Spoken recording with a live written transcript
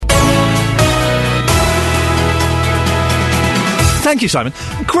Thank you, Simon.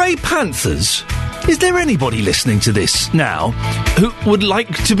 Grey Panthers. Is there anybody listening to this now who would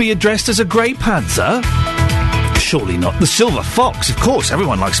like to be addressed as a Grey Panther? Surely not. The Silver Fox, of course.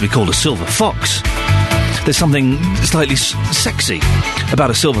 Everyone likes to be called a Silver Fox. There's something slightly sexy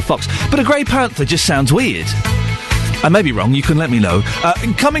about a Silver Fox. But a Grey Panther just sounds weird. I may be wrong, you can let me know.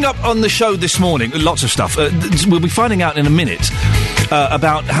 Coming up on the show this morning, lots of stuff. We'll be finding out in a minute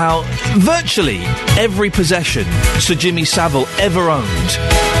about how virtually every possession Sir Jimmy Savile ever owned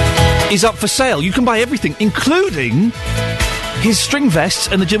is up for sale. You can buy everything, including his string vests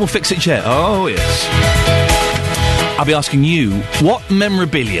and the Jim will fix it chair. Oh, yes. I'll be asking you, what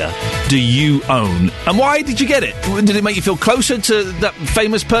memorabilia do you own? And why did you get it? Did it make you feel closer to that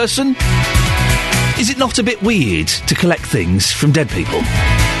famous person? Is it not a bit weird to collect things from dead people?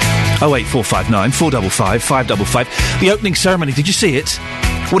 08459 455 555. The opening ceremony, did you see it?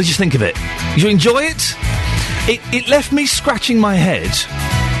 What did you think of it? Did you enjoy it? It left me scratching my head,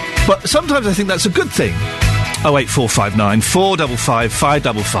 but sometimes I think that's a good thing. 08459 455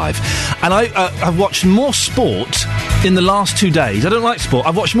 555. And I've watched more sport in the last 2 days. I don't like sport.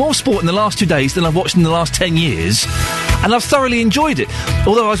 I've watched more sport in the last 2 days than I've watched in the last 10 years. And I've thoroughly enjoyed it.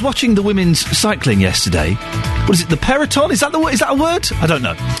 Although I was watching the women's cycling yesterday. What is it, the peloton? Is that a word? I don't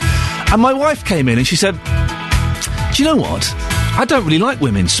know. And my wife came in and she said, do you know what? I don't really like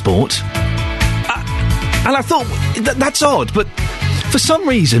women's sport. And I thought, that's odd, but for some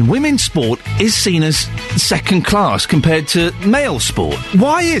reason, women's sport is seen as second class compared to male sport.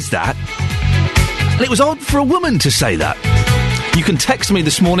 Why is that? And it was odd for a woman to say that. You can text me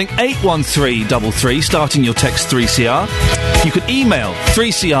this morning, 81333, starting your text 3CR. You can email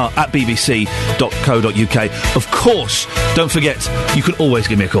 3cr@bbc.co.uk. Of course, don't forget, you can always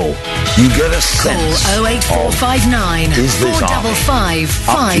give me a call. You get a sense. Call 08459 455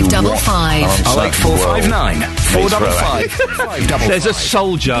 555. 08459 455 555. There's a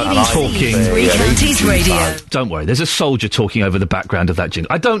soldier talking. Three Counties Radio. Don't worry, there's a soldier talking over the background of that jingle.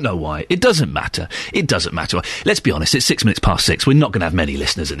 I don't know why. It doesn't matter. It doesn't matter. Let's be honest, it's 6 minutes past 6. We're not going to have many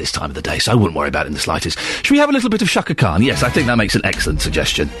listeners at this time of the day, so I wouldn't worry about it in the slightest. Should we have a little bit of Shaka Khan? Yes, I think that makes an excellent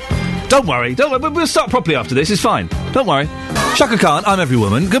suggestion. Don't worry. We'll start properly after this. It's fine. Don't worry. Shaka Khan, I'm Every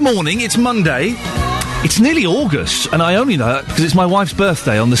Woman. Good morning. It's Monday. It's nearly August, and I only know that because it's my wife's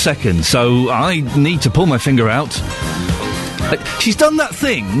birthday on the 2nd, so I need to pull my finger out. She's done that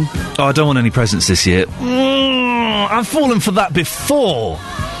thing. Oh, I don't want any presents this year. I've fallen for that before.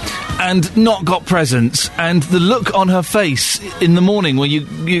 And not got presents, and the look on her face in the morning when you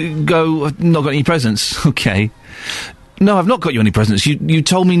go, I've not got any presents. Okay. No, I've not got you any presents. You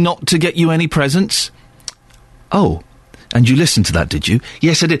told me not to get you any presents. Oh. And you listened to that, did you?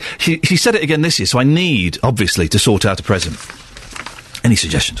 Yes, I did. She said it again this year, so I need, obviously, to sort out a present. Any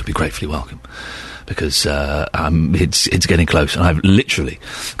suggestions would be gratefully welcome. Because it's getting close, and I've literally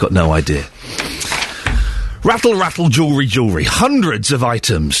got no idea. Rattle, rattle, jewellery. Hundreds of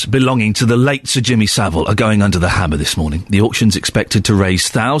items belonging to the late Sir Jimmy Savile are going under the hammer this morning. The auction's expected to raise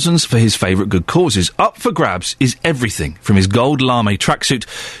thousands for his favourite good causes. Up for grabs is everything from his gold lame tracksuit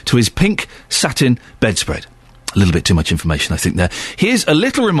to his pink satin bedspread. A little bit too much information, I think, there. Here's a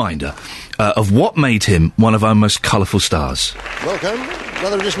little reminder of what made him one of our most colourful stars. Welcome.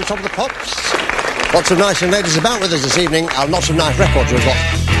 Another edition of Top of the Pops. Lots of nice young ladies about with us this evening. Lots of nice records we've got.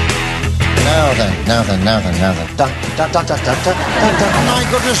 Now then. Da, da, da, da, da, da, da, da, da. My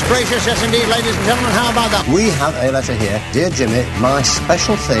goodness gracious, yes indeed, ladies and gentlemen, how about that? We have a letter here. Dear Jimmy, my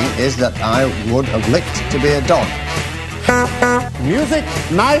special thing is that I would have licked to be a dog. Music,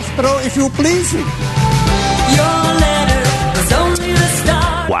 maestro, if you please. Your letter was only the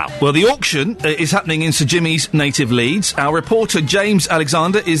start. Wow. Well, the auction is happening in Sir Jimmy's native Leeds. Our reporter, James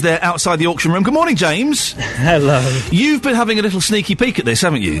Alexander, is there outside the auction room. Good morning, James. Hello. You've been having a little sneaky peek at this,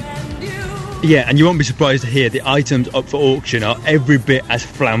 haven't you? Yeah, and you won't be surprised to hear the items up for auction are every bit as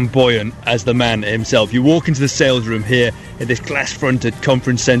flamboyant as the man himself. You walk into the sales room here in this glass-fronted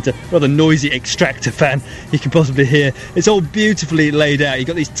conference centre, rather noisy extractor fan you can possibly hear. It's all beautifully laid out. You've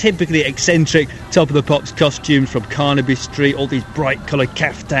got these typically eccentric top-of-the-pops costumes from Carnaby Street, all these bright-coloured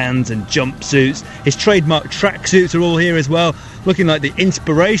caftans and jumpsuits. His trademark tracksuits are all here as well, looking like the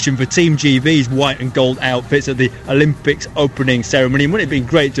inspiration for Team GB's white and gold outfits at the Olympics opening ceremony. And wouldn't it have been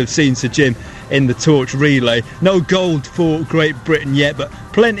great to have seen Sir Jim in the torch relay? No gold for Great Britain yet, but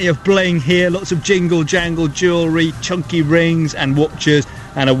plenty of bling here, lots of jingle-jangle jewellery, chunky rings and watches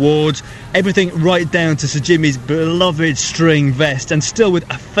and awards. Everything right down to Sir Jimmy's beloved string vest, and still with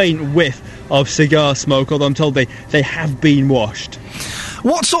a faint whiff of cigar smoke, although I'm told they have been washed.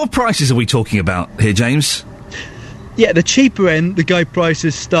 What sort of prices are we talking about here, James? Yeah, the cheaper end, the guide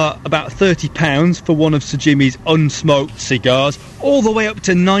prices start about £30 for one of Sir Jimmy's unsmoked cigars, all the way up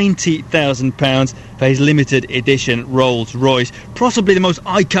to £90,000 for his limited edition Rolls Royce. Possibly the most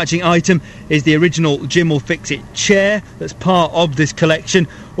eye-catching item is the original Jim Will Fix It chair that's part of this collection.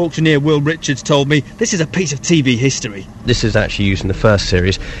 Auctioneer Will Richards told me this is a piece of TV history. This is actually used in the first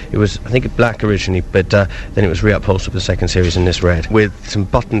series. It was, I think, black originally, but then it was reupholstered for the second series in this red, with some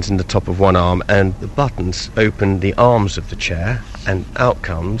buttons in the top of one arm, and the buttons open the arms of the chair, and out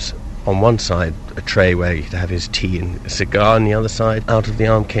comes, on one side, a tray where he could have his tea and a cigar, and the other side, out of the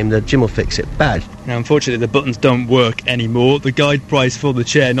arm, came the Jim Will Fix It badge. Now, unfortunately, the buttons don't work anymore. The guide price for the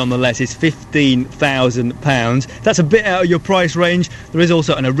chair, nonetheless, is £15,000. That's a bit out of your price range. There is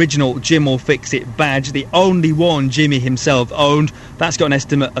also an original Jim Will Fix It badge, the only one Jimmy himself owned. That's got an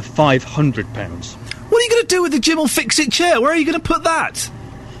estimate of £500. What are you going to do with the Jim Will Fix It chair? Where are you going to put that?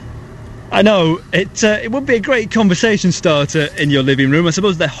 I know, it would be a great conversation starter in your living room. I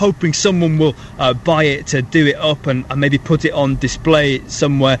suppose they're hoping someone will buy it to do it up and maybe put it on display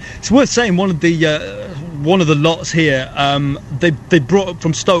somewhere. It's worth saying one of the lots here, they brought up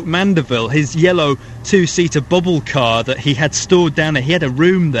from Stoke Mandeville his yellow two-seater bubble car that he had stored down there. He had a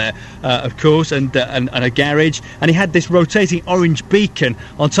room there, of course, and a garage, and he had this rotating orange beacon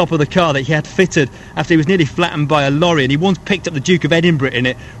on top of the car that he had fitted after he was nearly flattened by a lorry, and he once picked up the Duke of Edinburgh in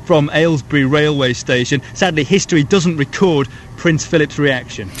it from Aylesbury railway station. Sadly, history doesn't record Prince Philip's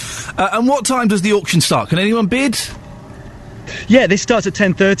reaction. And what time does the auction start? Can anyone bid? Yeah, this starts at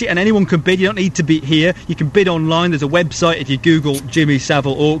 10:30 and anyone can bid. You don't need to be here. You can bid online. There's a website. If you Google Jimmy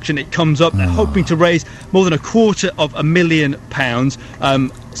Savile auction, it comes up. They're hoping to raise more than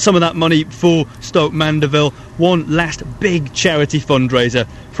 £250,000. Some of that money for Stoke Mandeville. One last big charity fundraiser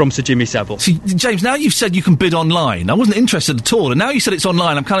from Sir Jimmy Savile. See, James, now you've said you can bid online. I wasn't interested at all, and now you said it's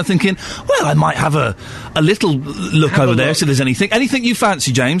online. I'm kind of thinking, well, I might have a little look over there, so there's anything you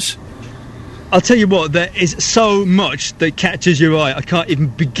fancy, James. I'll tell you what, there is so much that catches your eye. I can't even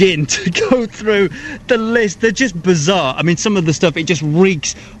begin to go through the list. They're just bizarre. I mean, some of the stuff, it just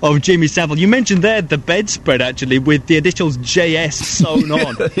reeks of Jimmy Savile. You mentioned there the bedspread, actually, with the initials JS sewn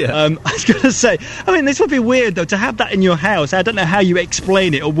on. Yeah. I was going to say, I mean, this would be weird, though, to have that in your house. I don't know how you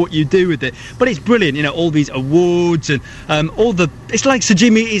explain it or what you do with it, but it's brilliant. You know, all these awards and all the... It's like Sir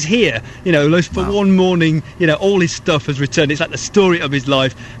Jimmy is here. You know, for one morning, you know, all his stuff has returned. It's like the story of his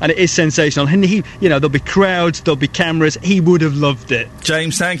life, and it is sensational. And he, you know, there'll be crowds, there'll be cameras. He would have loved it.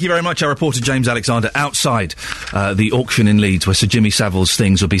 James, thank you very much. Our reporter James Alexander outside the auction in Leeds, where Sir Jimmy Savile's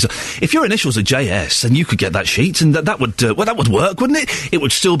things would be. So, if your initials are JS, then you could get that sheet, and that would work, wouldn't it? It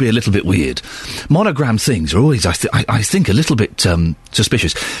would still be a little bit weird. Monogram things are always, I think, a little bit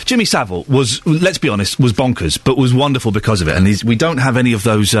suspicious. Jimmy Savile was, let's be honest, was bonkers, but was wonderful because of it. And we don't have any of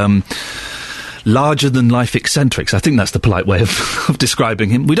those. Larger-than-life eccentrics. I think that's the polite way of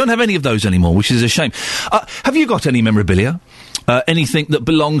describing him. We don't have any of those anymore, which is a shame. Have you got any memorabilia? Anything that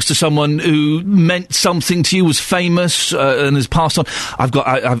belongs to someone who meant something to you, was famous, and has passed on?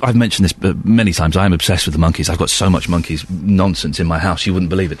 I've mentioned this many times. I am obsessed with the monkeys. I've got so much monkeys nonsense in my house, you wouldn't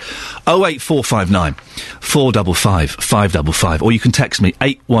believe it. 08459 455 555, or you can text me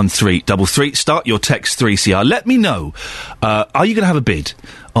 81333. Start your text 3CR. Let me know, are you going to have a bid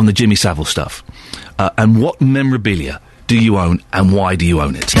on the Jimmy Savile stuff? And what memorabilia do you own, and why do you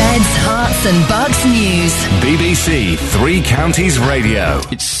own it? Beds, Hearts and Bucks News. BBC Three Counties Radio.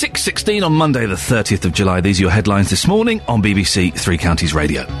 It's 6:16 on Monday the 30th of July. These are your headlines this morning on BBC Three Counties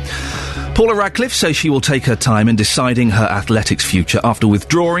Radio. Paula Radcliffe says she will take her time in deciding her athletics future after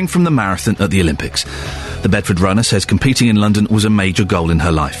withdrawing from the marathon at the Olympics. The Bedford runner says competing in London was a major goal in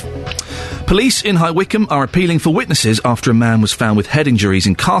her life. Police in High Wycombe are appealing for witnesses after a man was found with head injuries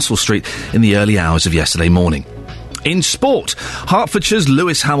in Castle Street in the early hours of yesterday morning. In sport, Hertfordshire's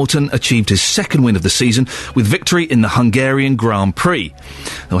Lewis Hamilton achieved his second win of the season with victory in the Hungarian Grand Prix.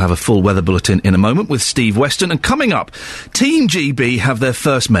 They'll have a full weather bulletin in a moment with Steve Weston. And coming up, Team GB have their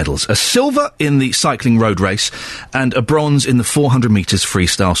first medals, a silver in the cycling road race and a bronze in the 400 metres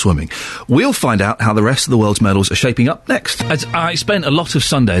freestyle swimming. We'll find out how the rest of the world's medals are shaping up next. As I spent a lot of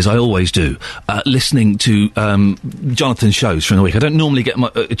Sundays, I always do, listening to Jonathan's shows from the week. I don't normally get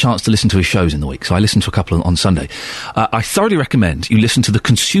a chance to listen to his shows in the week, so I listen to a couple on Sunday. I thoroughly recommend you listen to the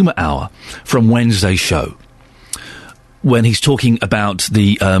Consumer Hour from Wednesday's show, when he's talking about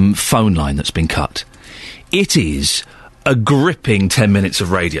the phone line that's been cut. It is a gripping 10 minutes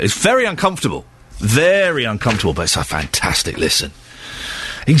of radio. It's very uncomfortable, but it's a fantastic listen.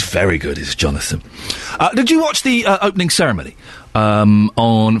 He's very good, is Jonathan. Did you watch the opening ceremony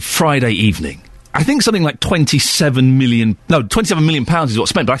on Friday evening I think something like 27 million pounds is what's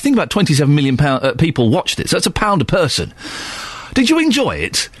spent, but I think about 27 million people watched it, so that's £1 a person. Did you enjoy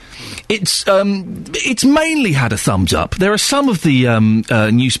it? It's mainly had a thumbs up. There are some of the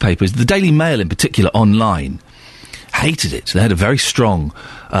newspapers, the Daily Mail in particular, online, hated it. They had a very strong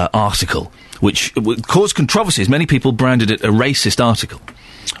article, which caused controversies. Many people branded it a racist article.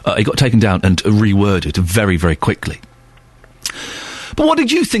 It got taken down and reworded very, very quickly. But what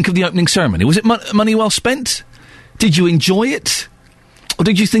did you think of the opening ceremony? Was it money well spent? Did you enjoy it? Or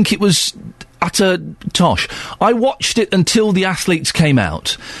did you think it was utter tosh? I watched it until the athletes came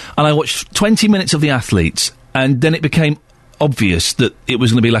out, and I watched 20 minutes of the athletes, and then it became obvious that it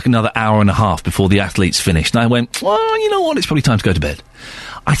was going to be like another hour and a half before the athletes finished. And I went, well, you know what, it's probably time to go to bed.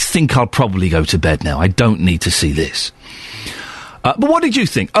 I think I'll probably go to bed now. I don't need to see this. But what did you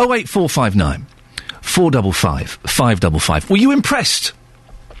think? 08459 455 555. Were you impressed?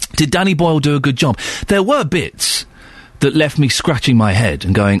 Did Danny Boyle do a good job? There were bits that left me scratching my head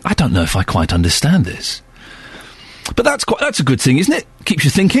and going, I don't know if I quite understand this. But that's a good thing, isn't it? Keeps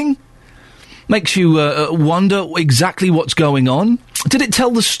you thinking. Makes you wonder exactly what's going on. Did it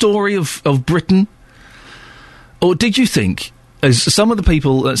tell the story of Britain? Or did you think, as some of the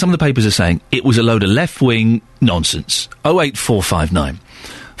papers are saying, it was a load of left-wing nonsense? 08459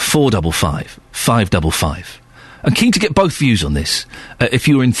 455 555. I'm keen to get both views on this. If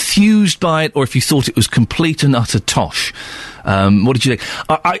you were enthused by it or if you thought it was complete and utter tosh. What did you think?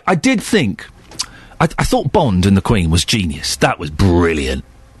 I did think... I thought Bond and the Queen was genius. That was brilliant.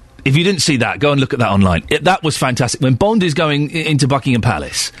 If you didn't see that, go and look at that online. That was fantastic. When Bond is going into Buckingham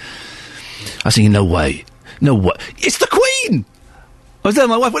Palace, I was thinking, no way. No way. It's the Queen! I was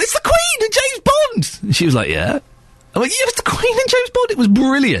telling my wife, well, it's the Queen and James Bond! And she was like, yeah. I'm like, yeah, it's the Queen and James Bond. It was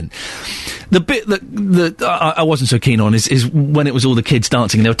brilliant. The bit that I wasn't so keen on is when it was all the kids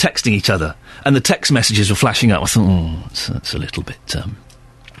dancing and they were texting each other and the text messages were flashing up. I thought, that's a little bit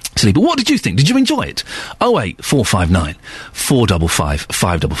silly. But what did you think? Did you enjoy it? 08459 455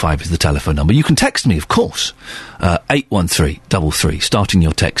 555 is the telephone number. You can text me, of course. 81333, starting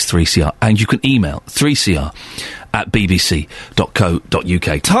your text 3CR. And you can email 3CR at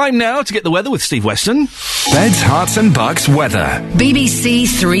bbc.co.uk. Time now to get the weather with Steve Weston. Beds, Hearts and Bucks weather. BBC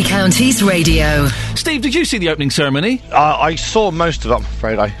Three Counties Radio. Steve, did you see the opening ceremony? I saw most of it, I'm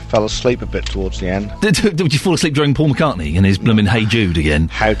afraid. I fell asleep a bit towards the end. Did you fall asleep during Paul McCartney and his blooming Hey Jude again?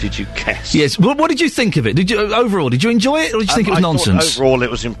 How did you guess? Yes. What did you think of it? Overall, did you enjoy it or did you think it was nonsense? Overall,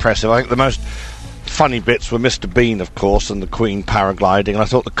 it was impressive. I think the most funny bits were Mr. Bean, of course, and the Queen paragliding, and I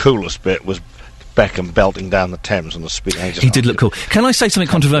thought the coolest bit was Beckham belting down the Thames on the speed. He did look cool. Can I say something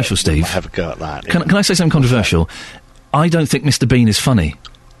controversial, Steve? Have a go at that. Can I say something controversial? I don't think Mr. Bean is funny.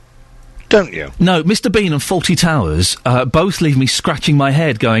 Don't you? No, Mr. Bean and Fawlty Towers both leave me scratching my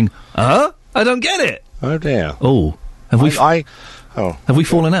head going, I don't get it. Oh, dear. Oh. Have we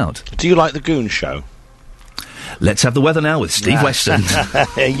fallen out? Do you like The Goon Show? Let's have the weather now with Steve Weston.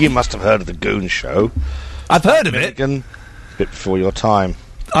 You must have heard of The Goon Show. I've heard of it. A bit before your time.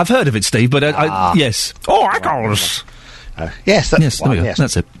 I've heard of it, Steve, but yes. Oh, Eccles! Yes, that's there we go. Yes.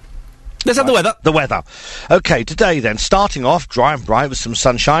 That's it. Let's have the weather. The weather. OK, today then, starting off dry and bright with some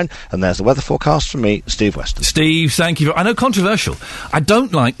sunshine, and there's the weather forecast from me, Steve Weston. Steve, thank you. I know, controversial. I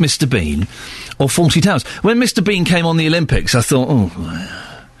don't like Mr. Bean or Fawlty Towers. When Mr. Bean came on the Olympics, I thought,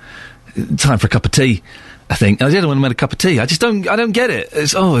 time for a cup of tea. I think. I didn't want to make a cup of tea. I don't get it.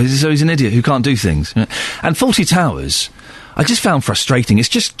 So he's an idiot who can't do things. And Fawlty Towers, I just found frustrating. It's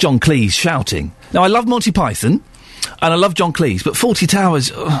just John Cleese shouting. Now, I love Monty Python, and I love John Cleese, but Fawlty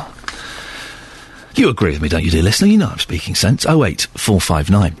Towers... You agree with me, don't you, dear listener? You know I'm speaking sense.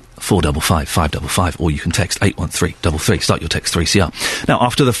 08459 455 555, or you can text 81333. Start your text 3CR. Now,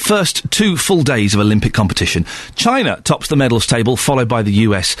 after the first 2 full days of Olympic competition, China tops the medals table, followed by the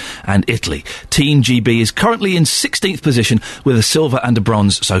US and Italy. Team GB is currently in 16th position with a silver and a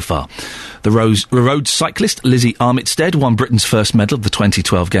bronze so far. The road cyclist Lizzie Armitstead won Britain's first medal of the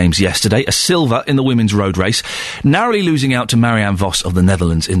 2012 Games yesterday, a silver in the women's road race, narrowly losing out to Marianne Vos of the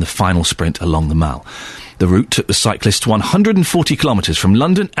Netherlands in the final sprint along the Mall. The route took the cyclists 140 kilometres from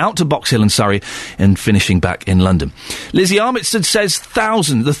London out to Box Hill and Surrey and finishing back in London. Lizzie Armitstead says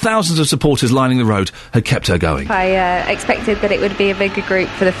the thousands of supporters lining the road had kept her going. I expected that it would be a bigger group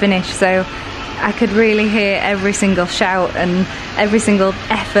for the finish, so I could really hear every single shout and every single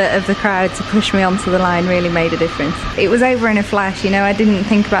effort of the crowd to push me onto the line really made a difference. It was over in a flash, I didn't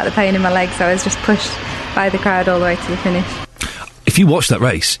think about the pain in my legs, so I was just pushed by the crowd all the way to the finish. If you watched that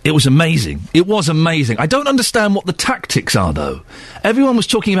race, it was amazing. It was amazing. I don't understand what the tactics are, though. Everyone was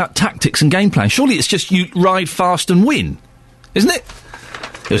talking about tactics and game plan. Surely it's just you ride fast and win, isn't it?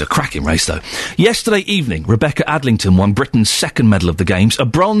 It was a cracking race, though. Yesterday evening, Rebecca Adlington won Britain's second medal of the Games, a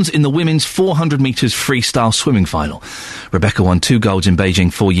bronze in the women's 400 metres freestyle swimming final. Rebecca won 2 golds in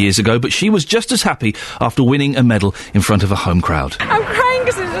Beijing 4 years ago, but she was just as happy after winning a medal in front of a home crowd. I'm crying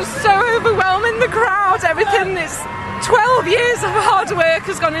because it's just so overwhelming, the crowd, everything. It's 12 years of hard work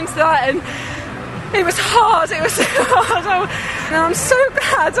has gone into that, and it was hard, it was so hard. I'm so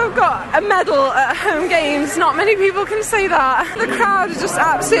glad I've got a medal at home games. Not many people can say that. The crowd is just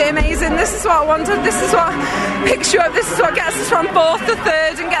absolutely amazing. This is what I wanted, this is what picks you up, this is what gets us from 4th to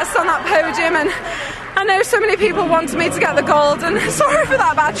 3rd and gets us on that podium. And I know so many people wanted me to get the gold, and sorry for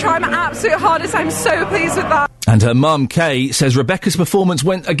that, but I tried my absolute hardest. I'm so pleased with that. And her mum, Kay, says Rebecca's performance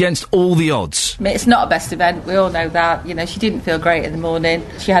went against all the odds. I mean, it's not a best event, we all know that. You know, she didn't feel great in the morning.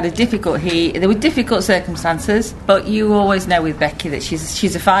 She had a difficult heat. There were difficult circumstances, but you always know with Becky that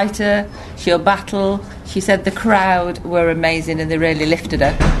she's a fighter, she'll battle. She said the crowd were amazing and they really lifted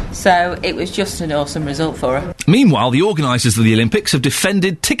her. So it was just an awesome result for her. Meanwhile, the organisers of the Olympics have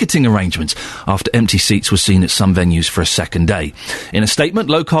defended ticketing arrangements after empty seats were seen at some venues for a second day. In a statement,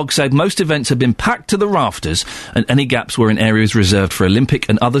 LOCOG said most events had been packed to the rafters and any gaps were in areas reserved for Olympic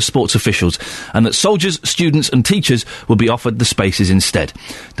and other sports officials, and that soldiers, students and teachers will be offered the spaces instead.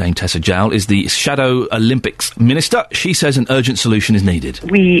 Dame Tessa Jowell is the Shadow Olympics Minister. She says an urgent solution is needed.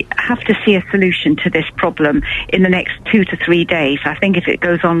 We have to see a solution to this problem in the next 2 to 3 days. I think if it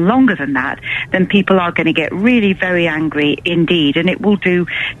goes on longer than that, then people are going to get really very angry indeed, and it will do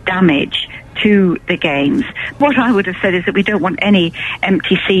damage to the Games. What I would have said is that we don't want any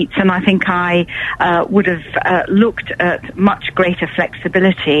empty seats, and I think I would have looked at much greater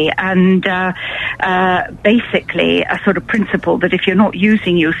flexibility and basically a sort of principle that if you're not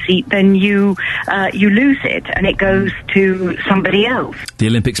using your seat, then you lose it and it goes to somebody else. The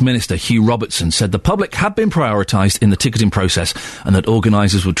Olympics Minister, Hugh Robertson, said the public had been prioritised in the ticketing process and that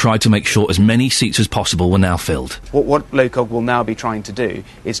organisers would try to make sure as many seats as possible were now filled. What LOCOG will now be trying to do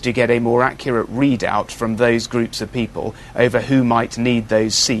is to get a more accurate readout from those groups of people over who might need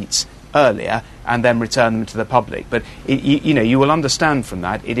those seats earlier and then return them to the public. But, you will understand from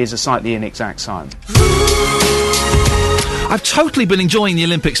that it is a slightly inexact science. I've totally been enjoying the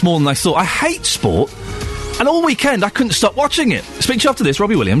Olympics more than I thought. I hate sport, and all weekend I couldn't stop watching it. Speak to you after this,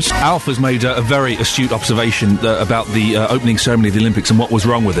 Robbie Williams. Alpha's made a very astute observation about the opening ceremony of the Olympics and what was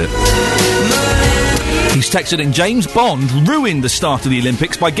wrong with it. He's texted in, James Bond ruined the start of the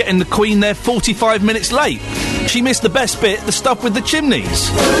Olympics by getting the Queen there 45 minutes late. She missed the best bit, the stuff with the chimneys.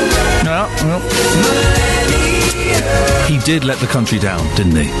 No. He did let the country down,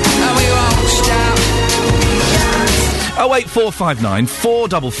 didn't he? 08459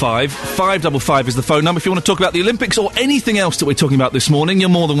 455 555 is the phone number if you want to talk about the Olympics or anything else that we're talking about this morning. You're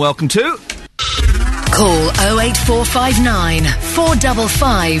more than welcome to. Call 08459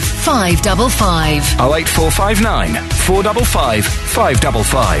 455 555. 08459 455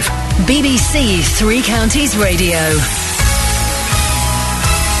 555. BBC Three Counties Radio.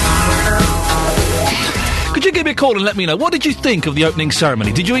 Could you give me a call and let me know, what did you think of the opening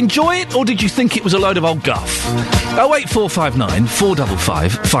ceremony? Did you enjoy it, or did you think it was a load of old guff? 08459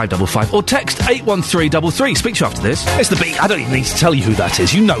 455 555, or text 81333. Speak to you after this. It's the Beat. I don't even need to tell you who that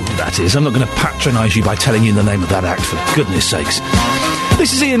is. You know who that is. I'm not going to patronise you by telling you the name of that act, for goodness sakes.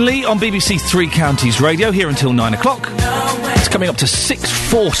 This is Iain Lee on BBC Three Counties Radio, here until 9 o'clock. It's coming up to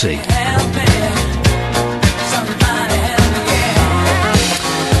 6:40.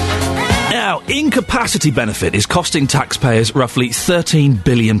 Now, incapacity benefit is costing taxpayers roughly £13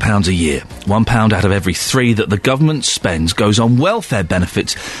 billion a year. £1 out of every 3 that the government spends goes on welfare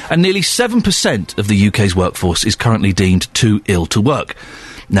benefits, and nearly 7% of the UK's workforce is currently deemed too ill to work.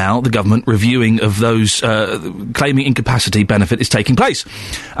 Now, the government reviewing of those claiming incapacity benefit is taking place.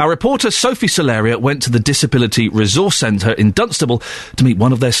 Our reporter Sophie Solaria went to the Disability Resource Centre in Dunstable to meet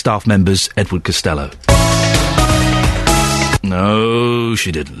one of their staff members, Edward Costello. No,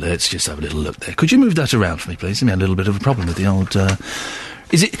 she didn't. Let's just have a little look there. Could you move that around for me, please? We had a little bit of a problem with the old...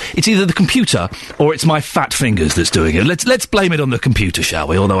 It's either the computer or it's my fat fingers that's doing it. Let's blame it on the computer, shall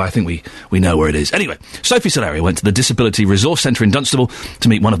we? Although I think we know where it is. Anyway, Sophie Solaria went to the Disability Resource Centre in Dunstable to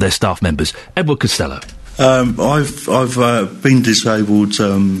meet one of their staff members, Edward Costello. I've been disabled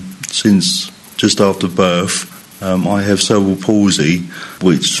since just after birth. I have cerebral palsy,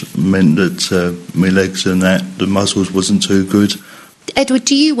 which meant that my legs and the muscles wasn't too good. Edward,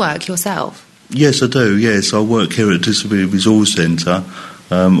 do you work yourself? Yes, I do, yes. I work here at Disability Resource Centre.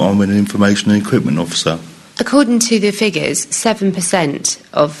 I'm an information and equipment officer. According to the figures, 7%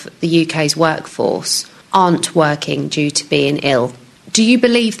 of the UK's workforce aren't working due to being ill. Do you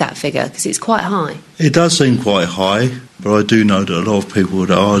believe that figure? Because it's quite high. It does seem quite high, but I do know that a lot of people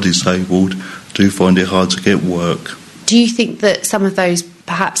that are disabled do find it hard to get work. Do you think that some of those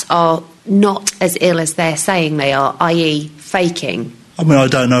perhaps are not as ill as they're saying they are, i.e. faking? I mean, I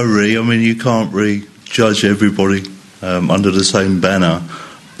don't know really. I mean, you can't really judge everybody under the same banner.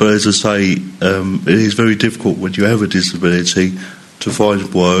 But as I say, it is very difficult when you have a disability to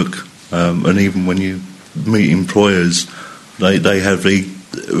find work, and even when you meet employers, they have the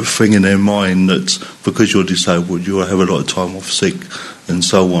thing in their mind that because you're disabled, you'll have a lot of time off sick and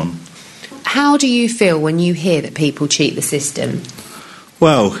so on. How do you feel when you hear that people cheat the system?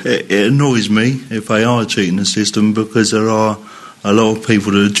 Well, it annoys me if they are cheating the system, because there are a lot of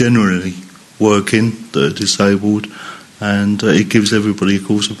people that are genuinely working that are disabled, and it gives everybody, of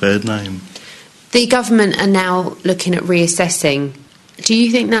course, a bad name. The government are now looking at reassessing. Do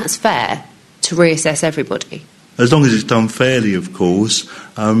you think that's fair, to reassess everybody? As long as it's done fairly, of course.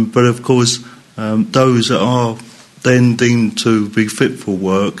 But, of course, those that are then deemed to be fit for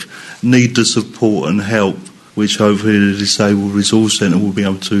work need the support and help, which hopefully the Disabled Resource Centre will be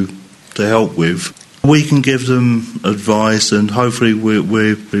able to help with. We can give them advice, and hopefully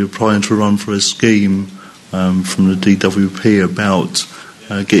we're trying to run for a scheme from the DWP about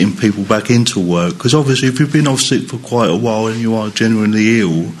getting people back into work. Because obviously if you've been off sick for quite a while and you are genuinely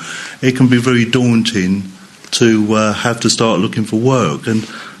ill, it can be very daunting to have to start looking for work.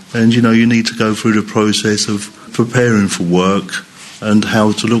 And you know, you need to go through the process of preparing for work and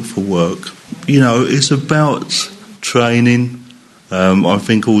how to look for work. You know, it's about training. I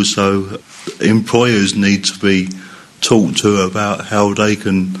think also employers need to be talked to about how they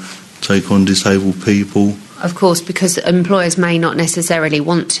can take on disabled people. Of course, because employers may not necessarily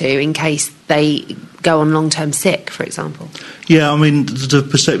want to in case they go on long-term sick, for example. Yeah, I mean, the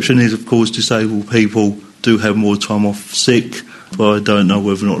perception is, of course, disabled people do have more time off sick, but I don't know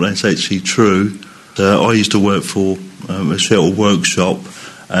whether or not that's actually true. I used to work for a shuttle workshop,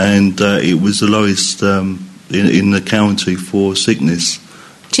 and it was the lowest in the county for sickness.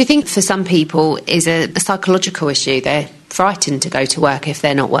 Do you think for some people is a psychological issue? They're frightened to go to work if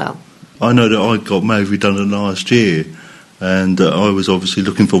they're not well? I know that I got made redundant last year, and I was obviously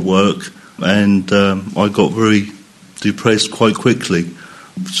looking for work, and I got very depressed quite quickly.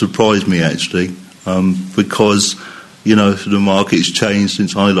 It surprised me, actually, because, you know, the market's changed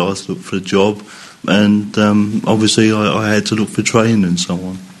since I last looked for a job, and obviously I had to look for training and so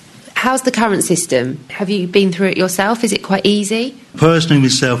on. How's the current system? Have you been through it yourself? Is it quite easy? Personally,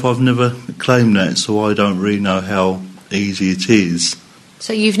 myself, I've never claimed that, so I don't really know how easy it is.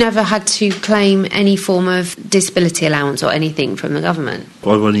 So you've never had to claim any form of disability allowance or anything from the government?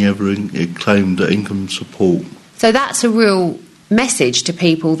 I've only ever claimed income support. So that's a real message to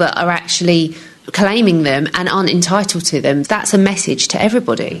people that are actually claiming them and aren't entitled to them. That's a message to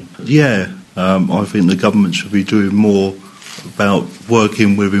everybody. Yeah, I think the government should be doing more about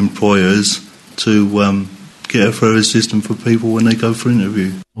working with employers to get a fairer system for people when they go for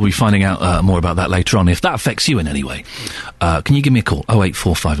interview. We'll be finding out more about that later on. If that affects you in any way, can you give me a call?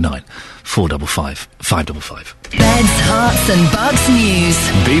 08459 455 555. Beds, Hearts and Bucks News.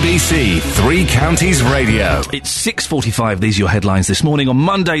 BBC Three Counties Radio. It's 6:45. These are your headlines this morning on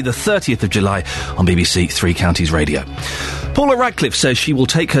Monday, the 30th of July on BBC Three Counties Radio. Paula Radcliffe says she will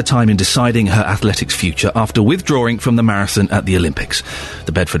take her time in deciding her athletics future after withdrawing from the marathon at the Olympics.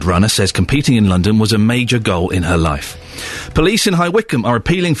 The Bedford runner says competing in London was a major goal in her life. Police in High Wycombe are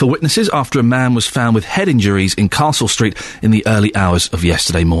appealing for witnesses after a man was found with head injuries in Castle Street in the early hours of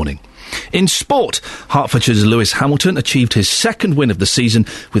yesterday morning. In sport, Hertfordshire's Lewis Hamilton achieved his second win of the season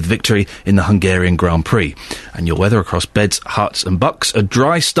with victory in the Hungarian Grand Prix. And your weather across Beds, Herts and Bucks, a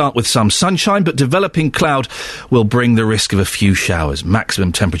dry start with some sunshine, but developing cloud will bring the risk of a few showers.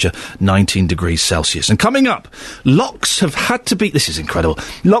 Maximum temperature 19 degrees Celsius. And coming up, locks have had to be... This is incredible.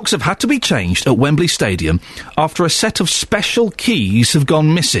 Locks have had to be changed at Wembley Stadium after a set of special keys have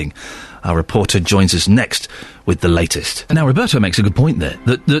gone missing. Our reporter joins us next with the latest. Now, Roberto makes a good point there,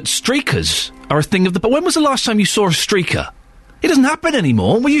 that streakers are a thing of the... But when was the last time you saw a streaker? It doesn't happen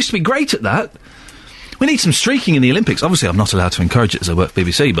anymore. We used to be great at that. We need some streaking in the Olympics. Obviously, I'm not allowed to encourage it as I work for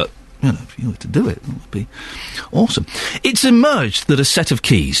BBC, but, you know, if you were to do it, it would be awesome. It's emerged that a set of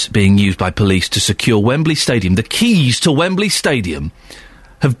keys being used by police to secure Wembley Stadium, the keys to Wembley Stadium,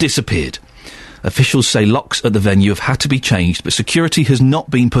 have disappeared. Officials say locks at the venue have had to be changed, but security has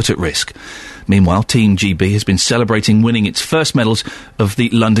not been put at risk. Meanwhile, Team GB has been celebrating winning its first medals of the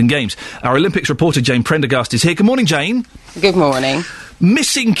London Games. Our Olympics reporter Jane Prendergast is here. Good morning, Jane. Good morning.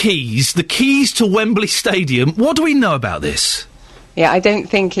 Missing keys, the keys to Wembley Stadium. What do we know about this? Yeah, I don't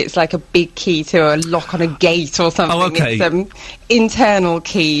think it's like a big key to a lock on a gate or something. Oh, okay. internal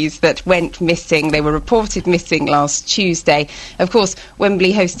keys that went missing. They were reported missing last Tuesday. Of course,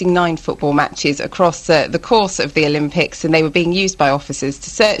 Wembley hosting 9 football matches across the course of the Olympics, and they were being used by officers to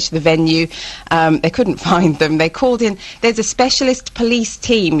search the venue. They couldn't find them. They called in. There's a specialist police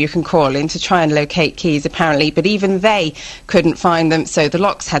team you can call in to try and locate keys, apparently, but even they couldn't find them, so the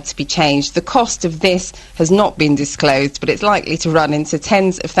locks had to be changed. The cost of this has not been disclosed, but it's likely to run into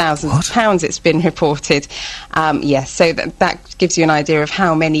tens of thousands of pounds, it's been reported. Yes, so that gives you an idea of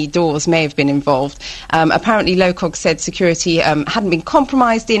how many doors may have been involved. Apparently, LOCOG said security hadn't been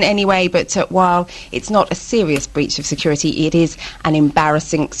compromised in any way, but while it's not a serious breach of security, it is an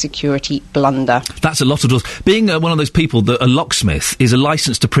embarrassing security blunder. That's a lot of doors. Being one of those people that a locksmith is a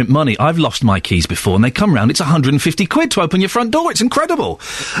licence to print money, I've lost my keys before, and they come round, it's 150 quid to open your front door. It's incredible.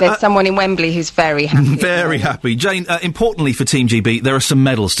 There's someone in Wembley who's very happy. Very happy. Jane, importantly for Team GB, there are some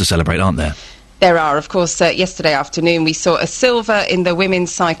medals to celebrate, aren't there? There are, of course. Yesterday afternoon we saw a silver in the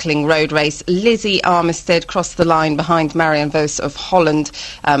women's cycling road race. Lizzie Armistead crossed the line behind Marianne Vos of Holland,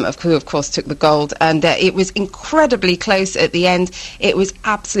 who of course took the gold, and it was incredibly close at the end. It was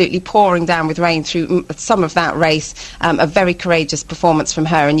absolutely pouring down with rain through some of that race. A very courageous performance from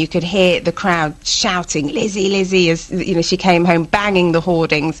her, and you could hear the crowd shouting, "Lizzie, Lizzie," as she came home, banging the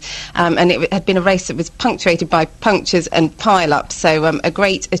hoardings, and it had been a race that was punctuated by punctures and pile-ups, so a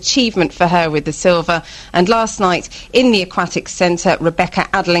great achievement for her with the silver. And last night in the Aquatics Centre, Rebecca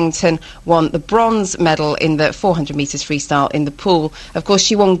Adlington won the bronze medal in the 400 metres freestyle in the pool. Of course,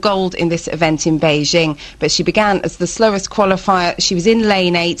 she won gold in this event in Beijing, but she began as the slowest qualifier. She was in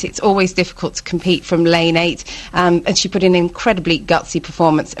lane 8. It's always difficult to compete from lane 8, and she put in an incredibly gutsy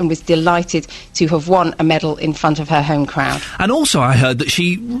performance and was delighted to have won a medal in front of her home crowd. And also I heard that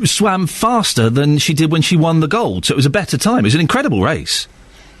she swam faster than she did when she won the gold, so it was a better time. It was an incredible race.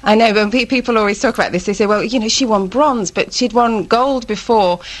 I know, but people always talk about this. They say, well, she won bronze, but she'd won gold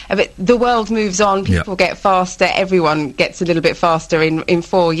before. But the world moves on, people get faster, everyone gets a little bit faster in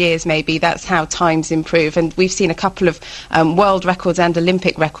 4 years maybe. That's how times improve. And we've seen a couple of world records and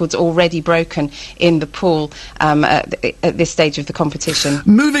Olympic records already broken in the pool at this stage of the competition.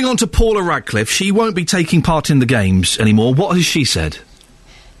 Moving on to Paula Radcliffe, she won't be taking part in the Games anymore. What has she said?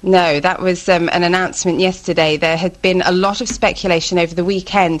 No, that was an announcement yesterday. There had been a lot of speculation over the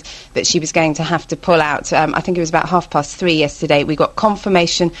weekend that she was going to have to pull out. I think it was about 3:30 yesterday. We got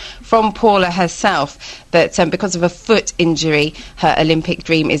confirmation from Paula herself that because of a foot injury, her Olympic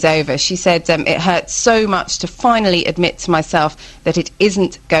dream is over. She said, it hurts so much to finally admit to myself that it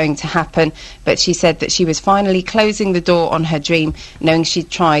isn't going to happen. But she said that she was finally closing the door on her dream, knowing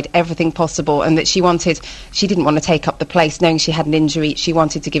she'd tried everything possible, and that she didn't want to take up the place, knowing she had an injury. She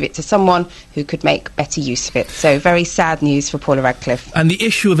wanted to give it to someone who could make better use of it. So very sad news for Paula Radcliffe. And the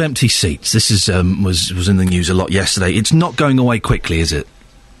issue of empty seats, this is was in the news a lot yesterday. It's not going away quickly, is it?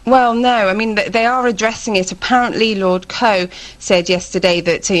 Well, no. I mean, they are addressing it. Apparently, Lord Coe said yesterday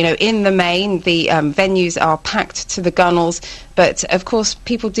that, in the main, the venues are packed to the gunnels. But, of course,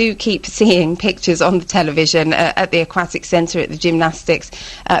 people do keep seeing pictures on the television at the Aquatic Centre, at the gymnastics,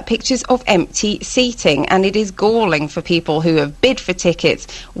 pictures of empty seating. And it is galling for people who have bid for tickets,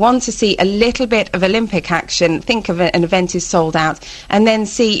 want to see a little bit of Olympic action, think of an event is sold out, and then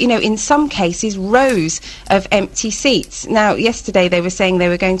see, in some cases, rows of empty seats. Now, yesterday they were saying they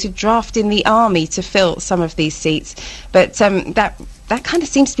were going to draft in the army to fill some of these seats, but that kind of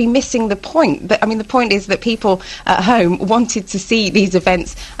seems to be missing the point. The point is that people at home wanted to see these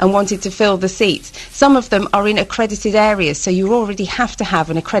events and wanted to fill the seats. Some of them are in accredited areas, so you already have to have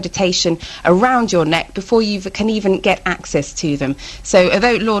an accreditation around your neck before you can even get access to them. So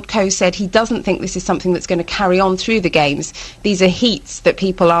although Lord Coe said he doesn't think this is something that's going to carry on through the Games, these are heats that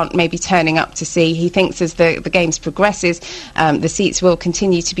people aren't maybe turning up to see. He thinks as the Games progresses, the seats will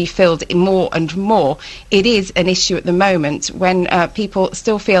continue to be filled more and more. It is an issue at the moment when people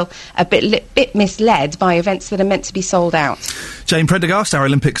still feel a bit misled by events that are meant to be sold out. Jane Prendergast, our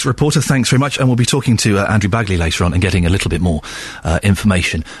Olympics reporter, thanks very much, and we'll be talking to Andrew Bagley later on and getting a little bit more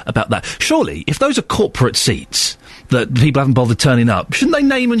information about that. Surely, if those are corporate seats that people haven't bothered turning up, shouldn't they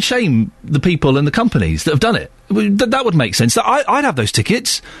name and shame the people and the companies that have done it? That would make sense. I'd have those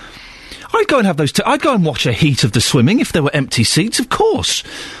tickets. I'd go and have those. I'd go and watch a heat of the swimming if there were empty seats. Of course.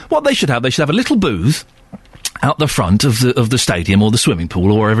 What they should have a little booth out the front of the stadium or the swimming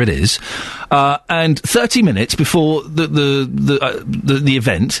pool or wherever it is, and 30 minutes before the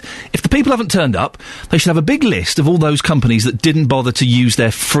event, if the people haven't turned up, they should have a big list of all those companies that didn't bother to use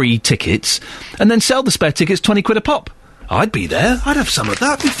their free tickets, and then sell the spare tickets 20 quid a pop. I'd be there. I'd have some of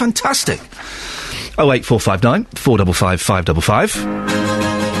that. It'd be fantastic. 08459 455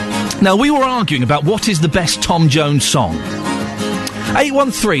 555. Now, we were arguing about what is the best Tom Jones song.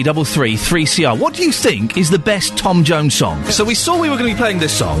 813-333-3CR. What do you think is the best Tom Jones song? So we saw we were going to be playing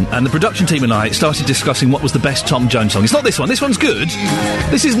this song, and the production team and I started discussing what was the best Tom Jones song. It's not this one. This one's good.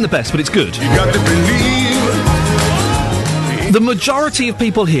 This isn't the best, but it's good. You got to believe. The majority of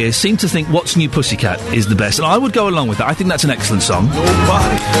people here seem to think What's New Pussycat is the best, and I would go along with that. I think that's an excellent song.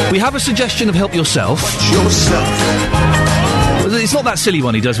 We have a suggestion of Help Yourself. It's not that silly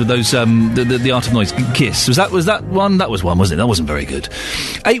one he does with those, the Art of Noise, Kiss. Was that one? That was one, wasn't it? That wasn't very good.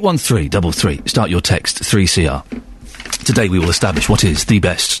 81333, start your text, 3CR. Today we will establish what is the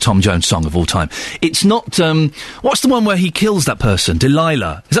best Tom Jones song of all time. It's not, what's the one where he kills that person?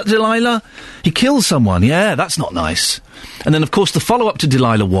 Delilah. Is that Delilah? He kills someone. Yeah, that's not nice. And then, of course, the follow-up to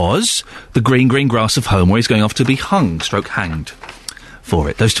Delilah was The Green, Green Grass of Home, where he's going off to be hanged for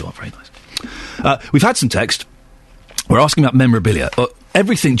it. Those two aren't very nice. We've had some text. We're asking about memorabilia.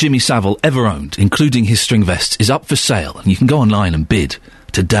 Everything Jimmy Savile ever owned, including his string vests, is up for sale. And you can go online and bid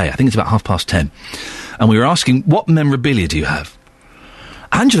today. I think it's about 10:30. And we were asking, what memorabilia do you have?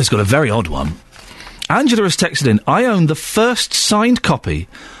 Angela's got a very odd one. Angela has texted in, I own the first signed copy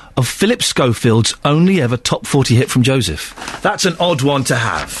of Philip Schofield's only ever top 40 hit from Joseph. That's an odd one to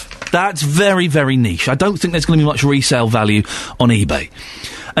have. That's very, very niche. I don't think there's going to be much resale value on eBay.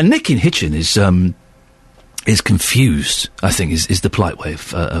 And Nick in Hitchin is confused, I think, is the polite way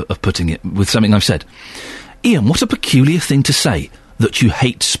of putting it, with something I've said. Iain, what a peculiar thing to say, that you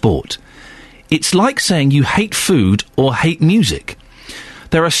hate sport. It's like saying you hate food or hate music.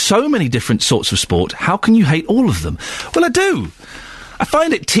 There are so many different sorts of sport, how can you hate all of them? Well, I do. I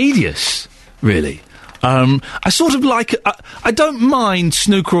find it tedious, really. I sort of like... I don't mind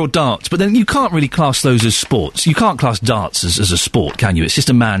snooker or darts, but then you can't really class those as sports. You can't class darts as a sport, can you? It's just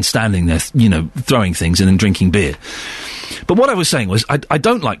a man standing there, throwing things and then drinking beer. But what I was saying was, I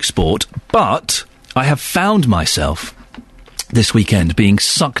don't like sport, but I have found myself this weekend being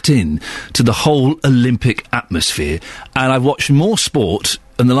sucked in to the whole Olympic atmosphere, and I've watched more sport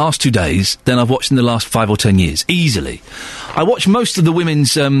in the last 2 days than I've watched in the last 5 or 10 years, easily. I watched most of the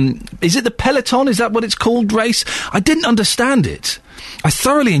women's, is it the Peloton, is that what it's called, race? I didn't understand it. I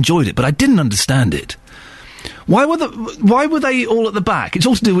thoroughly enjoyed it, but I didn't understand it. Why were they all at the back? It's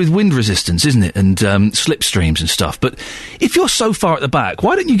all to do with wind resistance, isn't it, and slipstreams and stuff, but if you're so far at the back,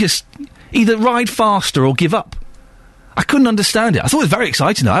 why don't you just either ride faster or give up? I couldn't understand it. I thought it was very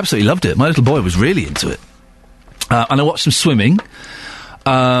exciting, though. I absolutely loved it. My little boy was really into it. And I watched some swimming.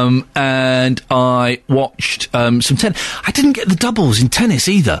 And I watched some tennis. I didn't get the doubles in tennis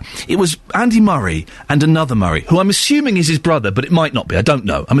either. It was Andy Murray and another Murray, who I'm assuming is his brother, but it might not be. I don't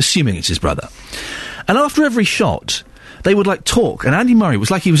know. I'm assuming it's his brother. And after every shot, they would, talk. And Andy Murray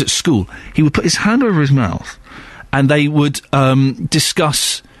was like he was at school. He would put his hand over his mouth, and they would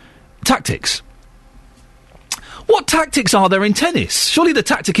discuss tactics. What tactics are there in tennis? Surely the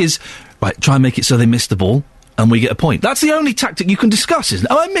tactic is, right, try and make it so they miss the ball, and we get a point. That's the only tactic you can discuss, isn't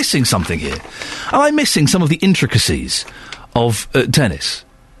it? Am I missing something here? Am I missing some of the intricacies of tennis?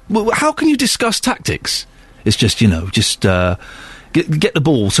 Well, how can you discuss tactics? It's just, get the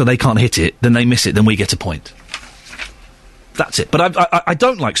ball so they can't hit it, then they miss it, then we get a point. That's it. But I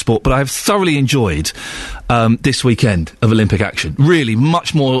don't like sport, but I have thoroughly enjoyed this weekend of Olympic action. Really,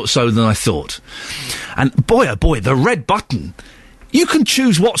 much more so than I thought. And boy, oh boy, the red button. You can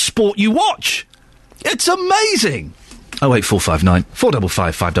choose what sport you watch. It's amazing. 08459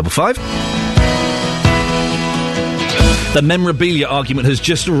 455 555. The memorabilia argument has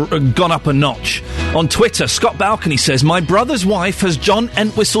just gone up a notch. On Twitter, Scott Balcony says, my brother's wife has John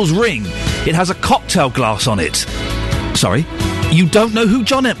Entwistle's ring. It has a cocktail glass on it. Sorry, you don't know who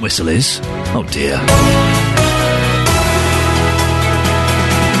John Entwistle is? Oh, dear.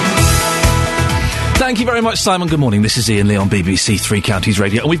 Thank you very much, Simon. Good morning. This is Iain Lee on BBC Three Counties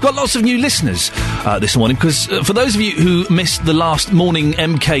Radio. And we've got lots of new listeners this morning, because for those of you who missed the last morning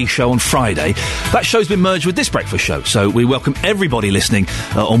MK show on Friday, that show's been merged with this breakfast show. So we welcome everybody listening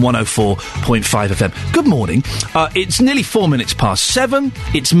on 104.5 FM. Good morning. It's nearly 4 minutes past 7.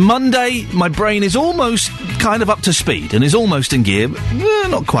 It's Monday. My brain is almost kind of up to speed and is almost in gear.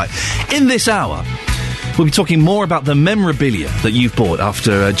 Not quite. In this hour, we'll be talking more about the memorabilia that you've bought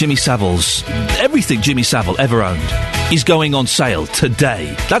after Jimmy Savile's... Everything Jimmy Savile ever owned is going on sale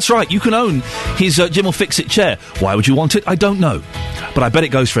today. That's right, you can own his Jim will Fix It chair. Why would you want it? I don't know. But I bet it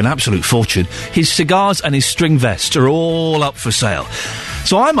goes for an absolute fortune. His cigars and his string vests are all up for sale.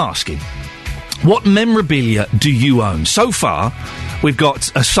 So I'm asking, what memorabilia do you own? So far, we've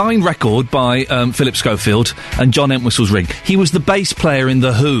got a signed record by Philip Schofield and John Entwistle's ring. He was the bass player in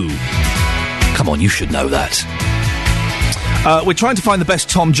The Who. Come on, you should know that. We're trying to find the best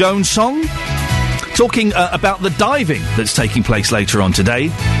Tom Jones song. talking about the diving that's taking place later on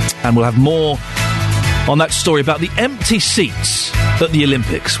today. And we'll have more on that story about the empty seats at the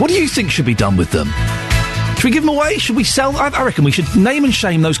Olympics. What do you think should be done with them? Should we give them away? Should we sell? I reckon we should name and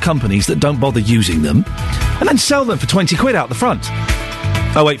shame those companies that don't bother using them and then sell them for 20 quid out the front.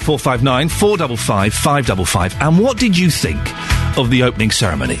 08459 455 555. And what did you think of the opening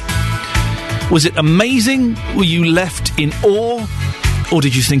ceremony? Was it amazing? Were you left in awe? Or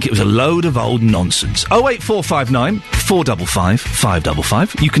did you think it was a load of old nonsense? 08459 455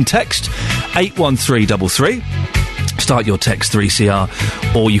 555. You can text 81333. Start your text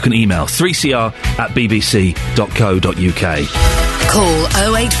 3CR, or you can email 3cr@bbc.co.uk. Call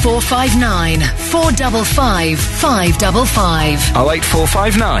 08459 455 555.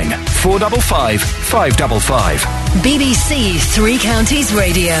 08459 455 555. BBC Three Counties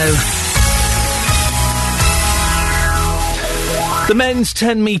Radio. The men's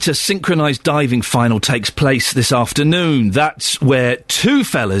 10-metre synchronised diving final takes place this afternoon. That's where two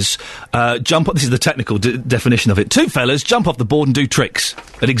fellas jump up. This is the technical definition of it. Two fellas jump off the board and do tricks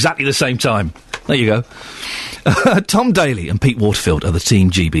at exactly the same time. There you go. Tom Daly and Pete Waterfield are the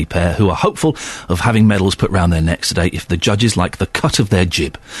Team GB pair who are hopeful of having medals put round their necks today if the judges like the cut of their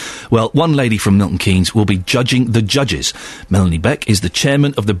jib. Well, one lady from Milton Keynes will be judging the judges. Melanie Beck is the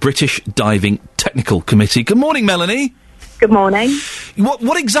chairman of the British Diving Technical Committee. Good morning, Melanie. Good morning.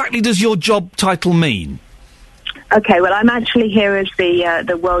 What exactly does your job title mean? Okay, well, I'm actually here as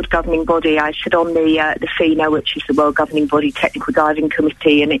the world governing body. I sit on the FINA, which is the World Governing Body Technical Diving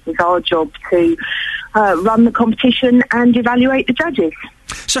Committee, and it is our job to run the competition and evaluate the judges.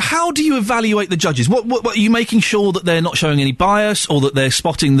 So how do you evaluate the judges? What are you making sure that they're not showing any bias or that they're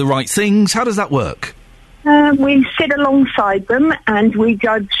spotting the right things? How does that work? We sit alongside them and we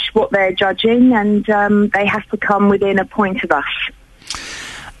judge what they're judging, and they have to come within a point of us.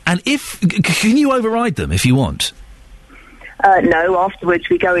 And can you override them if you want? No, afterwards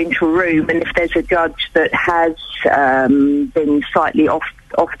we go into a room, and if there's a judge that has been slightly off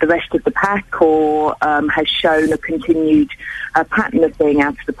the rest of the pack or has shown a continued pattern of being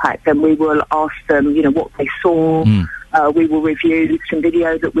out of the pack, then we will ask them, what they saw. We will review some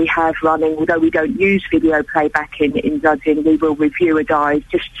video that we have running. Although we don't use video playback in judging, we will review a dive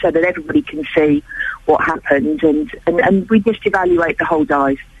just so that everybody can see what happened, and we just evaluate the whole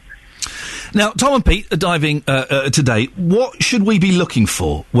dive. Now, Tom and Pete are diving today. What should we be looking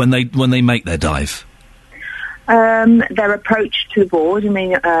for when they make their dive? Their approach to the board. I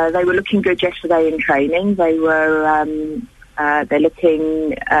mean, they were looking good yesterday in training. They're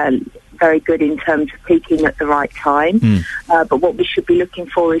looking very good in terms of peaking at the right time. But what we should be looking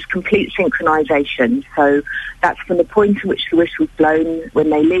for is complete synchronisation. So that's from the point at which the whistle's blown,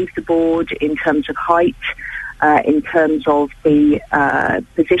 when they leave the board, in terms of height, in terms of the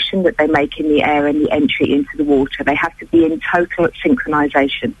position that they make in the air and the entry into the water. They have to be in total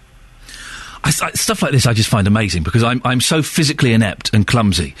synchronisation. Stuff like this I just find amazing because I'm so physically inept and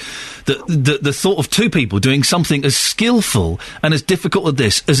clumsy that the thought of two people doing something as skillful and as difficult as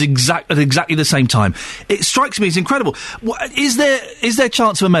this at exactly the same time, it strikes me as incredible. Is there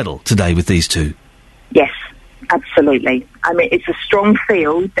chance of a medal today with these two? Yes, absolutely. I mean, it's a strong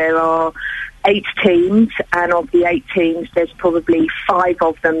field. There are 8 teams, and of the 8 teams, there's probably 5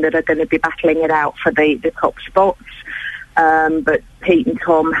 of them that are going to be battling it out for the top spots. But Pete and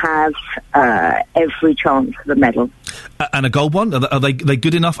Tom have every chance for the medal. And a gold one? Are they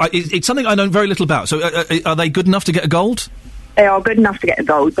good enough? It's something I know very little about. So are they good enough to get a gold? They are good enough to get a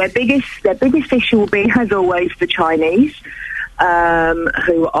gold. Their biggest issue will be, as always, the Chinese,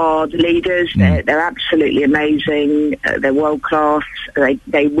 who are the leaders. They're absolutely amazing. They're world class.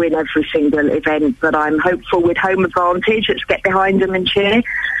 They win every single event. But I'm hopeful with home advantage. Let's get behind them and cheer.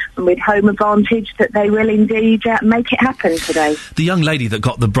 And with home advantage, that they will indeed make it happen today. The young lady that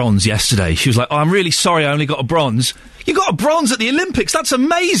got the bronze yesterday, she was like, I'm really sorry I only got a bronze. You got a bronze at the Olympics? That's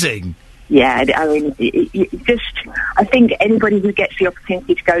amazing! Yeah, I mean, I think anybody who gets the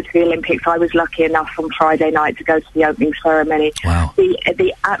opportunity to go to the Olympics, I was lucky enough on Friday night to go to the opening ceremony. Wow.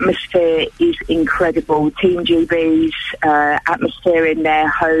 The atmosphere is incredible. Team GB's atmosphere in their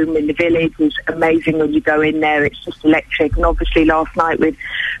home in the village is amazing when you go in there. It's just electric. And obviously last night with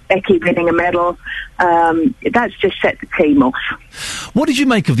Becky winning a medal, that's just set the team off. What did you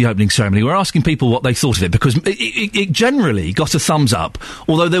make of the opening ceremony? We're asking people what they thought of it, because it generally got a thumbs up,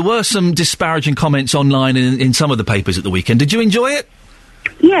 although there were some disparaging comments online in some of the papers at the weekend. Did you enjoy it?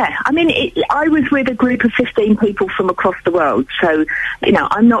 Yeah, I mean, I was with a group of 15 people from across the world, so,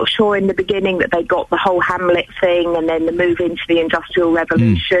 I'm not sure in the beginning that they got the whole Hamlet thing and then the move into the Industrial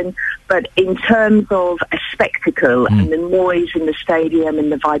Revolution, but in terms of a spectacle and the noise in the stadium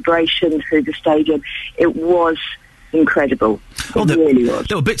and the vibration through the stadium, it was incredible. Really was.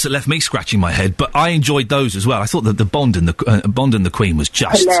 There were bits that left me scratching my head, but I enjoyed those as well. I thought that the Bond and the Queen was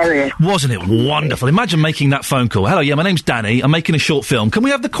just hilarious. Wasn't it wonderful? Imagine making that phone call. Hello, yeah, my name's Danny. I'm making a short film. Can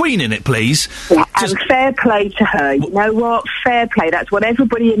we have the Queen in it, please? Yeah, and fair play to her. You know what? Fair play. That's what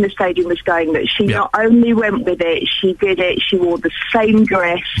everybody in the stadium was going, that she not only went with it, she did it. She wore the same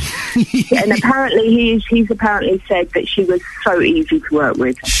dress. And apparently he's apparently said that she was so easy to work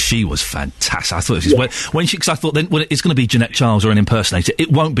with. She was fantastic. I thought it was because I thought then it's going to be Jeanette Charles or an impersonator.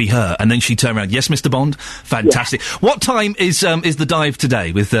 It won't be her. And then she turned around. Yes, Mr. Bond. Fantastic. Yeah. What time is the dive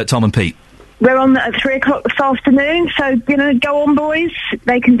today with Tom and Pete? We're on at 3 o'clock this afternoon, so, go on, boys.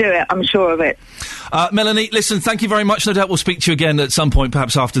 They can do it, I'm sure of it. Melanie, listen, thank you very much. No doubt we'll speak to you again at some point,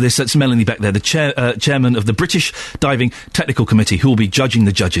 perhaps after this. That's Melanie Beck there, the chairman of the British Diving Technical Committee, who will be judging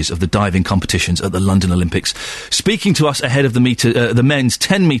the judges of the diving competitions at the London Olympics, speaking to us ahead of the men's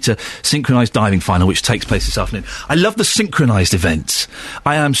 10-metre synchronised diving final, which takes place this afternoon. I love the synchronised events.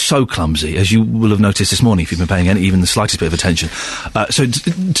 I am so clumsy, as you will have noticed this morning if you've been paying even the slightest bit of attention. So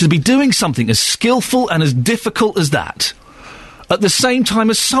to be doing something as skillful and as difficult as that at the same time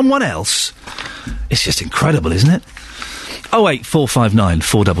as someone else, it's just incredible, isn't it? 08459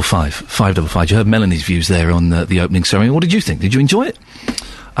 455 555. You heard Melanie's views there on the opening ceremony. What did you think? Did you enjoy it?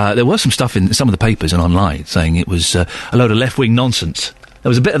 There was some stuff in some of the papers and online saying it was a load of left-wing nonsense. There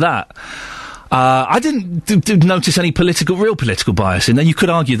was a bit of that. I didn't notice any real political bias in there. You could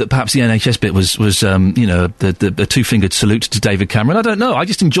argue that perhaps the NHS bit was the two-fingered salute to David Cameron. I don't know. I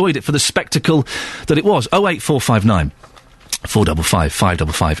just enjoyed it for the spectacle that it was. 08459 455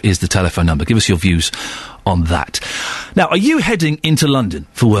 555 is the telephone number. Give us your views on that. Now, are you heading into London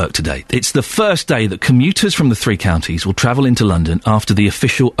for work today? It's the first day that commuters from the three counties will travel into London after the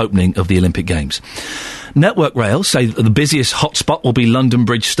official opening of the Olympic Games. Network Rail say that the busiest hotspot will be London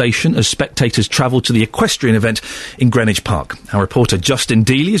Bridge Station as spectators travel to the equestrian event in Greenwich Park. Our reporter Justin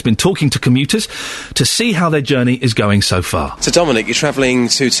Dealey has been talking to commuters to see how their journey is going so far. So Dominic, you're travelling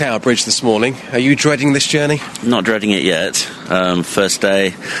to Tower Bridge this morning. Are you dreading this journey? Not dreading it yet. First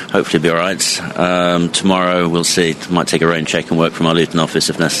day, hopefully it'll be alright. Tomorrow we'll see. Might take a rain check and work from our Luton office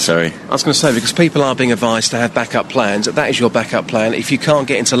if necessary. I was going to say, because people are being advised to have backup plans, that is your backup plan. If you can't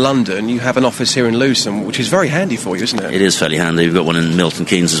get into London, you have an office here in Luton, which is very handy for you, isn't it? It is fairly handy. We've got one in Milton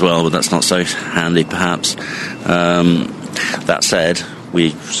Keynes as well, but that's not so handy, perhaps. That said,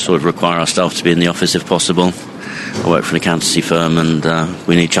 we sort of require our staff to be in the office if possible. I work for an accountancy firm and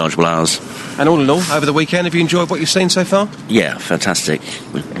we need chargeable hours. And all in all, over the weekend, have you enjoyed what you've seen so far? Yeah, fantastic.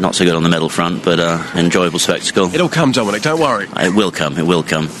 Not so good on the medal front, but enjoyable spectacle. It'll come, Dominic, don't worry. It will come.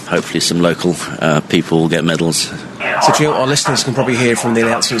 Hopefully some local people will get medals. So, Jill, our listeners can probably hear from the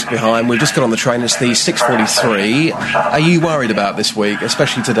announcements behind. We've just got on the train. It's the 6:43. Are you worried about this week,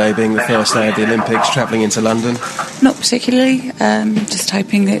 especially today being the first day of the Olympics, travelling into London? Not particularly. Just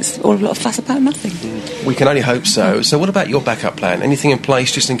hoping that it's all a lot of fuss about nothing. We can only hope so. So what about your backup plan? Anything in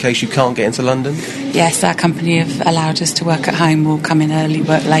place just in case you can't get into London? Yes, our company have allowed us to work at home. We'll come in early,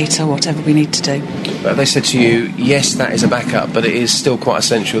 work later, whatever we need to do. But they said to you, yes, that is a backup, but it is still quite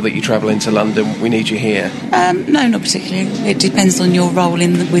essential that you travel into London. We need you here. No, not particularly. It depends on your role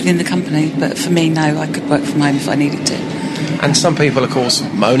within the company. But for me, no, I could work from home if I needed to. And some people, of course,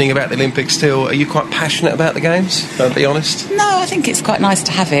 moaning about the Olympics still. Are you quite passionate about the Games, to be honest? No, I think it's quite nice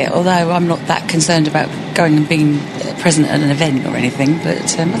to have it, although I'm not that concerned about going and being present at an event or anything. But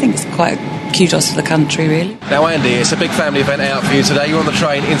I think it's quite kudos to the country, really. Now, Andy, it's a big family event out for you today. You're on the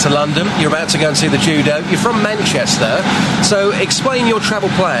train into London. You're about to go and see the judo. You're from Manchester, so explain your travel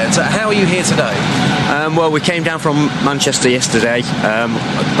plans. How are you here today? Well, we came down from Manchester yesterday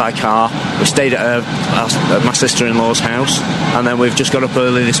by car. We stayed at my sister-in-law's house, and then we've just got up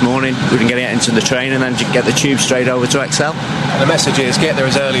early this morning. We can get into the train and then get the tube straight over to Excel. And the message is get there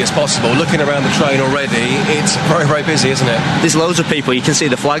as early as possible. Looking around the train already, it's very, very busy, isn't it? There's loads of people. You can see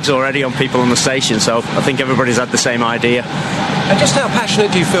the flags already on people on the station, so I think everybody's had the same idea. And just how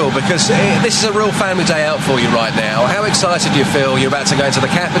passionate do you feel? Because this is a real family day out for you right now. How excited do you feel? You're about to go into the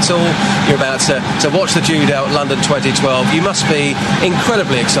capital. You're about to watch the judo at London 2012. You must be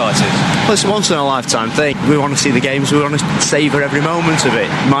incredibly excited. Well, it's a once-in-a-lifetime thing. We want to see the Games. We want to savour every moment of it.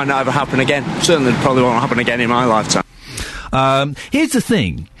 It might not ever happen again. Certainly probably won't happen again in my lifetime. Here's the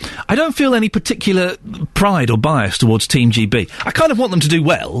thing. I don't feel any particular pride or bias towards Team GB. I kind of want them to do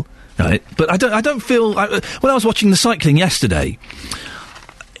well, right? But I don't feel... when I was watching the cycling yesterday,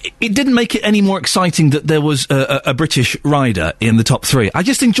 it didn't make it any more exciting that there was a British rider in the top 3. I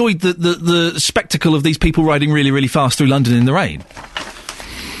just enjoyed the spectacle of these people riding really, really fast through London in the rain.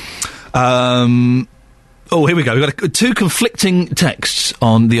 Oh, here we go. We've got 2 conflicting texts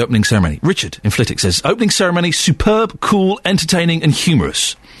on the opening ceremony. Richard in Flitwick says, opening ceremony, superb, cool, entertaining and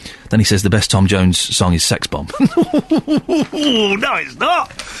humorous. Then he says the best Tom Jones song is Sex Bomb. No, it's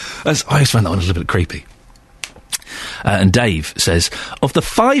not. I always found that one a little bit creepy. And Dave says, of the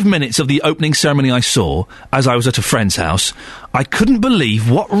 5 minutes of the opening ceremony I saw, as I was at a friend's house, I couldn't believe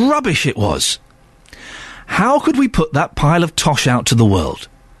what rubbish it was. How could we put that pile of tosh out to the world?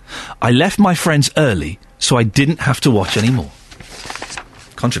 I left my friends early, so I didn't have to watch any more.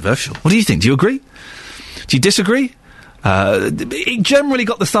 Controversial. What do you think? Do you agree? Do you disagree? It generally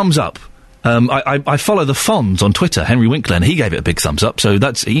got the thumbs up. I follow the Fonz on Twitter, Henry Winkler, and he gave it a big thumbs up, so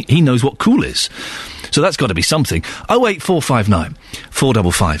he knows what cool is. So that's got to be something. 08459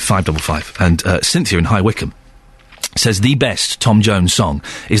 455 555. And Cynthia in High Wycombe says the best Tom Jones song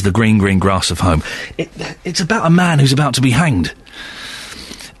is The Green, Green Grass of Home. It's about a man who's about to be hanged.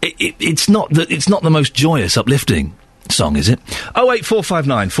 It's not the most joyous, uplifting song, is it?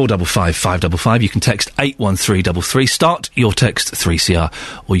 08459 455 555. You can text 81333. Start your text 3CR,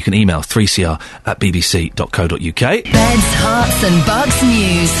 or you can email 3cr@bbc.co.uk. Beds, Hearts and Bucks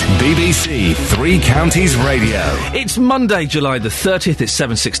News. BBC Three Counties Radio. It's Monday, July the 30th. It's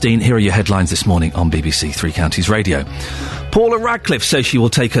 7:16. Here are your headlines this morning on BBC Three Counties Radio. Paula Radcliffe says she will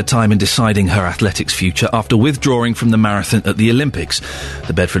take her time in deciding her athletics future after withdrawing from the marathon at the Olympics.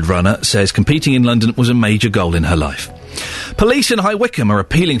 The Bedford runner says competing in London was a major goal in her life. Police in High Wycombe are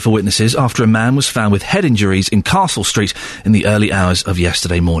appealing for witnesses after a man was found with head injuries in Castle Street in the early hours of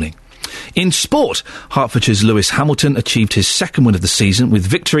yesterday morning. In sport, Hertfordshire's Lewis Hamilton achieved his second win of the season with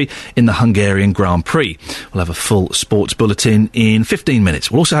victory in the Hungarian Grand Prix. We'll have a full sports bulletin in 15 minutes.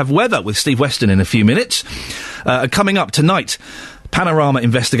 We'll also have weather with Steve Weston in a few minutes. Coming up tonight, Panorama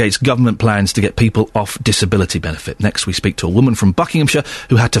investigates government plans to get people off disability benefit. Next, we speak to a woman from Buckinghamshire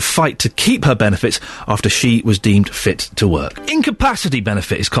who had to fight to keep her benefits after she was deemed fit to work. Incapacity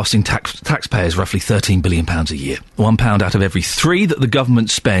benefit is costing taxpayers roughly £13 billion a year. £1 out of every 3 that the government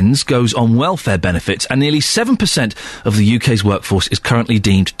spends goes on welfare benefits, and nearly 7% of the UK's workforce is currently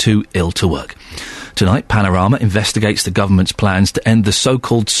deemed too ill to work. Tonight, Panorama investigates the government's plans to end the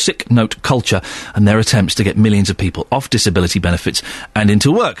so-called sick note culture and their attempts to get millions of people off disability benefits and into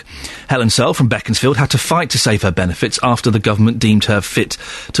work. Helen Searle from Beaconsfield had to fight to save her benefits after the government deemed her fit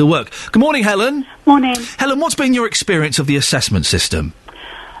to work. Good morning, Helen. Morning. Helen, what's been your experience of the assessment system?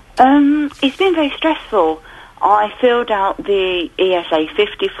 It's been very stressful. I filled out the ESA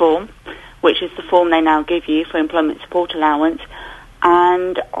 50 form, which is the form they now give you for employment support allowance,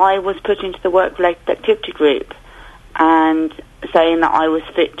 and I was put into the work-related activity group and saying that I was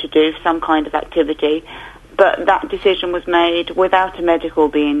fit to do some kind of activity, but that decision was made without a medical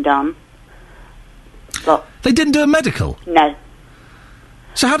being done. But they didn't do a medical? No.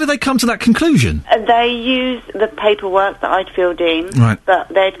 So how did they come to that conclusion? They used the paperwork that I'd filled in, right, but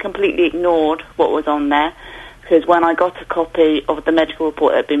they'd completely ignored what was on there, because when I got a copy of the medical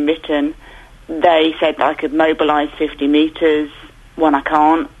report that had been written, they said that I could mobilise 50 metres when I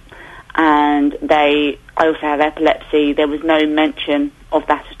can't, and I also have epilepsy. There was no mention of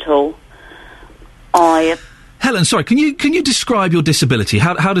that at all. Helen, sorry, can you describe your disability?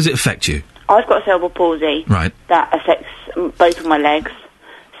 How does it affect you? I've got cerebral palsy. Right. That affects both of my legs,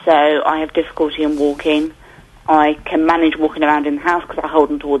 so I have difficulty in walking. I can manage walking around in the house because I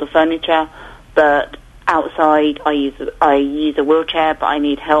hold onto all the furniture, but outside I use a wheelchair, but I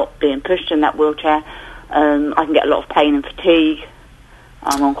need help being pushed in that wheelchair. I can get a lot of pain and fatigue.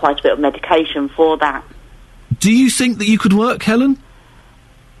 I'm on quite a bit of medication for that. Do you think that you could work, Helen?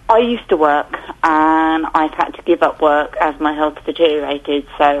 I used to work, and I've had to give up work as my health deteriorated,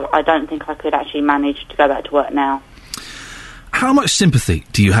 so I don't think I could actually manage to go back to work now. How much sympathy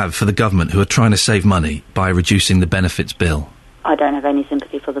do you have for the government who are trying to save money by reducing the benefits bill? I don't have any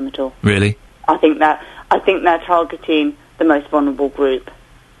sympathy for them at all. Really? I think they're targeting the most vulnerable group,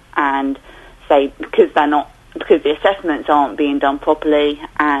 and because the assessments aren't being done properly,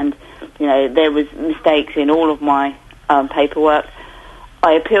 and there was mistakes in all of my paperwork.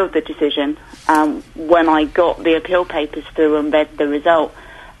 I appealed the decision. When I got the appeal papers through and read the result,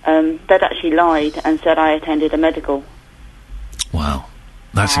 they'd actually lied and said I attended a medical. Wow,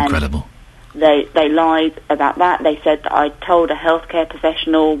 that's incredible. They lied about that. They said that I told a healthcare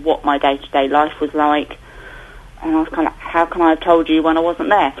professional what my day-to-day life was like, and I was kind of, how can I have told you when I wasn't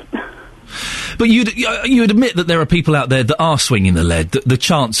there? But you'd admit that there are people out there that are swinging the lead, the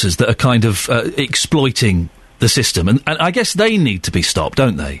chancers that are kind of exploiting the system, and I guess they need to be stopped,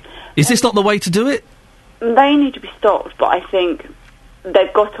 don't they? Is this not the way to do it? They need to be stopped, but I think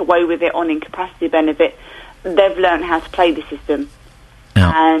they've got away with it on incapacity benefit. They've learned how to play the system,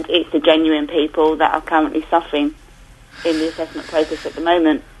 and it's the genuine people that are currently suffering in the assessment process at the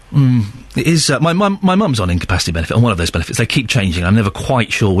moment. It is. My mum's on incapacity benefit, on one of those benefits. They keep changing. I'm never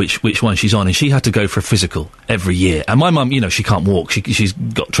quite sure which one she's on, and she had to go for a physical every year. And my mum, she can't walk. She's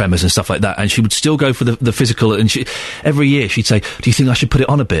got tremors and stuff like that, and she would still go for the physical. And every year she'd say, "Do you think I should put it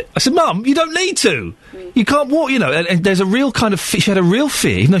on a bit?" I said, "Mum, you don't need to. You can't walk." And there's a real kind of. She had a real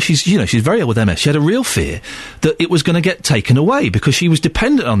fear, even though she's very ill with MS. She had a real fear that it was going to get taken away because she was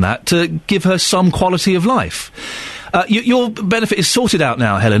dependent on that to give her some quality of life. Your benefit is sorted out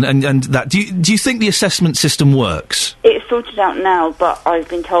now, Helen, and that. Do you think the assessment system works? It's sorted out now, but I've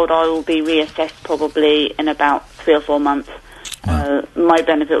been told I will be reassessed probably in about 3 or 4 months. Wow. My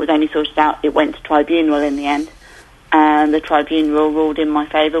benefit was only sorted out. It went to tribunal in the end, and the tribunal ruled in my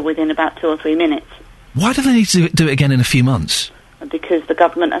favour within about 2 or 3 minutes. Why do they need to do it again in a few months? Because the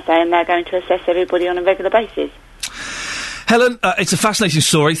government are saying they're going to assess everybody on a regular basis. Helen, it's a fascinating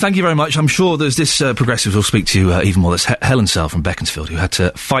story. Thank you very much. I'm sure there's this progressive will speak to you even more. There's Helen Sell from Beaconsfield, who had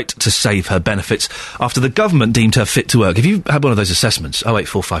to fight to save her benefits after the government deemed her fit to work. If you've had one of those assessments,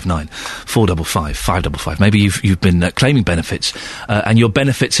 08459 455 555, maybe you've been claiming benefits and your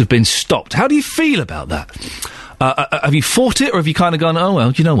benefits have been stopped. How do you feel about that? Have you fought it, or have you kind of gone, oh,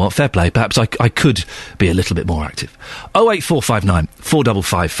 well, you know what, fair play, perhaps I could be a little bit more active? 08459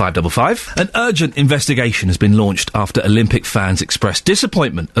 455 555. An urgent investigation has been launched after Olympic fans expressed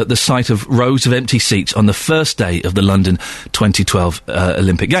disappointment at the sight of rows of empty seats on the first day of the London 2012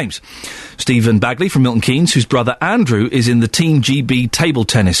 Olympic Games. Stephen Bagley from Milton Keynes, whose brother Andrew is in the Team GB table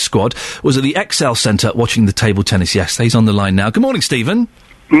tennis squad, was at the Excel Centre watching the table tennis yesterday. He's on the line now. Good morning, Stephen.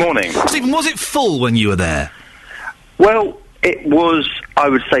 Morning. Stephen, was it full when you were there? Well, it was, I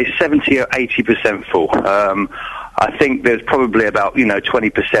would say, 70 or 80% full. I think there's probably about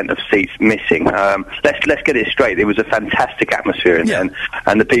 20% of seats missing. Let's get it straight. It was a fantastic atmosphere,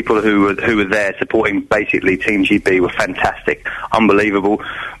 and the people who were there supporting basically Team GB were fantastic, unbelievable,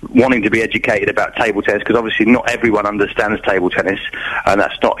 wanting to be educated about table tennis, because obviously not everyone understands table tennis, and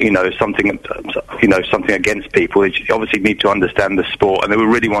that's not something against people. They obviously need to understand the sport, and they were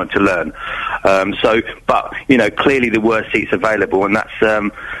really wanting to learn. But clearly there were seats available, and that's a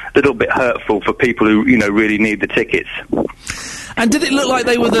little bit hurtful for people who really need the tickets. And did it look like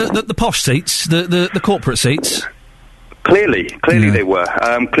they were the posh seats, the corporate seats? Clearly they were.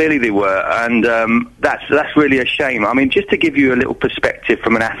 Clearly they were, and that's really a shame. I mean, just to give you a little perspective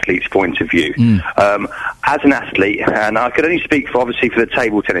from an athlete's point of view, as an athlete, and I could only speak for the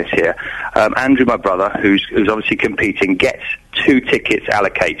table tennis here. Andrew, my brother, who's obviously competing, gets 2 tickets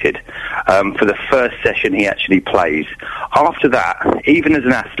allocated for the first session he actually plays. After that, even as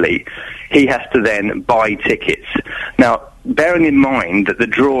an athlete, he has to then buy tickets. Now, bearing in mind that the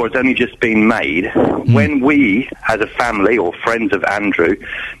draw has only just been made, when we, as a family or friends of Andrew,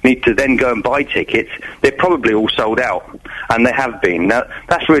 need to then go and buy tickets, they're probably all sold out, and they have been. Now,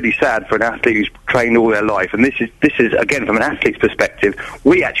 that's really sad for an athlete who's trained all their life, and this is again, from an athlete's perspective,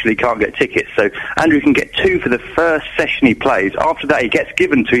 we actually can't get tickets. So Andrew can get 2 for the first session he plays. After that, he gets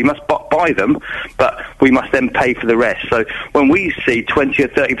given 2. He must buy them, but we must then pay for the rest. So when we see 20 or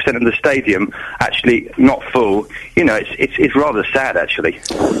 30% of the stadium actually not full, it's rather sad, actually.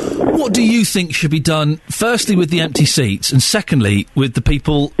 What do you think should be done, firstly, with the empty seats, and secondly, with the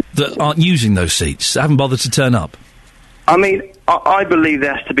people that aren't using those seats, that haven't bothered to turn up? I mean, I believe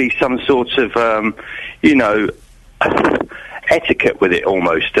there has to be some sort of, etiquette with it,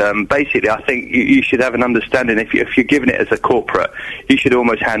 almost. Basically, I think you should have an understanding. If you're giving it as a corporate, you should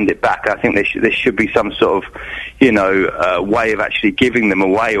almost hand it back. I think there should be some sort of, way of actually giving them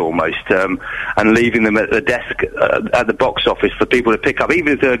away, almost, and leaving them at the desk at the box office for people to pick up,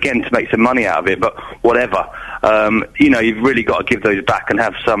 even if they're, again, to make some money out of it. But whatever, you've really got to give those back and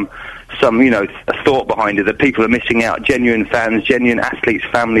have some a thought behind it, that people are missing out. Genuine fans, genuine athletes,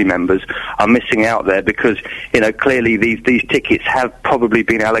 family members are missing out there because, clearly these tickets have probably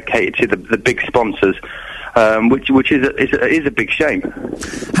been allocated to the big sponsors, which is a big shame.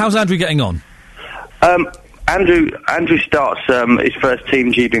 How's Andrew getting on? Andrew starts his first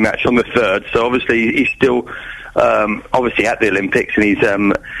Team GB match on the 3rd, so obviously he's still obviously at the Olympics,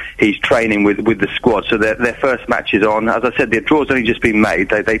 and he's training with the squad. So their first match is on. As I said, the draw's only just been made.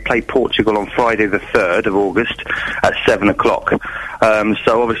 They play Portugal on Friday the 3rd of August at 7 o'clock.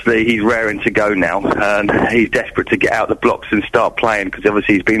 So obviously he's raring to go now, and he's desperate to get out the blocks and start playing, because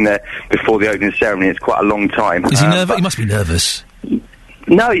obviously he's been there before the opening ceremony. It's quite a long time. Is he nervous? He must be nervous.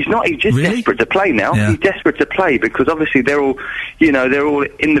 No, he's not. He's just desperate to play now. Yeah. He's desperate to play because obviously they're all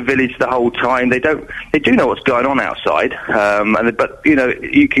in the village the whole time. They do know what's going on outside. But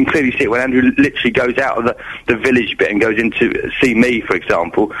you can clearly see it when Andrew literally goes out of the village bit and goes in to see me, for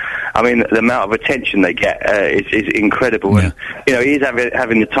example. I mean, the amount of attention they get is incredible. Yeah. And, he is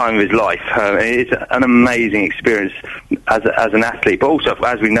having the time of his life. It's an amazing experience as an athlete, but also,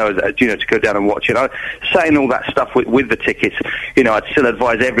 as we know, to go down and watch it. Saying all that stuff with the tickets, I'd still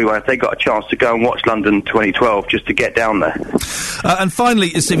advise everyone, if they got a chance, to go and watch London 2012, just to get down there. And finally,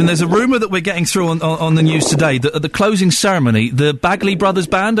 Stephen, there's a rumour that we're getting through on the news today that at the closing ceremony, the Bagley Brothers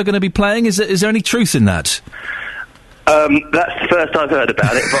Band are going to be playing. Is there any truth in that? That's the first I've heard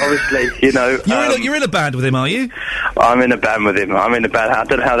about it, but obviously, You're in a band with him, are you? I'm in a band with him. I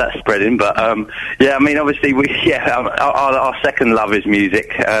don't know how that's spreading, but yeah, I mean, obviously, our second love is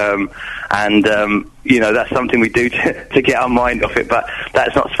music, and that's something we do to get our mind off it. But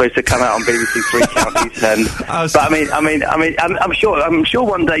that's not supposed to come out on BBC Three Counties. I'm sure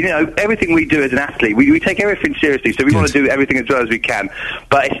one day, everything we do as an athlete, we take everything seriously, so we want to do everything as well as we can.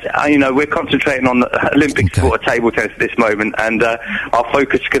 But we're concentrating on the Olympic sport of table tennis at this moment, and our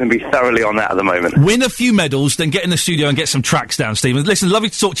focus is going to be thoroughly on that at the moment. Win a few medals, then get in the studio and get some tracks down, Stephen. Listen, lovely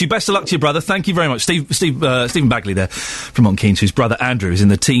to talk to you. Best of luck to your brother. Thank you very much. Stephen Bagley there from Milton Keynes, whose brother Andrew is in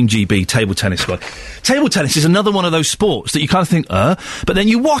the Team GB table tennis squad. Table tennis is another one of those sports that you kind of think, but then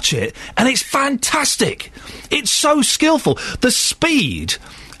you watch it and it's fantastic. It's so skillful. The speed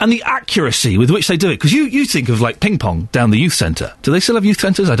and the accuracy with which they do it. Because you think of, like, ping pong down the youth centre. Do they still have youth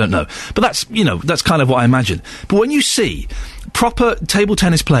centres? I don't know. But that's kind of what I imagine. But when you see proper table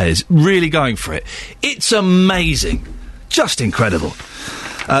tennis players really going for it, it's amazing. Just incredible.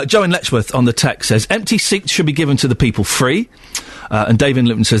 Joe in Letchworth on the text says, empty seats should be given to the people free. And Dave in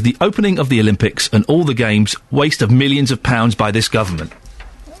Lipton says, the opening of the Olympics and all the games, waste of millions of pounds by this government.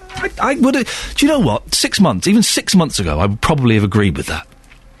 I would have... Do you know what? 6 months, even 6 months ago, I would probably have agreed with that.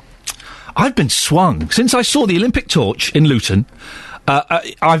 I've been swung. Since I saw the Olympic torch in Luton,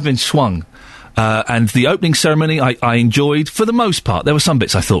 I've been swung. And the opening ceremony I enjoyed, for the most part. There were some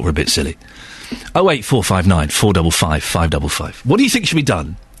bits I thought were a bit silly. 08459 455 555. What do you think should be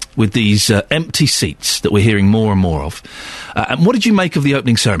done with these empty seats that we're hearing more and more of? And what did you make of the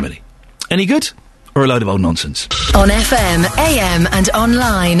opening ceremony? Any good? Or a load of old nonsense? On FM, AM and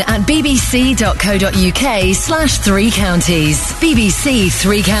online at bbc.co.uk/3 counties. BBC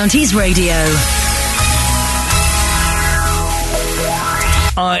Three Counties Radio.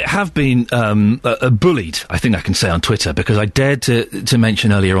 I have been bullied, I think I can say, on Twitter, because I dared to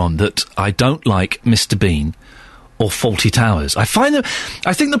mention earlier on that I don't like Mr. Bean or Fawlty Towers. I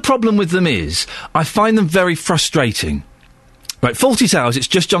think the problem with them is I find them very frustrating. Right, Fawlty Towers, it's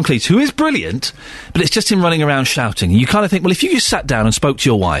just John Cleese, who is brilliant, but it's just him running around shouting. And you kind of think, well, if you just sat down and spoke to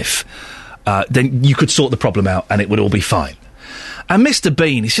your wife, then you could sort the problem out and it would all be fine. And Mr.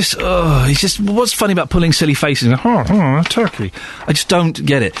 Bean, he's just, what's funny about pulling silly faces and going, turkey? I just don't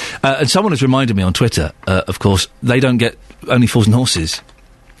get it. And someone has reminded me on Twitter, of course, they don't get Only Fools and Horses.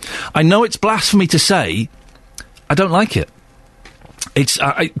 I know it's blasphemy to say, I don't like it. It's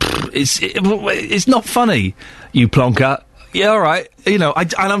not funny, you plonker. Yeah, all right.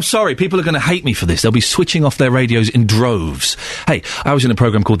 And I'm sorry, people are going to hate me for this. They'll be switching off their radios in droves. Hey, I was in a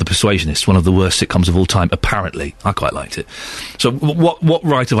programme called The Persuasionists, one of the worst sitcoms of all time, apparently. I quite liked it. So what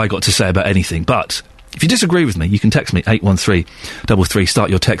right have I got to say about anything? But if you disagree with me, you can text me 81333, start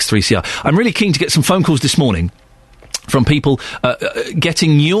your text 3CR. I'm really keen to get some phone calls this morning from people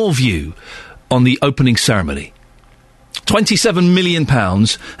getting your view on the opening ceremony. £27 million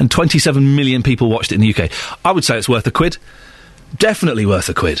and 27 million people watched it in the UK. I would say it's worth a quid. Definitely worth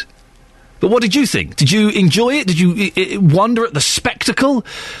a quid. But what did you think? Did you enjoy it? Did you wonder at the spectacle?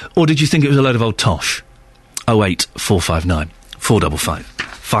 Or did you think it was a load of old tosh? 08459 455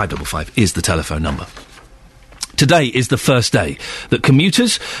 555 is the telephone number. Today is the first day that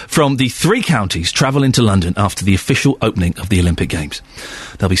commuters from the three counties travel into London after the official opening of the Olympic Games.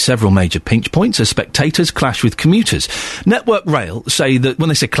 There'll be several major pinch points as spectators clash with commuters. Network Rail say that when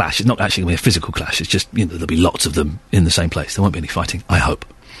they say clash, it's not actually going to be a physical clash. It's just, there'll be lots of them in the same place. There won't be any fighting, I hope.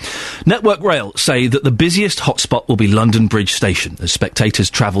 Network Rail say that the busiest hotspot will be London Bridge Station as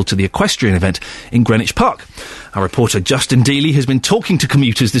spectators travel to the equestrian event in Greenwich Park. Our reporter Justin Dealey has been talking to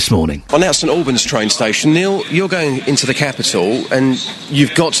commuters this morning. On now St Albans train station, Neil, you're going into the capital and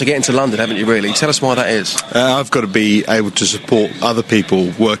you've got to get into London, haven't you, really? Tell us why that is. I've got to be able to support other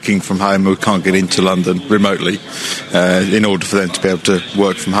people working from home who can't get into London remotely in order for them to be able to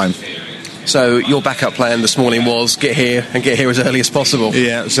work from home. So your backup plan this morning was get here and get here as early as possible?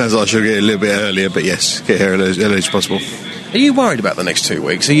 Yeah, it sounds like I should get a little bit earlier, but yes, get here as early as possible. Are you worried about the next 2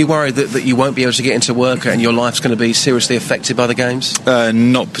 weeks? Are you worried that you won't be able to get into work and your life's going to be seriously affected by the games?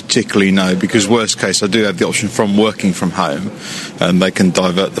 Not particularly, no, because worst case I do have the option from working from home, and they can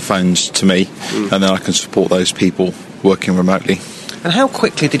divert the phones to me, and then I can support those people working remotely. And how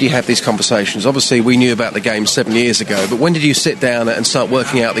quickly did you have these conversations? Obviously, we knew about the game 7 years ago, but when did you sit down and start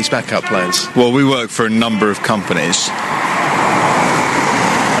working out these backup plans? Well, we work for a number of companies.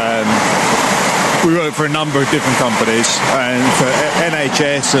 We work for a number of different companies, and for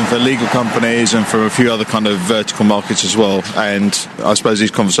NHS and for legal companies and for a few other kind of vertical markets as well. And I suppose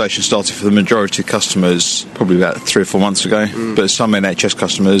these conversations started for the majority of customers probably about 3 or 4 months ago, but some NHS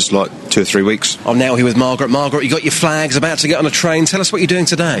customers like 2 or 3 weeks. I'm now here with Margaret. Margaret, you got your flags, about to get on a train. Tell us what you're doing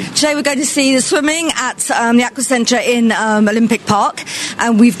today. Today we're going to see the swimming at the Aqua Centre in Olympic Park,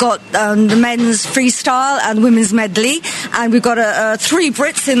 and we've got the men's freestyle and women's medley, and we've got 3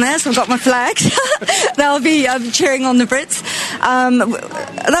 Brits in there, so I've got my flags. They'll be cheering on the Brits.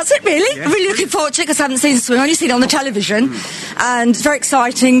 That's it, really. Yeah. I'm really looking forward to it because I haven't seen the swim. I've only seen it on the television, and it's very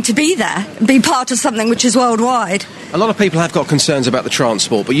exciting to be there, be part of something which is worldwide. A lot of people have got concerns about the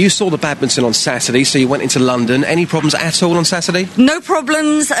transport, but you saw the badminton on Saturday, so you went into London. Any problems at all on Saturday? No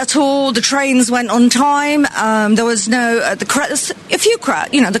problems at all. The trains went on time. There was no a few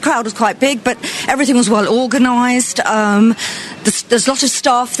crowd. The crowd was quite big, but everything was well organised. There's a lot of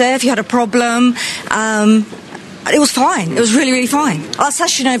staff there. If you had a problem. It was fine. It was really, really fine. Our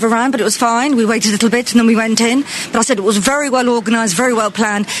session overran, but it was fine. We waited a little bit and then we went in. But I said it was very well organised, very well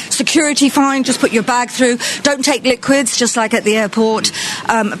planned. Security fine, just put your bag through. Don't take liquids, just like at the airport.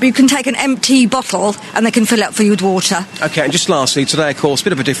 But you can take an empty bottle and they can fill it up for you with water. OK, and just lastly, today, of course, a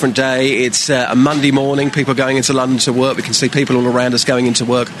bit of a different day. It's a Monday morning. People are going into London to work. We can see people all around us going into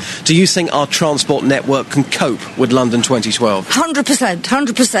work. Do you think our transport network can cope with London 2012?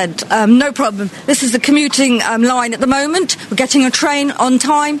 100%. No problem. This is the commuting line at the moment. We're getting a train on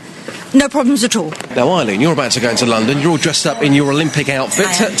time. No problems at all. Now, Eileen, you're about to go into London. You're all dressed up in your Olympic outfit.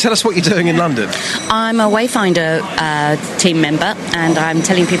 Tell us what you're doing in London. I'm a Wayfinder team member, and I'm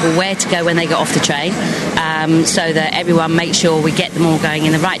telling people where to go when they get off the train, so that everyone makes sure we get them all going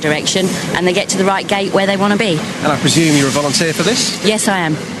in the right direction and they get to the right gate where they want to be. And I presume you're a volunteer for this? Yes, I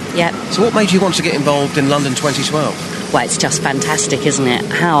am. Yeah. So what made you want to get involved in London 2012? Well, it's just fantastic, isn't it?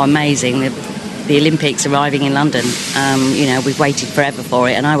 How amazing. The Olympics arriving in London. We've waited forever for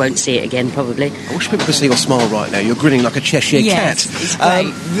it, and I won't see it again, probably. I wish people could see your smile right now. You're grinning like a Cheshire cat. It's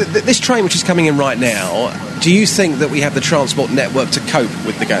great. This train which is coming in right now, do you think that we have the transport network to cope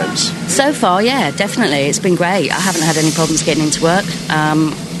with the games? So far, yeah, definitely. It's been great. I haven't had any problems getting into work.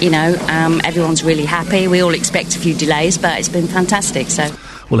 Everyone's really happy. We all expect a few delays, but it's been fantastic, so...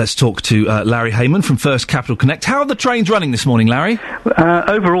 Well, let's talk to Larry Heyman from First Capital Connect. How are the trains running this morning, Larry?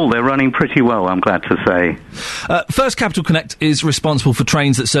 Overall, they're running pretty well, I'm glad to say. First Capital Connect is responsible for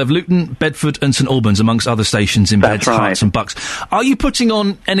trains that serve Luton, Bedford and St Albans, amongst other stations in Beds, Herts and Bucks. Are you putting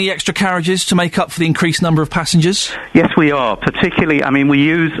on any extra carriages to make up for the increased number of passengers? Yes, we are. Particularly, we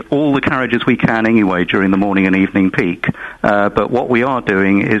use all the carriages we can anyway during the morning and evening peak. But what we are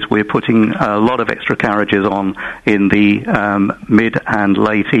doing is we're putting a lot of extra carriages on in the mid and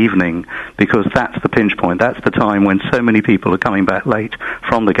late evening, because that's the pinch point. That's the time when so many people are coming back late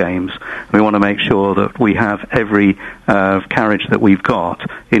from the games. We want to make sure that we have every carriage that we've got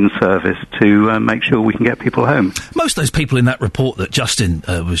in service to make sure we can get people home. Most of those people in that report that Justin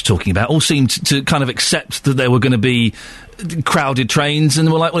was talking about all seemed to kind of accept that there were going to be crowded trains,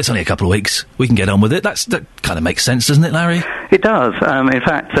 and we're like, well, it's only a couple of weeks. We can get on with it. That kind of makes sense, doesn't it, Larry? It does. In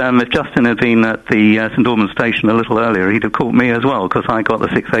fact, if Justin had been at the St Albans station a little earlier, he'd have caught me as well, because I got the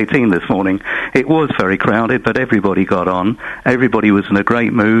 6:18 this morning. It was very crowded, but everybody got on. Everybody was in a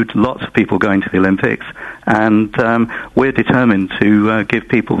great mood. Lots of people going to the Olympics, and we're determined to give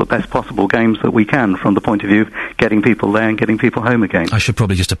people the best possible games that we can from the point of view of getting people there and getting people home again. I should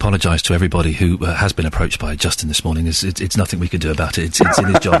probably just apologise to everybody who has been approached by Justin this morning. It's nothing we can do about it. It's in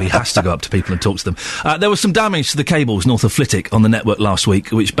his job. He has to go up to people and talk to them. There was some damage to the cables north of Flitwick on the network last week,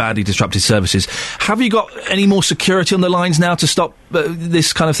 which badly disrupted services. Have you got any more security on the lines now to stop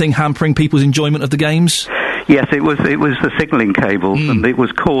this kind of thing hampering people's enjoyment of the games? Yes, it was the signalling cables, and it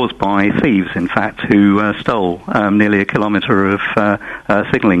was caused by thieves, in fact, who stole nearly a kilometre of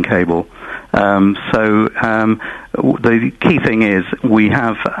signalling cable. The key thing is we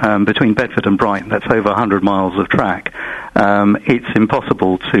have between Bedford and Brighton, that's over 100 miles of track. It's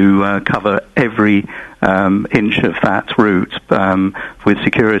impossible to cover every inch of that route with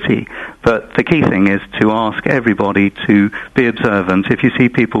security. But the key thing is to ask everybody to be observant. If you see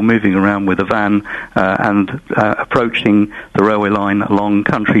people moving around with a van and approaching the railway line along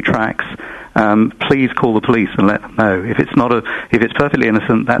country tracks, please call the police and let them know. If it's perfectly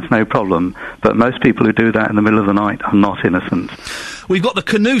innocent, that's no problem. But most people who do that in the middle of the night are not innocent. We've got the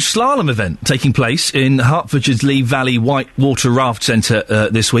canoe slalom event taking place in Hertfordshire's Lee Valley Whitewater Raft Centre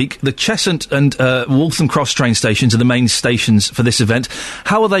this week. The Cheshunt and Waltham Cross train stations are the main stations for this event.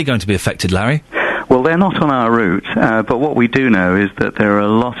 How are they going to be affected, Larry? Well, they're not on our route, but what we do know is that there are a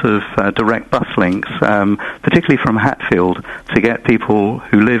lot of direct bus links, particularly from Hatfield, to get people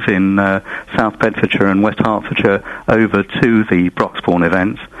who live in South Bedfordshire and West Hertfordshire over to the Broxbourne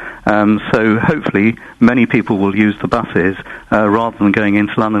events. So hopefully many people will use the buses rather than going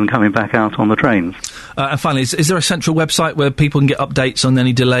into London and coming back out on the trains. And finally, is there a central website where people can get updates on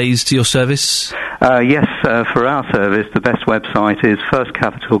any delays to your service? Yes, for our service, the best website is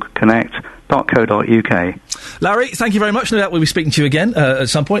firstcapitalconnect.co.uk. Larry, thank you very much. No doubt we'll be speaking to you again at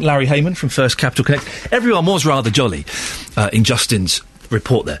some point. Larry Heyman from First Capital Connect. Everyone was rather jolly in Justin's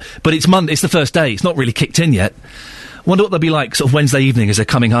report there. But it's Monday, it's the first day. It's not really kicked in yet. Wonder what they'll be like sort of Wednesday evening as they're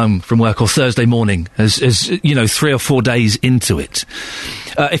coming home from work, or Thursday morning as you know, 3 or 4 days into it.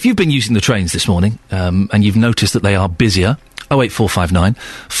 If you've been using the trains this morning and you've noticed that they are busier, 08459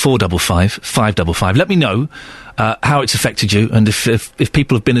 455 555. Let me know how it's affected you, and if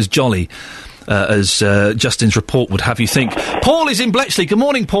people have been as jolly as Justin's report would have you think. Paul is in Bletchley. Good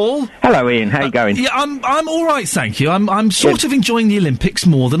morning, Paul. Hello, Ian. How you going? Yeah, I'm all right, thank you. I'm sort of enjoying the Olympics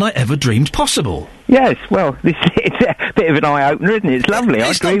more than I ever dreamed possible. Yes, well, it's a bit of an eye-opener, isn't it? It's lovely, I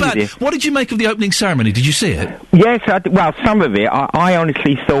agree with you. What did you make of the opening ceremony? Did you see it? Yes, well, some of it. I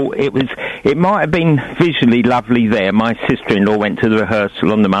honestly thought it might have been visually lovely there. My sister-in-law went to the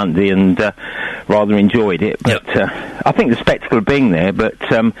rehearsal on the Monday and rather enjoyed it, but I think the spectacle of being there, but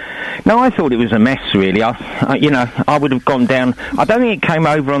no, I thought it was a mess, really. I would have gone down. I don't think it came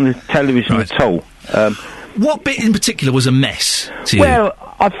over on the television at all. What bit in particular was a mess to you? Well,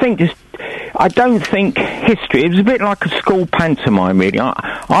 I don't think history. It was a bit like a school pantomime, really.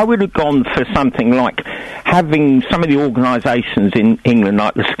 I would have gone for something like having some of the organisations in England,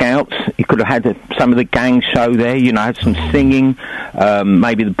 like the Scouts. You could have had some of the gang show there, had some singing,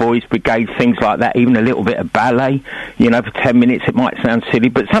 maybe the Boys Brigade, things like that, even a little bit of ballet, for 10 minutes. It might sound silly,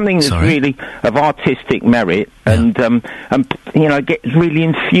 but something that's really of artistic merit and gets really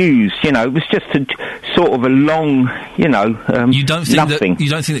infused. It was just a sort of a long, you don't think nothing. You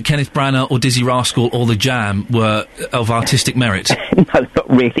don't think that Kenneth Branagh or Dizzy Rascal or The Jam were of artistic merit? No, not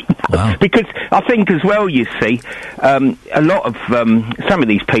really. No. Wow. Because I think as well, you see, a lot of some of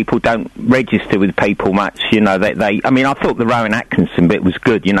these people don't register with people much. I thought the Rowan Atkinson bit was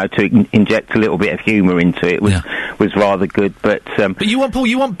good. To inject a little bit of humour into it was rather good. But you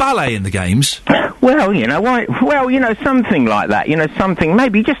want ballet in the games? Well, why? Well, something like that. Something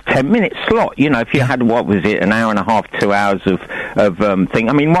maybe just 10-minute slot. If you had an hour and a half, 2 hours of thing.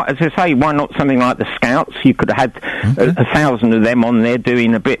 I mean, as I say, why not something like the Scouts? You could have had 1,000 of them on there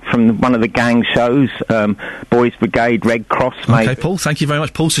doing a bit from one of the gang shows, Boys Brigade, Red Cross, maybe. Okay, Paul, thank you very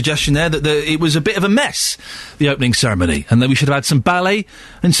much. Paul's suggestion there that it was a bit of a mess, the opening ceremony, and that we should have had some ballet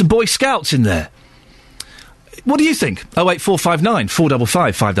and some Boy Scouts in there. What do you think? 08459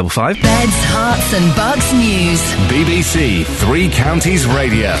 455 555. Beds, Hearts and Bucks News. BBC Three Counties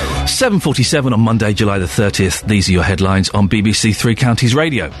Radio. 7:47 on Monday, July the 30th. These are your headlines on BBC Three Counties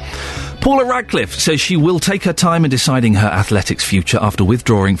Radio. Paula Radcliffe says she will take her time in deciding her athletics future after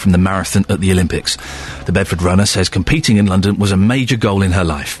withdrawing from the marathon at the Olympics. The Bedford runner says competing in London was a major goal in her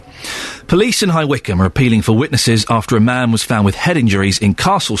life. Police in High Wycombe are appealing for witnesses after a man was found with head injuries in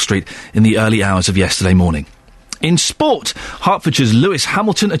Castle Street in the early hours of yesterday morning. In sport, Hertfordshire's Lewis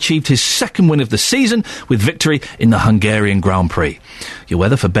Hamilton achieved his second win of the season with victory in the Hungarian Grand Prix. Your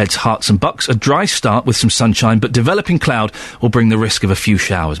weather for Beds, Hearts and Bucks: a dry start with some sunshine, but developing cloud will bring the risk of a few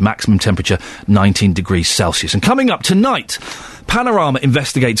showers. Maximum temperature 19 degrees Celsius. And coming up tonight, Panorama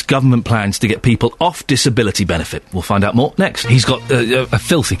investigates government plans to get people off disability benefit. We'll find out more next. He's got a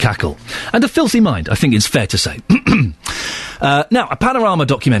filthy cackle and a filthy mind, I think it's fair to say. Now, a Panorama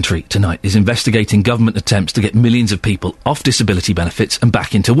documentary tonight is investigating government attempts to get millions of people off disability benefits and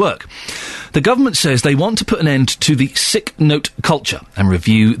back into work. The government says they want to put an end to the sick note culture and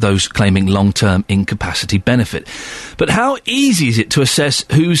review those claiming long-term incapacity benefit. But how easy is it to assess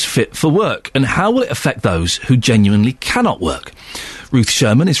who's fit for work, and how will it affect those who genuinely cannot work? Ruth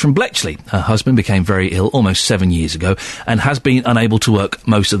Sherman is from Bletchley. Her husband became very ill almost 7 years ago and has been unable to work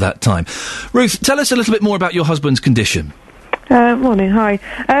most of that time. Ruth, tell us a little bit more about your husband's condition. Morning, hi.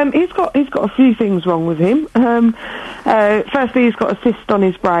 He's got a few things wrong with him. Firstly, he's got a cyst on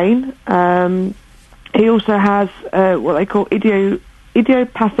his brain. He also has what they call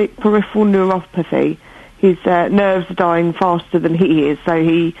idiopathic peripheral neuropathy. his nerves are dying faster than he is, so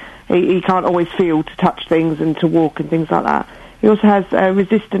he can't always feel to touch things and to walk and things like that. He also has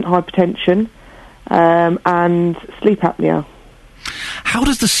resistant hypertension and sleep apnea. How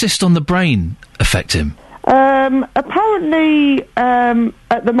does the cyst on the brain affect him? Apparently,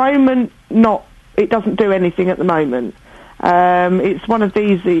 at the moment, not. It doesn't do anything at the moment. It's one of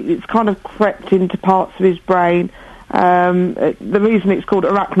these. It's kind of crept into parts of his brain. The reason it's called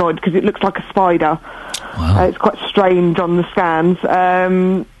arachnoid because it looks like a spider. Wow. It's quite strange on the scans,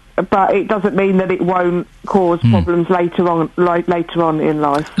 but it doesn't mean that it won't cause problems later on in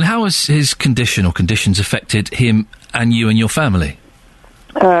life. And how has his condition or conditions affected him and you and your family?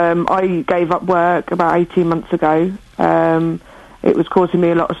 I gave up work about 18 months ago. It was causing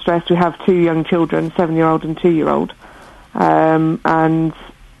me a lot of stress. We have 2 young children, 7-year-old and 2-year-old. And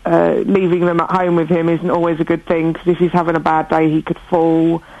leaving them at home with him isn't always a good thing, because if he's having a bad day, he could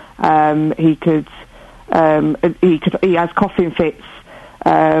fall. He has coughing fits.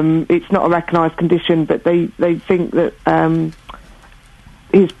 It's not a recognised condition, but they think that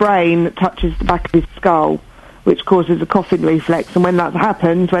his brain touches the back of his skull, which causes a coughing reflex, and when that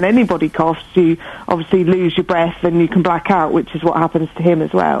happens, when anybody coughs, you obviously lose your breath and you can black out, which is what happens to him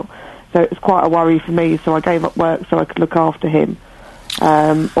as well. So it's quite a worry for me, so I gave up work so I could look after him,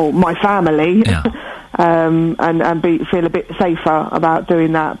 or my family, and feel a bit safer about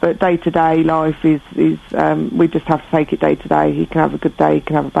doing that. But day-to-day life is we just have to take it day-to-day. He can have a good day, he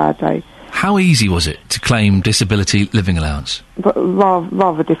can have a bad day. How easy was it to claim disability living allowance? But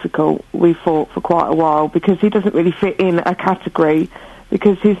rather difficult. We fought for quite a while because he doesn't really fit in a category,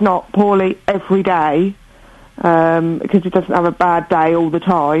 because he's not poorly every day, because he doesn't have a bad day all the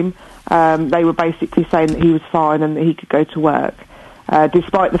time. They were basically saying that he was fine and that he could go to work,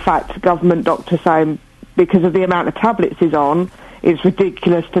 despite the fact government doctors saying because of the amount of tablets he's on, it's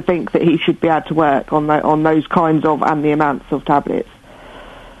ridiculous to think that he should be able to work on those kinds of and the amounts of tablets.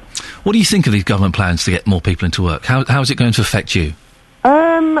 What do you think of these government plans to get more people into work? How is it going to affect you?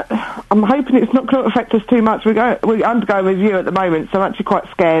 I'm hoping it's not going to affect us too much. We're undergoing review at the moment, so I'm actually quite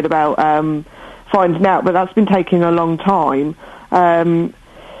scared about finding out, but that's been taking a long time.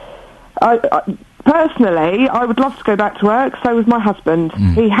 Personally, I would love to go back to work, so was my husband.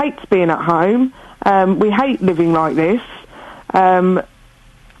 He hates being at home. We hate living like this.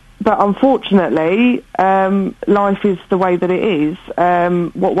 But unfortunately, life is the way that it is.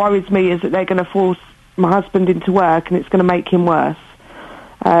 What worries me is that they're going to force my husband into work, and it's going to make him worse.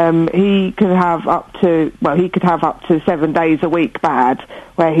 He could have up to 7 days a week bad,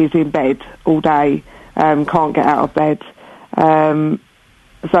 where he's in bed all day, can't get out of bed.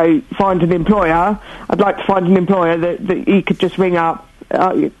 So find an employer. I'd like to find an employer that he could just ring up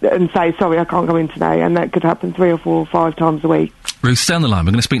and say, sorry, I can't go in today, and that could happen 3 or 4 or 5 times a week. Ruth, stay on the line.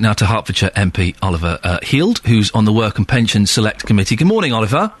 We're going to speak now to Hertfordshire MP Oliver Heald, who's on the Work and Pension Select Committee. Good morning,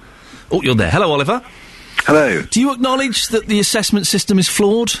 Oliver. Oh, you're there. Hello, Oliver. Hello. Do you acknowledge that the assessment system is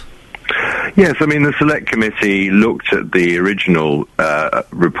flawed? Yes, I mean, the Select Committee looked at the original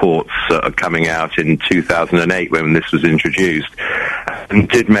reports coming out in 2008 when this was introduced, and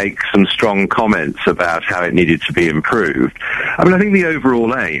did make some strong comments about how it needed to be improved. I mean, I think the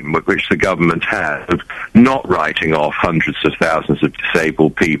overall aim, which the government has, of not writing off hundreds of thousands of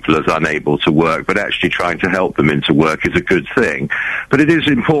disabled people as unable to work, but actually trying to help them into work, is a good thing. But it is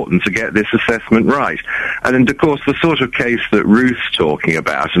important to get this assessment right. And of course, the sort of case that Ruth's talking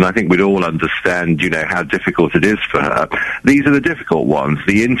about, and I think we'd all understand, how difficult it is for her, these are the difficult ones,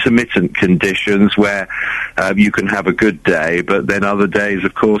 the intermittent conditions where you can have a good day, but then other days,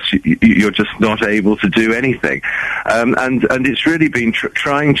 of course, you're just not able to do anything. And it's really been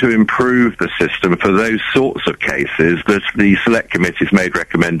trying to improve the system for those sorts of cases that the Select Committee's made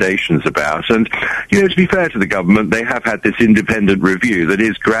recommendations about. And, to be fair to the government, they have had this independent review that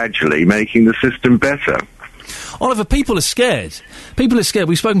is gradually making the system better. Oliver, people are scared. People are scared.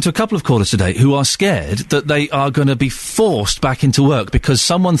 We've spoken to a couple of callers today who are scared that they are going to be forced back into work because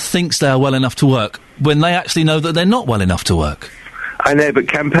someone thinks they are well enough to work when they actually know that they're not well enough to work. I know, but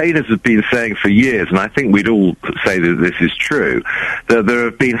campaigners have been saying for years, and I think we'd all say that this is true, that there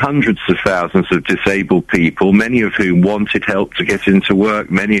have been hundreds of thousands of disabled people, many of whom wanted help to get into work,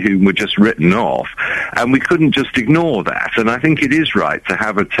 many of whom were just written off, and we couldn't just ignore that. And I think it is right to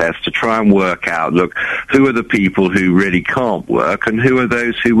have a test to try and work out, look, who are the people who really can't work, and who are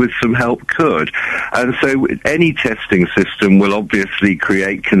those who with some help could. And so any testing system will obviously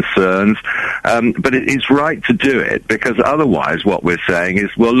create concerns, but it is right to do it, because otherwise what we're we're saying is,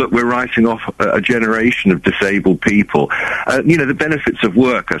 well, look, we're writing off a generation of disabled people. The benefits of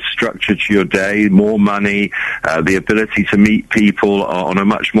work are structure to your day, more money, the ability to meet people on a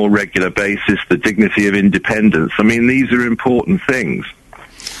much more regular basis, the dignity of independence. I mean, these are important things.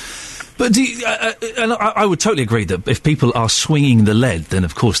 But and I would totally agree that if people are swinging the lead, then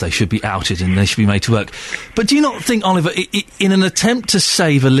of course they should be outed and they should be made to work. But do you not think, Oliver, in an attempt to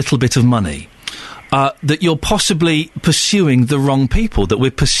save a little bit of money, that you're possibly pursuing the wrong people, that we're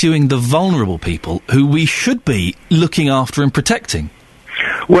pursuing the vulnerable people who we should be looking after and protecting?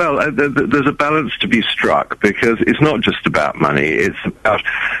 Well, there's a balance to be struck, because it's not just about money, it's about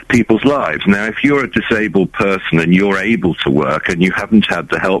people's lives. Now, if you're a disabled person and you're able to work and you haven't had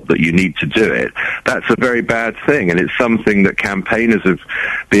the help that you need to do it, that's a very bad thing, and it's something that campaigners have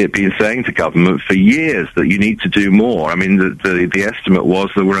been saying to government for years, that you need to do more. I mean, the estimate was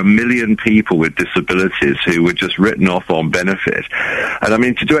there were 1 million people with disabilities who were just written off on benefit. And I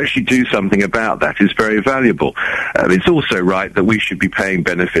mean, to actually do something about that is very valuable. It's also right that we should be paying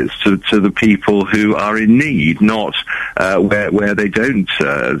benefits to the people who are in need, not where they don't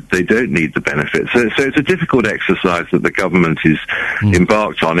need the benefits. So it's a difficult exercise that the government is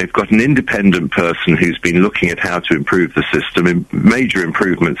embarked on. They've got an independent person who's been looking at how to improve the system, and major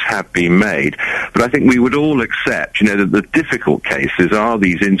improvements have been made. But I think we would all accept, that the difficult cases are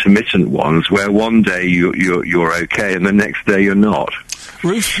these intermittent ones, where one day you're okay and the next day you're not.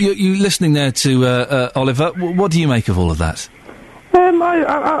 Ruth, you listening there to Oliver? What do you make of all of that?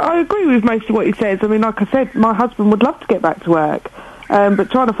 I agree with most of what he says. I mean, like I said, my husband would love to get back to work, but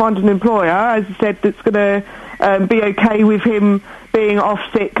trying to find an employer, as I said, that's going to be okay with him being off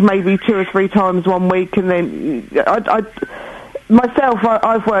sick maybe 2 or 3 times 1 week, and then I've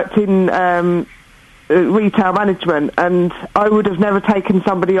worked in retail management, and I would have never taken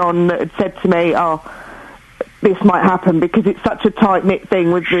somebody on that had said to me, this might happen, because it's such a tight-knit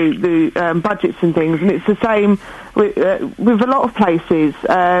thing with the budgets and things, and it's the same with a lot of places.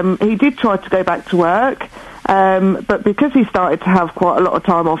 He did try to go back to work, but because he started to have quite a lot of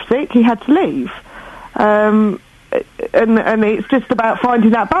time off sick, he had to leave. And it's just about finding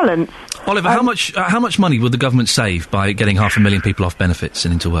that balance. Oliver, how much money would the government save by getting 500,000 people off benefits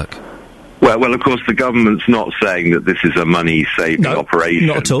and into work? Well, of course, the government's not saying that this is a money-saving operation.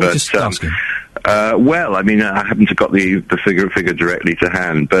 Not at all, but, just asking. Well, I mean, I haven't got the figure directly to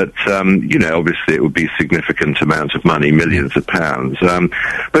hand, but, obviously it would be a significant amount of money, millions of pounds.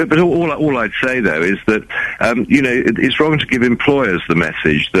 But all I'd say, though, is that, it's wrong to give employers the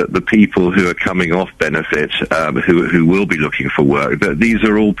message that the people who are coming off benefit, who will be looking for work, that these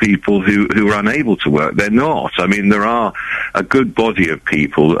are all people who are unable to work. They're not. I mean, there are a good body of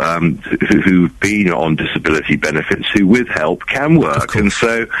people who've been on disability benefits who, with help, can work. And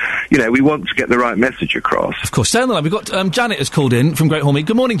so, we want to get the right message across. Of course. Stay on the line. We've got Janet has called in from Great Hormead.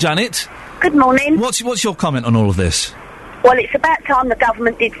 Good morning, Janet. Good morning. What's your comment on all of this? Well, it's about time the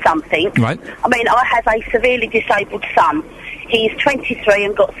government did something. Right. I mean, I have a severely disabled son. He's 23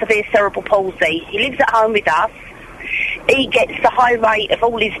 and got severe cerebral palsy. He lives at home with us. He gets the high rate of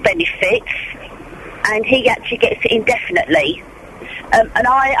all his benefits, and he actually gets it indefinitely. And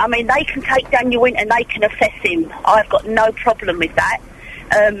I mean, they can take Daniel in and they can assess him. I've got no problem with that.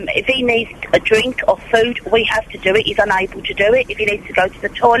 If he needs a drink or food, we have to do it. He's unable to do it. If he needs to go to the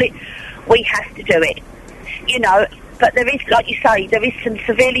toilet, we have to do it. But there is, like you say, there is some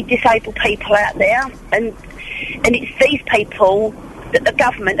severely disabled people out there, and it's these people that the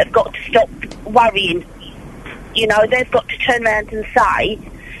government have got to stop worrying. They've got to turn around and say,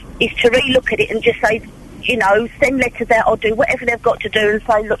 is to re-look at it and just say, send letters out or do whatever they've got to do and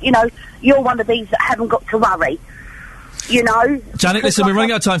say, look, you're one of these that haven't got to worry. Janet, listen, we're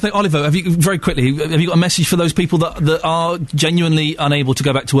running out of time. Oliver, have you got a message for those people that are genuinely unable to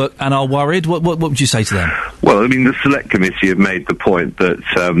go back to work and are worried? What would you say to them? Well, I mean, the Select Committee have made the point that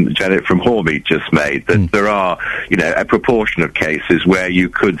Janet from Hormead just made, that there are, a proportion of cases where you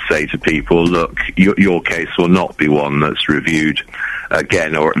could say to people, look, your case will not be one that's reviewed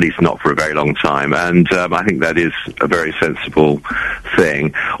again, or at least not for a very long time. And I think that is a very sensible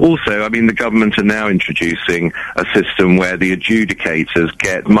thing. Also, I mean, the government are now introducing a system where the adjudicators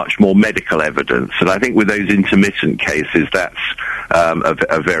get much more medical evidence. And I think with those intermittent cases, that's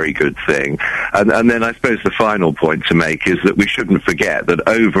a very good thing. And then I suppose the final point to make is that we shouldn't forget that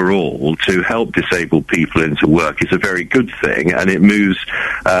overall, to help disabled people into work is a very good thing, and it moves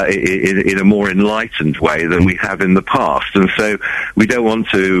in a more enlightened way than we have in the past. And so we don't want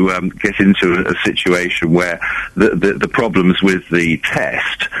to get into a situation where the problems with the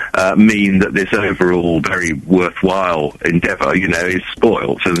test mean that this overall very worthwhile endeavour, is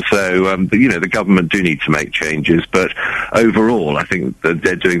spoilt. And so, the government do need to make changes, but overall, I think that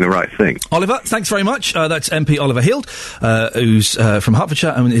they're doing the right thing. Oliver, thanks very much. That's MP Oliver Hield, who's from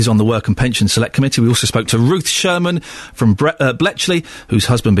Hertfordshire and is on the Work and Pension Select Committee. We also spoke to Ruth Sherman from Bletchley, whose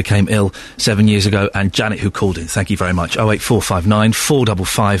husband became ill 7 years ago, and Janet, who called in. Thank you very much. 08459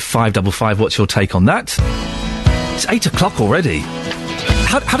 455 555. What's your take on that? It's 8 o'clock already.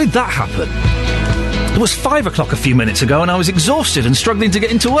 How did that happen? It was 5 o'clock a few minutes ago and I was exhausted and struggling to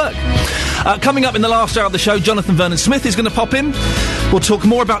get into work. Coming up in the last hour of the show, Jonathan Vernon-Smith is going to pop in. We'll talk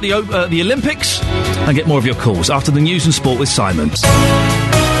more about the Olympics and get more of your calls after the news and sport with Simon.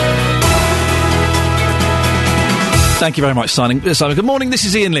 Thank you very much, Simon. Good morning, this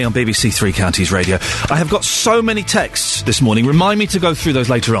is Iain Lee on BBC Three Counties Radio. I have got so many texts this morning. Remind me to go through those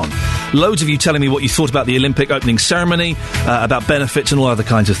later on. Loads of you telling me what you thought about the Olympic opening ceremony, about benefits and all other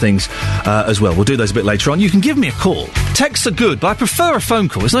kinds of things as well. We'll do those a bit later on. You can give me a call. Texts are good, but I prefer a phone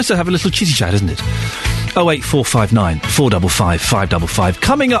call. It's nice to have a little chitty chat, isn't it? 08459 455 555.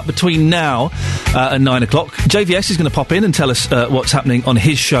 Coming up between now and 9 o'clock, JVS is going to pop in and tell us what's happening on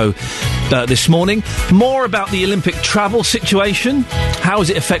his show this morning. More about the Olympic travel situation. How is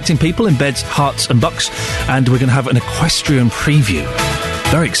it affecting people in beds, hearts and bucks? And we're going to have an equestrian preview.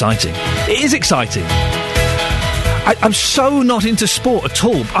 Very exciting. It is exciting. I'm so not into sport at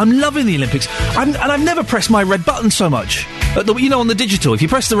all. I'm loving the Olympics. And I've never pressed my red button so much. On the digital, if you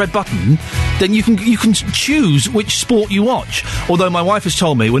press the red button, then you can choose which sport you watch. Although my wife has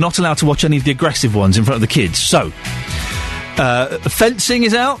told me we're not allowed to watch any of the aggressive ones in front of the kids. So, fencing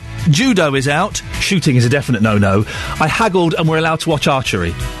is out, judo is out, shooting is a definite no-no. I haggled and we're allowed to watch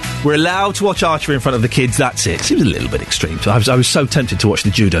archery. We're allowed to watch archery in front of the kids, that's it. Seems a little bit extreme. So I was so tempted to watch the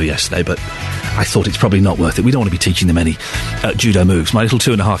judo yesterday, but I thought it's probably not worth it. We don't want to be teaching them any judo moves. My little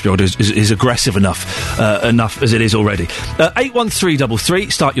 2.5-year-old is aggressive enough as it is already. 81333,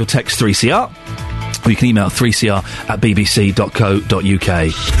 start your text 3CR, or you can email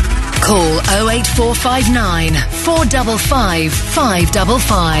 3cr@bbc.co.uk. Call 08459 455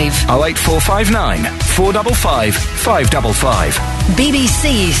 555. 08459 455 555.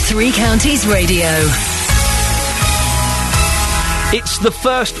 BBC Three Counties Radio. It's the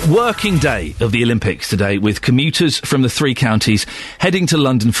first working day of the Olympics today, with commuters from the three counties heading to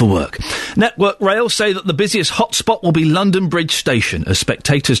London for work. Network Rail say that the busiest hotspot will be London Bridge Station as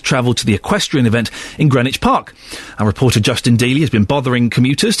spectators travel to the equestrian event in Greenwich Park. Our reporter Justin Dealey has been talking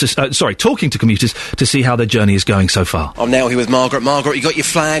to commuters to see how their journey is going so far. I'm now here with Margaret. Margaret, you got your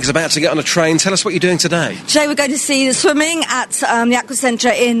flags, about to get on a train. Tell us what you're doing today. Today we're going to see the swimming at the Aqua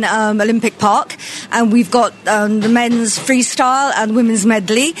Centre in Olympic Park, and we've got the men's freestyle and women's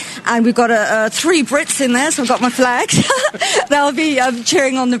medley, and we've got 3 Brits in there, so I've got my flags. They'll be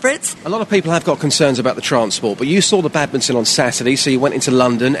cheering on the Brits. A lot of people have got concerns about the transport, but you saw the badminton on Saturday, so you went into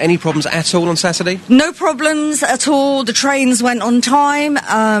London. Any problems at all on Saturday? No problems at all. The trains went on time.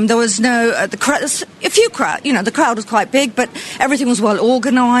 There was no the crowd was quite big, but everything was well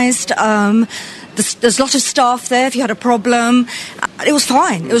organised. There's a lot of staff there if you had a problem. It was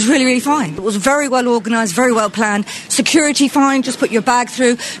fine. It was really, really fine. It was very well organised, very well planned. Security fine, just put your bag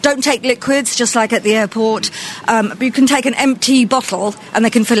through. Don't take liquids, just like at the airport. But you can take an empty bottle and they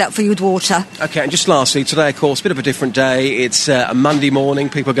can fill it up for you with water. OK, and just lastly, today, of course, a bit of a different day. It's a Monday morning.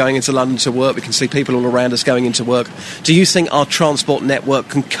 People are going into London to work. We can see people all around us going into work. Do you think our transport network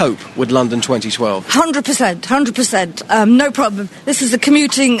can cope with London 2012? 100%. No problem. This is the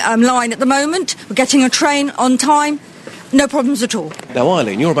commuting line at the moment. We're getting a train on time. No problems at all. Now,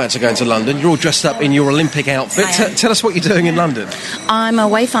 Eileen, you're about to go into London. You're all dressed up in your Olympic outfit. Tell us what you're doing in London. I'm a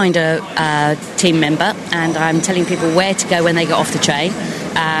Wayfinder team member, and I'm telling people where to go when they get off the train,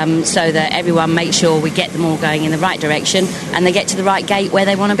 so that everyone makes sure we get them all going in the right direction and they get to the right gate where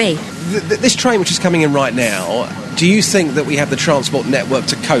they want to be. This train which is coming in right now, do you think that we have the transport network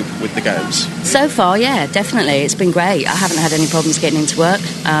to cope with the goes? So far, yeah, definitely. It's been great. I haven't had any problems getting into work.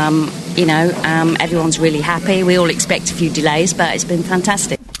 Everyone's really happy. We all expect a few delays, but it's been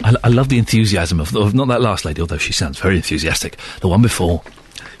fantastic. I love the enthusiasm of not that last lady, although she sounds very enthusiastic. The one before.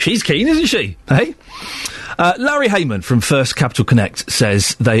 She's keen, isn't she? Hey? Larry Heyman from First Capital Connect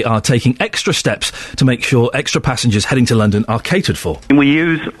says they are taking extra steps to make sure extra passengers heading to London are catered for. We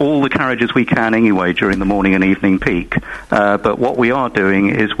use all the carriages we can anyway during the morning and evening peak, but what we are doing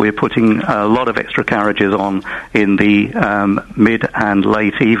is we're putting a lot of extra carriages on in the mid and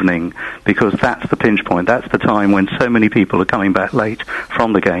late evening, because that's the pinch point. That's the time when so many people are coming back late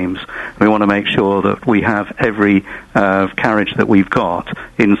from the games. We want to make sure that we have every carriage that we've got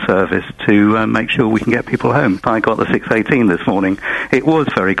in service to make sure we can get people people home. I got the 6:18 this morning. It was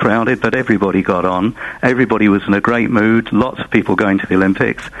very crowded, but everybody got on. Everybody was in a great mood. Lots of people going to the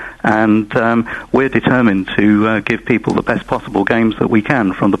Olympics, and we're determined to give people the best possible games that we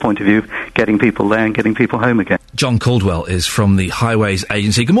can from the point of view of getting people there and getting people home again. John Caldwell is from the Highways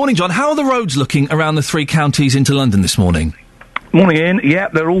Agency. Good morning, John. How are the roads looking around the three counties into London this morning? Morning, Ian. Yeah,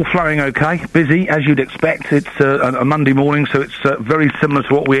 they're all flowing okay. Busy, as you'd expect. It's a Monday morning, so it's very similar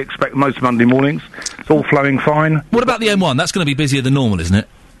to what we expect most Monday mornings. It's all flowing fine. What about the M1? That's going to be busier than normal, isn't it?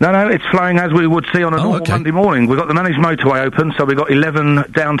 No, it's flowing as we would see on a normal Monday morning. We've got the managed motorway open, so we've got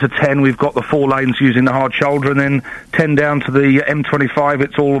 11 down to 10. We've got the 4 lanes using the hard shoulder, and then 10 down to the M25.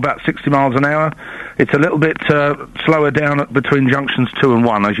 It's all about 60 miles an hour. It's a little bit slower down between junctions 2 and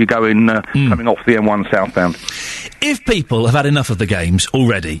 1 as you go in, coming off the M1 southbound. If people have had enough of the games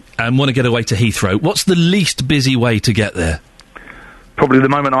already and want to get away to Heathrow, what's the least busy way to get there? Probably the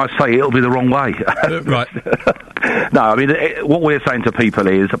moment I say it'll be the wrong way. Right. No, I mean, what we're saying to people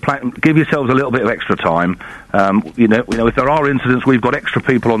is give yourselves a little bit of extra time. You know, if there are incidents, we've got extra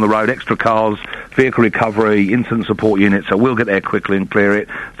people on the road, extra cars, vehicle recovery, incident support units, so we'll get there quickly and clear it.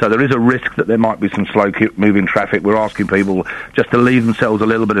 So there is a risk that there might be some slow-moving traffic. We're asking people just to leave themselves a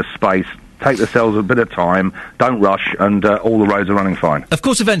little bit of space. Take themselves a bit of time, don't rush, and all the roads are running fine. Of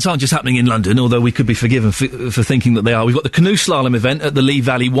course, events aren't just happening in London, although we could be forgiven for thinking that they are. We've got the canoe slalom event at the Lee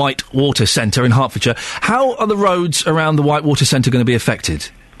Valley White Water Centre in Hertfordshire. How are the roads around the White Water Centre going to be affected?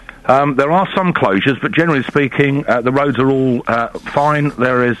 There are some closures, but generally speaking, the roads are all fine.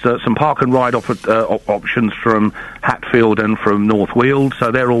 There is some park and ride options from Hatfield and from North Weald,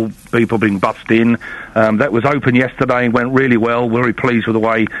 so they're all people being bussed in. That was open yesterday and went really well. Very pleased with the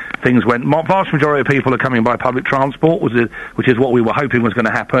way things went. Vast majority of people are coming by public transport, which is what we were hoping was going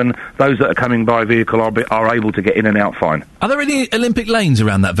to happen. Those that are coming by vehicle are able to get in and out fine. Are there any Olympic lanes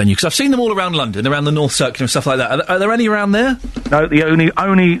around that venue? Because I've seen them all around London, around the North Circular and stuff like that. Are there any around there? No, the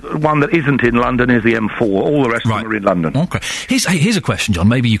only one that isn't in London is the M4. All the rest of them are in London. Okay. Here's a question, John.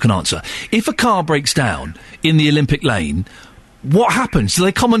 Maybe you can answer. If a car breaks down in the Olympic lane, what happens? Do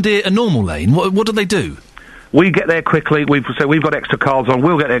they commandeer a normal lane? What do they do? We get there quickly. We've got extra cars on.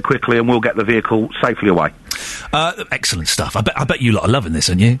 We'll get there quickly and we'll get the vehicle safely away. Excellent stuff. I bet you lot are loving this,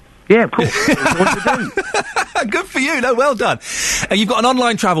 aren't you? Yeah, of course. What to do? Good for you. No, well done. You've got an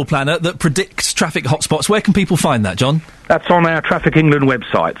online travel planner that predicts traffic hotspots. Where can people find that, John? That's on our Traffic England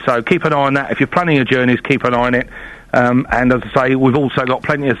website. So keep an eye on that. If you're planning your journeys, keep an eye on it. And as I say, we've also got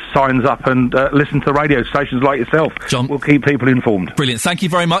plenty of signs up and listen to radio stations like yourself. John, we'll keep people informed. Brilliant. Thank you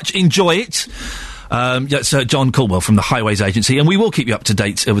very much. Enjoy it. That's John Caldwell from the Highways Agency, and we will keep you up to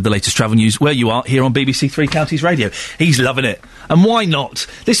date with the latest travel news where you are here on BBC Three Counties Radio. He's loving it, and why not?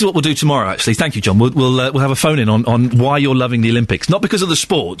 This is what we'll do tomorrow. Actually, thank you, John. We'll have a phone in on why you're loving the Olympics, not because of the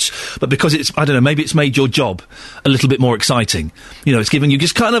sports, but because it's, I don't know, maybe it's made your job a little bit more exciting. You know, it's giving you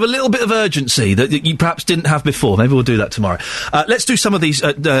just kind of a little bit of urgency that you perhaps didn't have before. Maybe we'll do that tomorrow. Let's do some of these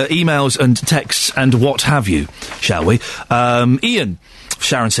emails and texts and what have you, shall we? Iain.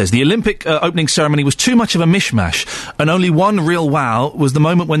 Sharon says, the Olympic opening ceremony was too much of a mishmash, and only one real wow was the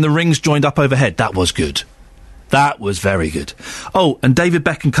moment when the rings joined up overhead. That was good. That was very good. Oh, and David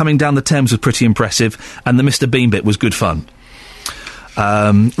Beckham coming down the Thames was pretty impressive, and the Mr. Bean bit was good fun.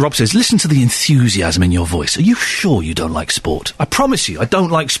 Rob says, listen to the enthusiasm in your voice. Are you sure you don't like sport? I promise you, I don't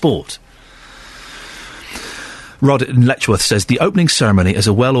like sport. Rod in Letchworth says, the opening ceremony as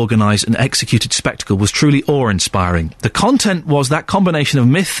a well-organised and executed spectacle was truly awe-inspiring. The content was that combination of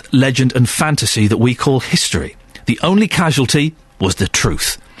myth, legend and fantasy that we call history. The only casualty was the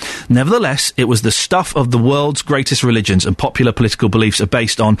truth. Nevertheless, it was the stuff of the world's greatest religions and popular political beliefs are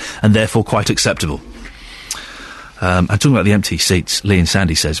based on, and therefore quite acceptable. I'm talking about the empty seats, Lee and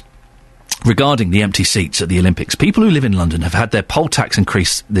Sandy says. Regarding the empty seats at the Olympics, people who live in London have had their poll tax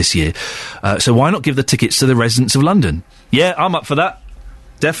increased this year, so why not give the tickets to the residents of London? Yeah, I'm up for that.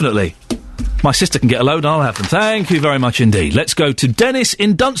 Definitely. My sister can get a load and I'll have them. Thank you very much indeed. Let's go to Dennis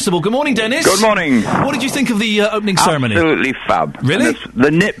in Dunstable. Good morning, Dennis. Good morning. What did you think of the opening ceremony? Absolutely fab. Really? The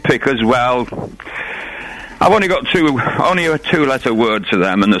nitpick as well. I've only got a two-letter word to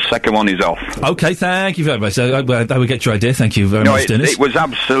them, and the second one is off. Okay, thank you very much. I would get your idea. Thank you very much, Dennis. It was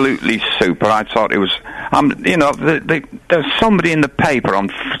absolutely super. I thought it was... there's somebody in the paper on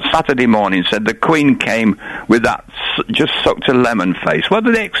Saturday morning said the Queen came with that just sucked a lemon face. What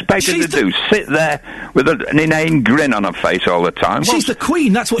do they expect her to do? Sit there with an inane grin on her face all the time? She's the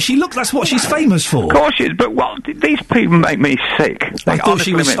Queen. That's what she looks. That's what she's famous for. Of course she is. But these people make me sick. I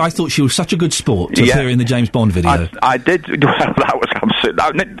thought she was such a good sport to appear in the James Bond video. I did. Well, that was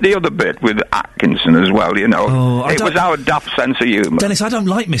absurd. The other bit with Atkinson as well. You know, it was our daft sense of humour. Dennis, I don't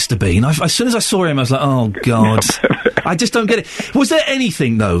like Mr. Bean. As soon as I saw him, I was like, oh God. I just don't get it. Was there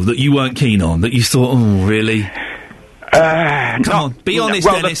anything though that you weren't keen on, that you thought, oh really? Come on, be honest,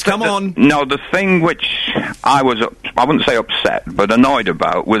 Dennis, come on. No, the thing which I wouldn't say upset, but annoyed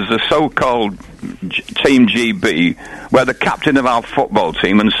about was the so-called Team GB, where the captain of our football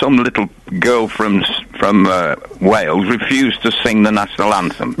team and some little girl from Wales refused to sing the national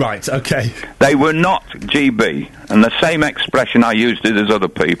anthem. Right, okay. They were not GB, and the same expression I used it as other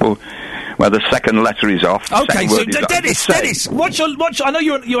people, where the second letter is off. Okay, so Dennis, watch. I know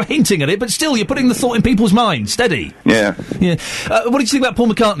you're hinting at it, but still, you're putting the thought in people's minds. Steady. Yeah. What did you think about Paul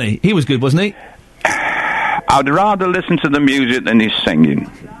McCartney? He was good, wasn't he? I'd rather listen to the music than his singing.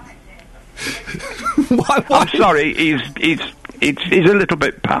 Why? I'm sorry, he's a little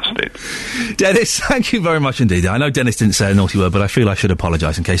bit past it. Dennis, thank you very much indeed. I know Dennis didn't say a naughty word, but I feel I should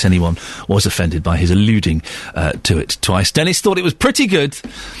apologise in case anyone was offended by his alluding to it twice. Dennis thought it was pretty good.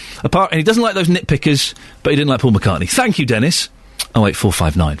 And he doesn't like those nitpickers, but he didn't like Paul McCartney. Thank you, Dennis.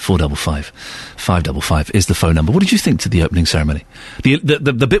 08459 455 555 is the phone number. What did you think to the opening ceremony?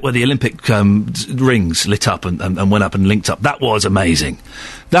 The bit where the Olympic rings lit up and went up and linked up. That was amazing.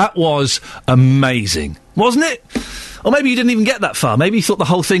 That was amazing. Wasn't it? Or maybe you didn't even get that far. Maybe you thought the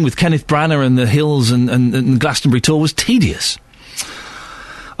whole thing with Kenneth Branagh and the Hills and Glastonbury tour was tedious.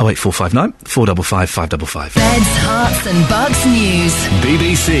 08459 455 555. Beds, Hearts and Bucks News.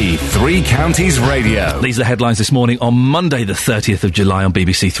 BBC Three Counties Radio. These are the headlines this morning on Monday the 30th of July on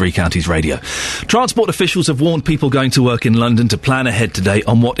BBC Three Counties Radio. Transport officials have warned people going to work in London to plan ahead today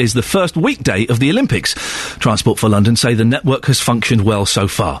on what is the first weekday of the Olympics. Transport for London say the network has functioned well so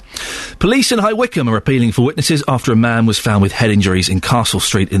far. Police in High Wycombe are appealing for witnesses after a man was found with head injuries in Castle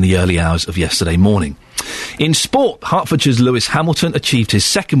Street in the early hours of yesterday morning. In sport, Hertfordshire's Lewis Hamilton achieved his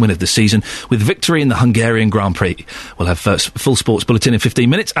second win of the season with victory in the Hungarian Grand Prix. We'll have full sports bulletin in 15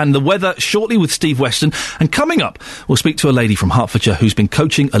 minutes and the weather shortly with Steve Weston. And coming up, we'll speak to a lady from Hertfordshire who's been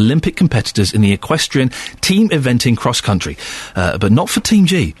coaching Olympic competitors in the equestrian team eventing cross-country. But not for Team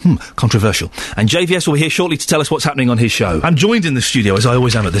G. Controversial. And JVS will be here shortly to tell us what's happening on his show. I'm joined in the studio, as I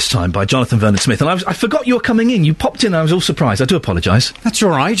always am at this time, by Jonathan Vernon-Smith. And I forgot you were coming in. You popped in and I was all surprised. I do apologise. That's all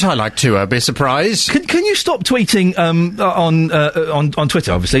right. I like to be surprised. Can you stop tweeting on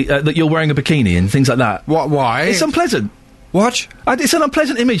Twitter, obviously, that you're wearing a bikini and things like that? What? Why? It's unpleasant. What? It's an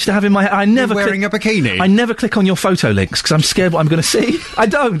unpleasant image to have in my head. You're wearing a bikini? I never click on your photo links because I'm scared what I'm going to see. I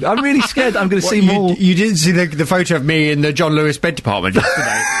don't. I'm really scared that I'm going to see more. You didn't see the photo of me in the John Lewis bed department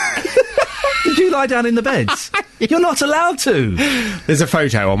yesterday? Did you lie down in the beds? You're not allowed to. There's a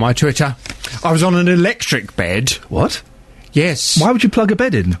photo on my Twitter. I was on an electric bed. What? Yes. Why would you plug a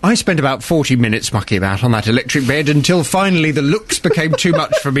bed in? I spent about 40 minutes mucking about on that electric bed until finally the looks became too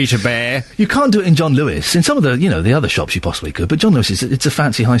much for me to bear. You can't do it in John Lewis. In some of the other shops you possibly could, but John Lewis it's a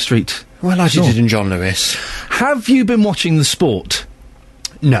fancy high street. Well, I did it in John Lewis. Have you been watching the sport?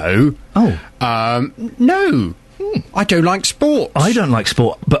 No. Oh. No. I don't like sport. I don't like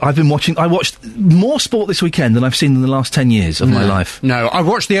sport, but I watched more sport this weekend than I've seen in the last 10 years of my life. No, I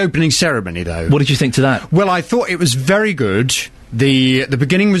watched the opening ceremony, though. What did you think to that? Well, I thought it was very good. The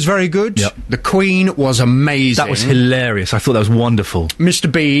beginning was very good. Yep. The Queen was amazing. That was hilarious. I thought that was wonderful. Mr.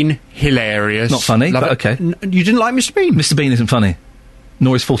 Bean, hilarious. Not funny, but okay. You didn't like Mr. Bean? Mr. Bean isn't funny.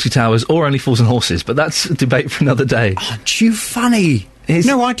 Nor is Fawlty Towers, or Only Fools and Horses, but that's a debate for another day. Aren't you funny?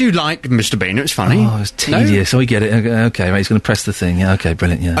 No, I do like Mr. Bean. It was funny. Oh, it's tedious. No? Oh, we get it. Okay, right, he's going to press the thing. Yeah, okay,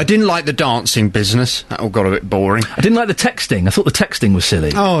 brilliant, yeah. I didn't like the dancing business. That all got a bit boring. I didn't like the texting. I thought the texting was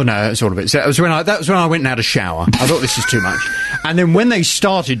silly. Oh, no, that's all a bit... That was when I went and had a shower. I thought this is too much. And then when they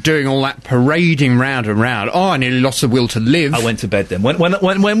started doing all that parading round and round, I nearly lost the will to live. I went to bed then.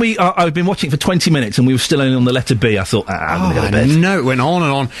 When we... I've been watching for 20 minutes and we were still only on the letter B, I thought, I'm going to go to bed. No, it went on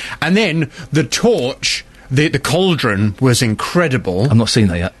and on. And then the torch... The cauldron was incredible. I've not seen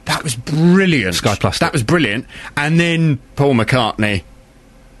that yet. That was brilliant. Sky Plus. That was brilliant. And then Paul McCartney.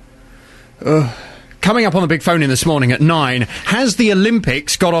 Coming up on the big phone in this morning at 9, has the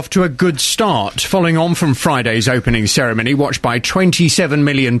Olympics got off to a good start? Following on from Friday's opening ceremony, watched by 27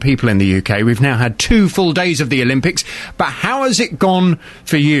 million people in the UK, we've now had 2 full days of the Olympics. But how has it gone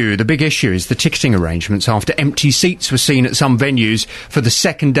for you? The big issue is the ticketing arrangements after empty seats were seen at some venues for the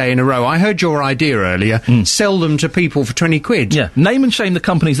second day in a row. I heard your idea earlier. Sell them to people for 20 quid. Yeah, name and shame the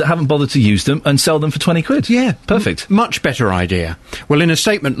companies that haven't bothered to use them and sell them for 20 quid. Yeah. Perfect. Much better idea. Well, in a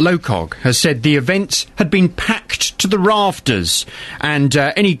statement, LOCOG has said the events had been packed to the rafters and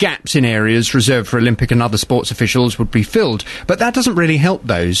any gaps in areas reserved for Olympic and other sports officials would be filled. But that doesn't really help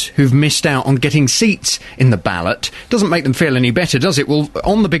those who've missed out on getting seats in the ballot. Doesn't make them feel any better, does it? Well,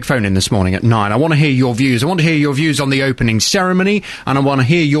 on the big phone in this morning at 9, I want to hear your views. I want to hear your views on the opening ceremony, and I want to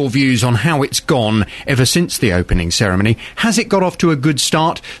hear your views on how it's gone ever since the opening ceremony. Has it got off to a good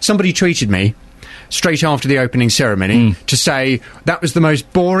start? Somebody tweeted me straight after the opening ceremony to say that was the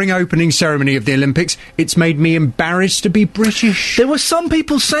most boring opening ceremony of the Olympics. It's made me embarrassed to be British. There were some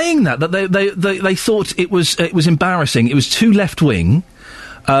people saying that they thought it was embarrassing. It was too left wing.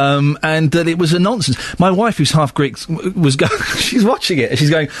 And that it was a nonsense. My wife, who's half Greek, was she's watching it and she's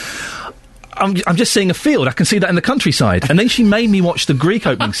going, I'm just seeing a field. I can see that in the countryside. And then she made me watch the Greek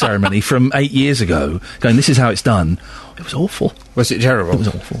opening ceremony from 8 years ago, going, this is how it's done. It was awful. Was it terrible? It was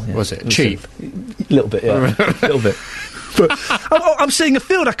awful, yeah. Was it? Cheap? A little bit, yeah. A little bit. But I'm seeing a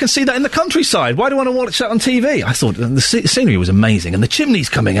field. I can see that in the countryside. Why do I want to watch that on TV? I thought the scenery was amazing, and the chimneys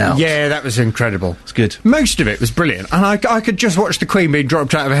coming out. Yeah, that was incredible. It's good. Most of it was brilliant, and I could just watch the Queen being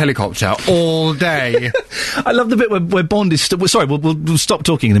dropped out of a helicopter all day. I love the bit where Bond is stood... Sorry, we'll stop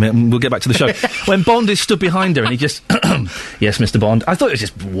talking in a minute and we'll get back to the show. When Bond is stood behind her and he just... Yes, Mr. Bond. I thought it was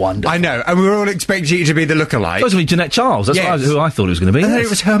just wonderful. I know, and we were all expecting you to be the lookalike. That was going to be Jeanette Charles. That's who I thought it was going to be. And then it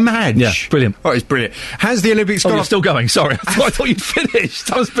was her Madge. Yeah, brilliant. Oh, it's brilliant. Has the Olympics gone you're off... still going, sorry. I thought you'd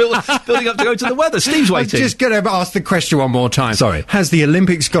finished. I was building up to go to the weather. Steve's waiting. I'm just going to ask the question one more time. Sorry. Has the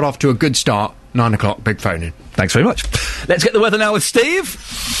Olympics got off to a good start? 9 o'clock, big phone in. Thanks very much. Let's get the weather now with Steve.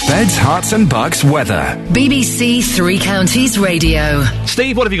 Beds, Hearts and Bucks weather. BBC Three Counties Radio.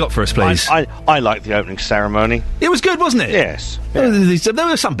 Steve, what have you got for us, please? I like the opening ceremony. It was good, wasn't it? Yes. Yeah. There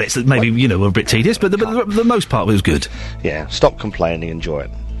were some bits that maybe, were a bit tedious, but the most part was good. Yeah, stop complaining, enjoy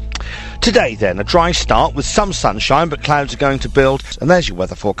it. Today, then, a dry start with some sunshine, but clouds are going to build. And there's your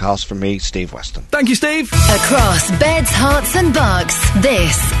weather forecast from me, Steve Weston. Thank you, Steve. Across Beds, Hearts and Bucks,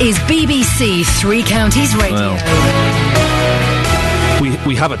 this is BBC Three Counties Radio. Well,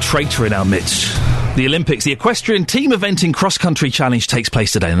 we have a traitor in our midst. The Olympics, the equestrian team eventing cross-country challenge takes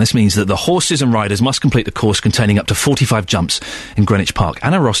place today, and this means that the horses and riders must complete the course containing up to 45 jumps in Greenwich Park.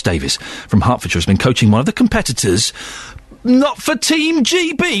 Anna Ross-Davies from Hertfordshire has been coaching one of the competitors... Not for Team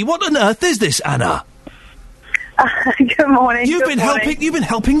GB. What on earth is this, Anna? Good morning. You've been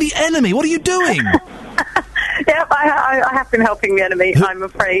helping the enemy. What are you doing? Yep, I have been helping the enemy. I'm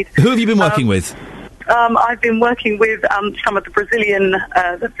afraid. Who have you been working with? I've been working with some of the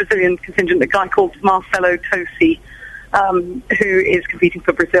Brazilian contingent, a guy called Marcelo Tosi, who is competing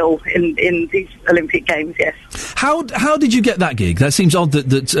for Brazil in these Olympic Games. Yes. How did you get that gig? That seems odd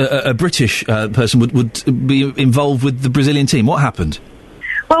that a British person would be involved with the Brazilian team. What happened?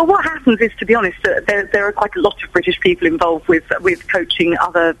 Well, what happens is, to be honest, there are quite a lot of British people involved with coaching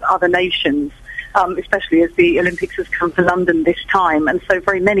other nations, especially as the Olympics has come to London this time, and so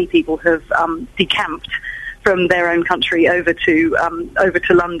very many people have decamped from their own country over to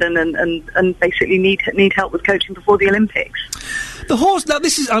London and basically need help with coaching before the Olympics. The horse. Now,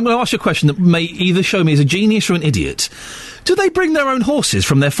 I'm going to ask you a question that may either show me as a genius or an idiot. Do they bring their own horses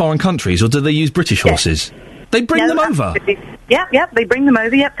from their foreign countries, or do they use British horses? They bring them over. Yeah, they bring them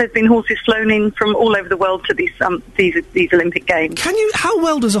over. Yep, there's been horses flown in from all over the world to these Olympic Games. How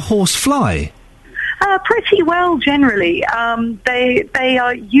well does a horse fly? Pretty well, generally. They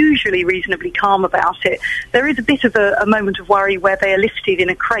are usually reasonably calm about it. There is a bit of a moment of worry where they are lifted in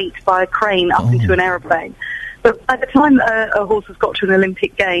a crate by a crane up into an aeroplane. But by the time a horse has got to an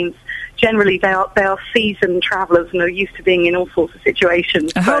Olympic Games, generally they are seasoned travellers and are used to being in all sorts of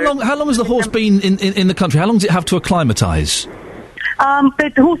situations. And how long has the horse been in the country? How long does it have to acclimatise?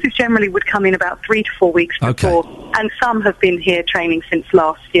 The horses generally would come in about 3 to 4 weeks before, and some have been here training since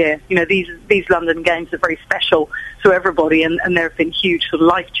last year. These London Games are very special to everybody, and there have been huge sort of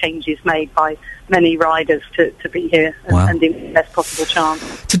life changes made by many riders to be here and in the best possible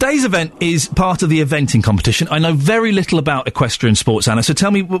chance. Today's event is part of the eventing competition. I know very little about equestrian sports, Anna, so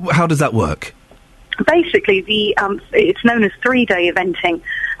tell me, how does that work? Basically, it's known as 3-day eventing,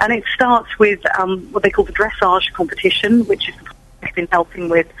 and it starts with what they call the dressage competition, which is the I've been helping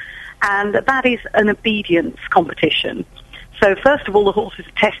with, and that is an obedience competition. So first of all, the horses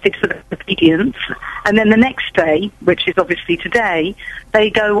are tested for their obedience, and then the next day, which is obviously today, they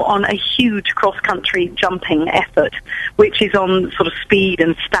go on a huge cross-country jumping effort, which is on sort of speed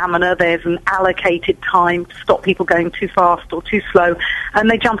and stamina. There's an allocated time to stop people going too fast or too slow, and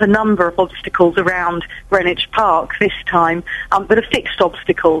they jump a number of obstacles around Greenwich Park this time, but are fixed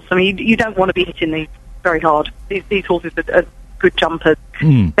obstacles. I mean, you don't want to be hitting these very hard. These horses are good jumpers.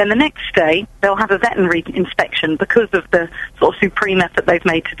 Then the next day, they'll have a veterinary inspection because of the sort of supreme effort they've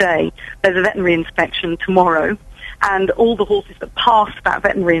made today. There's a veterinary inspection tomorrow, and all the horses that pass that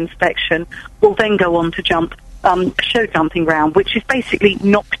veterinary inspection will then go on to jump a show jumping round, which is basically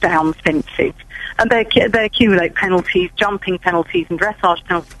knockdown fences. And they accumulate penalties, jumping penalties and dressage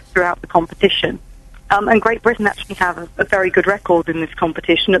penalties throughout the competition. And Great Britain actually have a very good record in this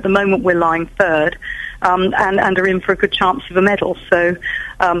competition. At the moment, we're lying third, and are in for a good chance of a medal. So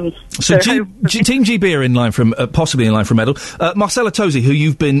Team GB are in line for possibly in line for a medal. Marcelo Tosi, who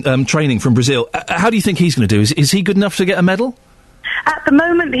you've been training from Brazil, how do you think he's going to do? Is he good enough to get a medal? At the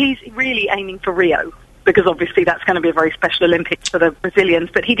moment, he's really aiming for Rio, because obviously that's going to be a very special Olympics for the Brazilians.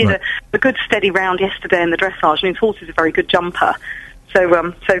 But he did a good steady round yesterday in the dressage, and his horse is a very good jumper. So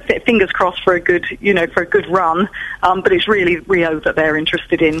fingers crossed for a good run. But it's really Rio that they're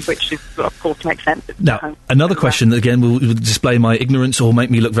interested in, which is, of course, makes sense. Now, another question that, again, will display my ignorance or make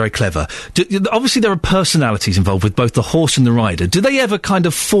me look very clever. Obviously, there are personalities involved with both the horse and the rider. Do they ever kind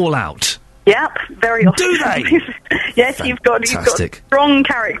of fall out? Yep, very often. Do they? Yes, you've got strong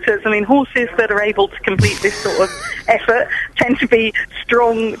characters. I mean, horses that are able to complete this sort of effort tend to be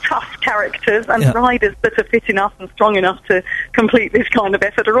strong, tough characters, and riders that are fit enough and strong enough to complete this kind of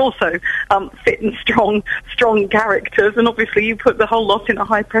effort are also fit and strong characters. And obviously, you put the whole lot in a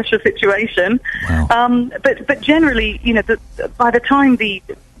high pressure situation. Wow. But generally, by the time they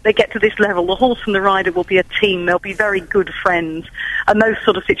get to this level, the horse and the rider will be a team. They'll be very good friends, and those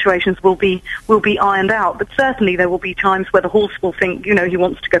sort of situations will be ironed out. But certainly there will be times where the horse will think, he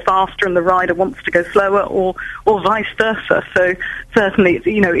wants to go faster and the rider wants to go slower, or vice versa. So certainly,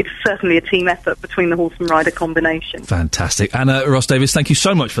 it's certainly a team effort between the horse and rider combination. Fantastic. Anna Ross Davis, thank you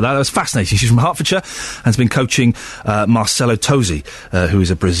so much for that. That was fascinating. She's from Hertfordshire and has been coaching Marcelo Tosi, who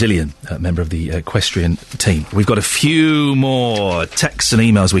is a Brazilian member of the equestrian team. We've got a few more texts and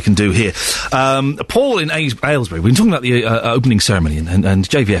emails we can do here. Paul in Aylesbury, we've been talking about the opening ceremony, and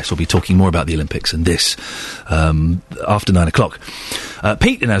JVS will be talking more about the Olympics and this after 9 o'clock.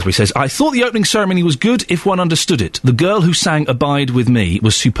 Pete in Aylesbury says, I thought the opening ceremony was good if one understood it. The girl who sang Abide With Me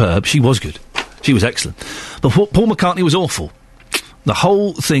was superb. She was good. She was excellent. But Paul McCartney was awful. The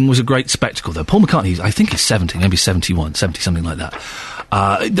whole thing was a great spectacle, though. Paul McCartney, I think he's 70, maybe 71, 70, something like that.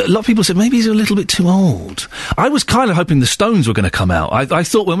 A lot of people said maybe he's a little bit too old. I was kind of hoping the Stones were going to come out. I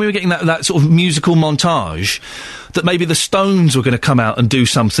thought when we were getting that sort of musical montage that maybe the Stones were going to come out and do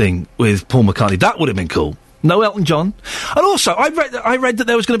something with Paul McCartney. That would have been cool. No Elton John. And also, I read that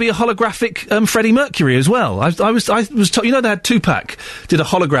there was going to be a holographic Freddie Mercury as well. I was told, they had Tupac did a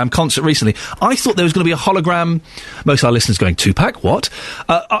hologram concert recently. I thought there was going to be a hologram. Most of our listeners going, Tupac? What?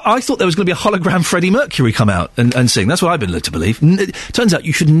 I thought there was going to be a hologram Freddie Mercury come out and sing. That's what I've been led to believe. Turns out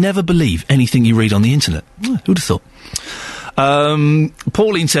you should never believe anything you read on the internet. Who'd have thought?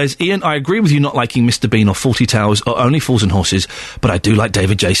 Pauline says, Ian, I agree with you not liking Mr. Bean or 40 Towers or Only Fools and Horses, but I do like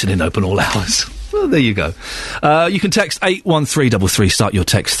David Jason in Open All Hours. Well, there you go. You can text 81333, start your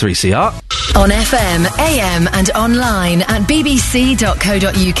text 3CR. On FM, AM and online at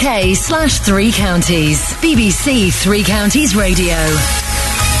bbc.co.uk/3 counties. BBC Three Counties Radio.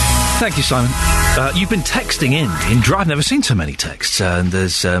 Thank you, Simon. You've been texting in I've never seen so many texts, and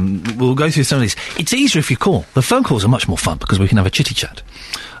there's we'll go through some of these. It's easier if you call. The phone calls are much more fun because we can have a chitty chat.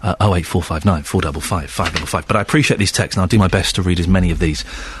 08459 455 555. But I appreciate these texts, and I'll do my best to read as many of these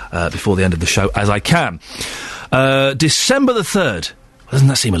before the end of the show as I can. December the 3rd. Doesn't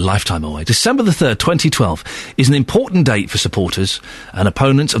that seem a lifetime away? December the 3rd, 2012, is an important date for supporters and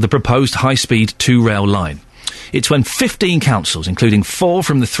opponents of the proposed high-speed two-rail line. It's when 15 councils, including 4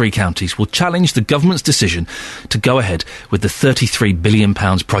 from the 3 counties, will challenge the government's decision to go ahead with the £33 billion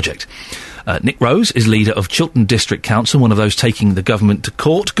project. Nick Rose is leader of Chiltern District Council, one of those taking the government to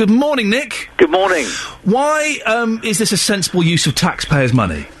court. Good morning, Nick. Good morning. Why is this a sensible use of taxpayers'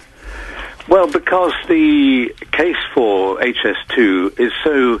 money? Well, because the case for HS2 is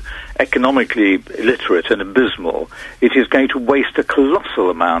so economically illiterate and abysmal, it is going to waste a colossal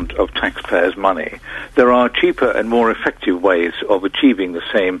amount of taxpayers' money. There are cheaper and more effective ways of achieving the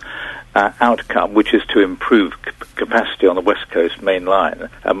same outcome, which is to improve capacity on the West Coast main line,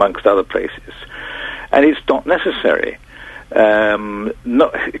 amongst other places. And it's not necessary.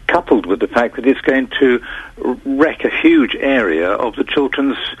 not coupled with the fact that it's going to wreck a huge area of the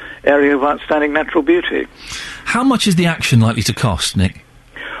children's area of outstanding natural beauty. How much is the action likely to cost, Nick?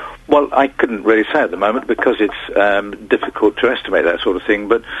 Well, I couldn't really say at the moment because it's difficult to estimate that sort of thing.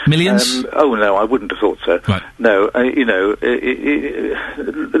 But millions? Oh no, I wouldn't have thought so. Right. No,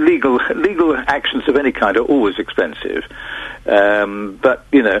 legal actions of any kind are always expensive. But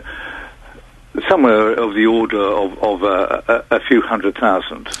somewhere of the order of a few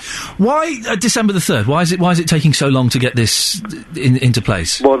 100,000. Why December the 3rd? Why is it taking so long to get this into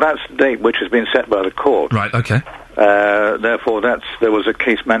place? Well, that's the date which has been set by the court. Right. Okay. Therefore, there was a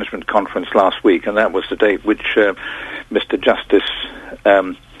case management conference last week, and that was the date which Mr. Justice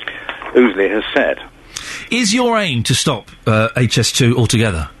Ousley has set. Is your aim to stop HS2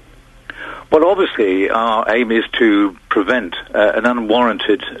 altogether? Well, obviously, our aim is to prevent an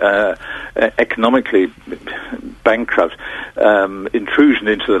unwarranted, economically bankrupt intrusion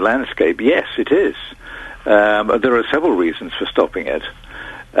into the landscape. Yes, it is. There are several reasons for stopping it.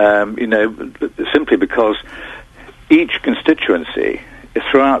 Simply because each constituency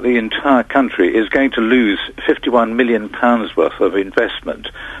throughout the entire country is going to lose £51 million worth of investment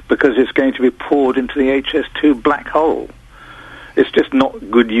because it's going to be poured into the HS2 black hole. It's just not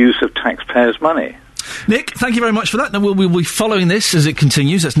good use of taxpayers' money. Nick, thank you very much for that. Now, we'll be following this as it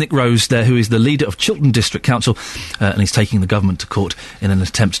continues. That's Nick Rose there, who is the leader of Chiltern District Council, and he's taking the government to court in an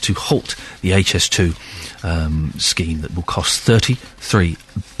attempt to halt the HS2 scheme that will cost £33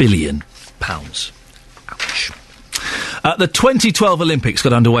 billion. Ouch. The 2012 Olympics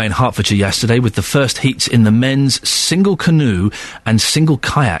got underway in Hertfordshire yesterday with the first heats in the men's single canoe and single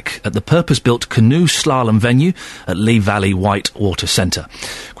kayak at the purpose-built canoe slalom venue at Lee Valley Whitewater Centre.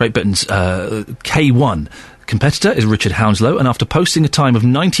 Great Britain's K1 competitor is Richard Hounslow, and after posting a time of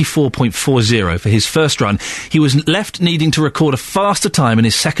 94.40 for his first run, he was left needing to record a faster time in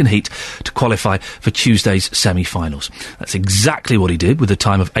his second heat to qualify for Tuesday's semi-finals. That's exactly what he did, with a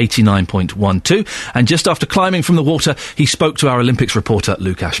time of 89.12, and just after climbing from the water, he spoke to our Olympics reporter,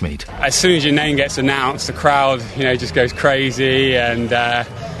 Luke Ashmead. As soon as your name gets announced, the crowd, just goes crazy, and,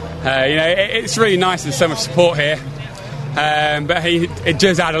 it's really nice. There's so much support here. But it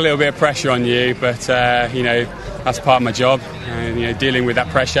does add a little bit of pressure on you, but, that's part of my job, dealing with that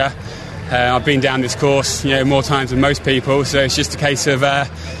pressure. I've been down this course, more times than most people, so it's just a case of,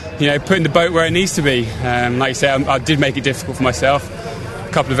 putting the boat where it needs to be. Like you say, I did make it difficult for myself. A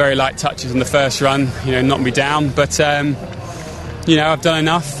couple of very light touches on the first run, knocked me down, but... I've done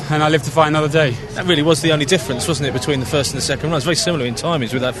enough, and I live to fight another day. That really was the only difference, wasn't it, between the first and the second run? It's very similar in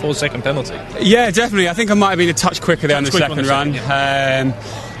timings with that 4-second penalty. Yeah, definitely. I think I might have been a touch quicker there on the second run. Yeah.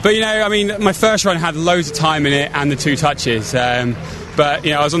 But, my first run had loads of time in it and the two touches. But,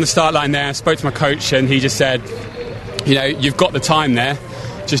 I was on the start line there, I spoke to my coach, and he just said, you've got the time there,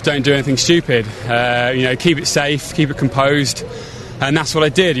 just don't do anything stupid. Keep it safe, keep it composed. And that's what I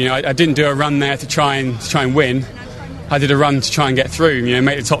did. I didn't do a run there to try and win. I did a run to try and get through,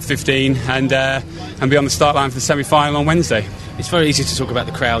 make the top 15 and be on the start line for the semi-final on Wednesday. It's very easy to talk about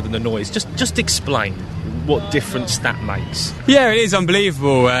the crowd and the noise. Just explain what difference that makes. Yeah, it is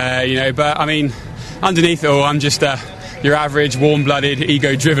unbelievable, but, underneath it all, I'm just your average, warm-blooded,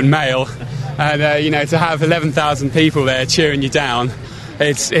 ego-driven male. And, to have 11,000 people there cheering you down,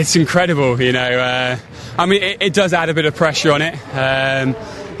 it's incredible, it does add a bit of pressure on it.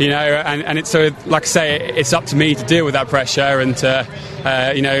 And it's so, like I say, it's up to me to deal with that pressure and to,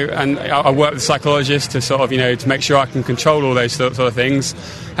 and I work with a psychologist to sort of, to make sure I can control all those sort of things.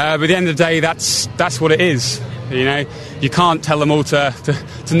 But at the end of the day, that's what it is. You can't tell them all to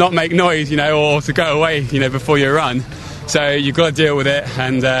not make noise, or to go away, before you run. So you've got to deal with it,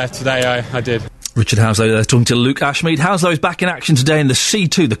 and today I did. Richard Hounslow there talking to Luke Ashmead. Hounslow is back in action today in the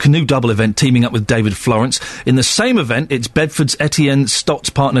C2, the canoe double event, teaming up with David Florence. In the same event, it's Bedford's Etienne Stott's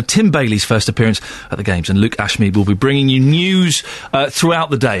partner Tim Bailey's first appearance at the Games, and Luke Ashmead will be bringing you news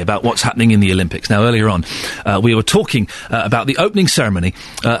throughout the day about what's happening in the Olympics. Now, earlier on, we were talking about the opening ceremony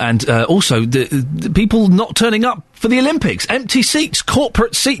and also the people not turning up for the Olympics. Empty seats,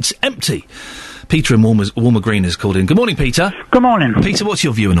 corporate seats, empty. Peter in Walmer Green has called in. Good morning, Peter. Good morning. Peter, what's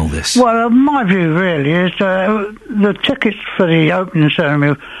your view on all this? Well, my view really is the tickets for the opening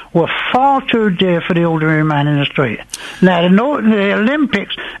ceremony were far too dear for the ordinary man in the street. Now, the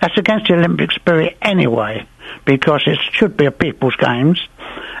Olympics, that's against the Olympic spirit anyway, because it should be a people's games.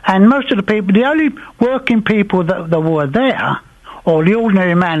 And most of the people, the only working people that were there, or the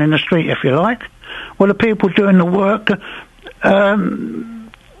ordinary man in the street, if you like, were the people doing the work,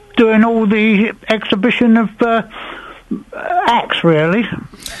 doing all the exhibition of acts, really.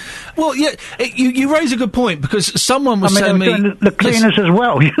 Well, yeah, you raise a good point, because someone was telling me... they were doing the cleaners as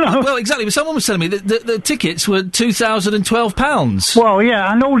well, you know? Well, exactly, but someone was telling me that the tickets were £2,012. Well,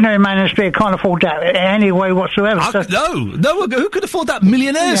 yeah, an ordinary man in the street can't afford that in any way whatsoever. No, who could afford that?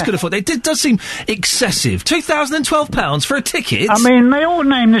 Millionaires could afford it. It does seem excessive. £2,012 for a ticket? I mean, they all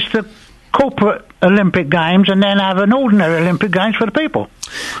name this the corporate Olympic Games and then have an ordinary Olympic Games for the people.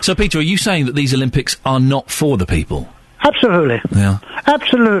 So, Peter, are you saying that these Olympics are not for the people? Absolutely. Yeah.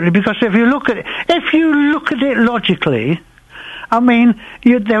 Absolutely, because if you look at it logically, I mean,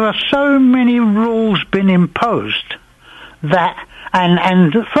 there are so many rules being imposed that,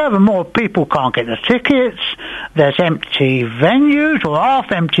 and furthermore, people can't get the tickets. There's empty venues or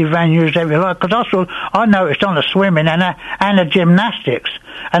half-empty venues, if you like. Because I noticed on the swimming and the gymnastics,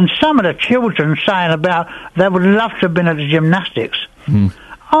 and some of the children saying about they would love to have been at the gymnastics.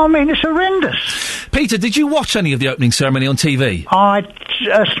 I mean, it's horrendous. Peter, did you watch any of the opening ceremony on TV?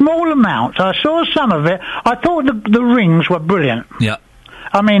 A small amount. I saw some of it. I thought the rings were brilliant. Yeah.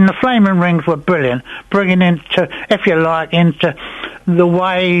 I mean, the flaming rings were brilliant, bringing into, if you like, into the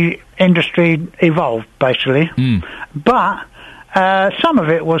way industry evolved, basically. But some of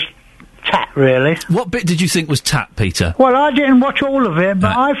it was tat, really. What bit did you think was tat, Peter? Well, I didn't watch all of it,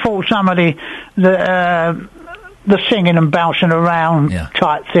 but I thought some of the singing and bouncing around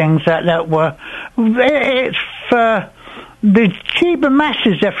type things that were... It's for the cheaper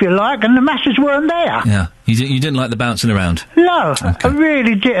masses, if you like, and the masses weren't there. Yeah. You didn't like the bouncing around? No, I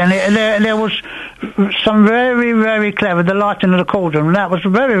really didn't. There was some very, very clever, the lighting of the cauldron. That was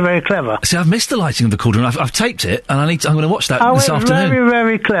very, very clever. See, I've missed the lighting of the cauldron. I've taped it, and I'm going to watch that this afternoon. Very,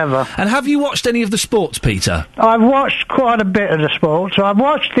 very clever. And have you watched any of the sports, Peter? I've watched quite a bit of the sports. I've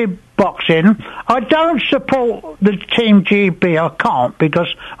watched the boxing. I don't support the Team GB. I can't, because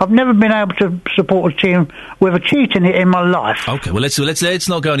I've never been able to support a team with a cheat in it in my life. Okay, well, let's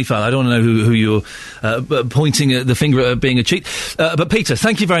not go any further. I don't want to know who you're pointing the finger at being a cheat. But Peter,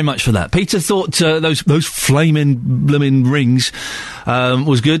 thank you very much for that. Peter thought those flaming blooming rings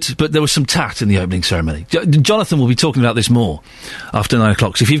was good, but there was some tat in the opening ceremony. Jonathan will be talking about this more after 9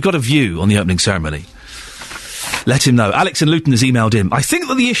 o'clock. So if you've got a view on the opening ceremony, let him know. Alex in Luton has emailed in. I think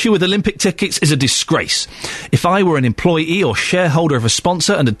that the issue with Olympic tickets is a disgrace. If I were an employee or shareholder of a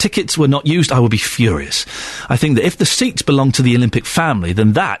sponsor and the tickets were not used, I would be furious. I think that if the seats belong to the Olympic family,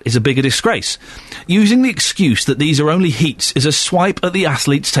 then that is a bigger disgrace. Using the excuse that these are only heats is a swipe at the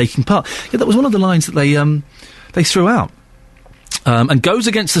athletes taking part. Yeah, that was one of the lines that they threw out. And goes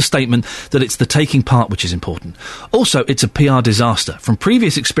against the statement that it's the taking part which is important. Also, it's a PR disaster. From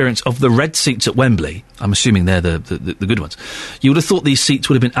previous experience of the red seats at Wembley, I'm assuming they're the good ones, you would have thought these seats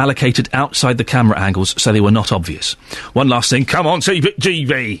would have been allocated outside the camera angles so they were not obvious. One last thing, come on,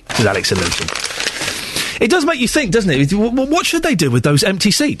 TV, says Alex in Luton. It does make you think, doesn't it? What should they do with those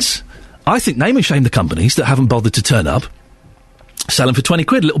empty seats? I think name and shame the companies that haven't bothered to turn up. Sell them for 20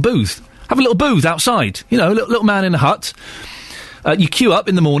 quid, a little booth. Have a little booth outside. You know, a little man in a hut. You queue up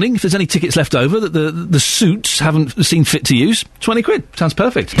in the morning if there's any tickets left over that the suits haven't seen fit to use. 20 quid. Sounds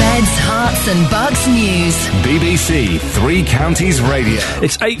perfect. Beds, Hearts and Bucks News. BBC Three Counties Radio.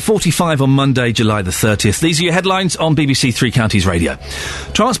 It's 8:45 on Monday, July the 30th. These are your headlines on BBC Three Counties Radio.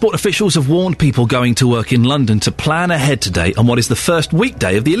 Transport officials have warned people going to work in London to plan ahead today on what is the first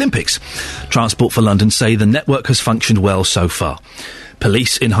weekday of the Olympics. Transport for London say the network has functioned well so far.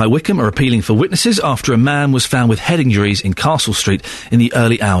 Police in High Wycombe are appealing for witnesses after a man was found with head injuries in Castle Street in the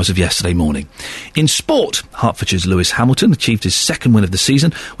early hours of yesterday morning. In sport, Hertfordshire's Lewis Hamilton achieved his second win of the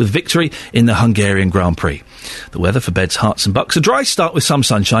season with victory in the Hungarian Grand Prix. The weather for Beds, Hearts and Bucks. A dry start with some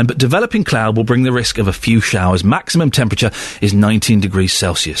sunshine, but developing cloud will bring the risk of a few showers. Maximum temperature is 19 degrees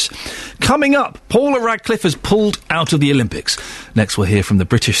Celsius. Coming up, Paula Radcliffe has pulled out of the Olympics. Next we'll hear from the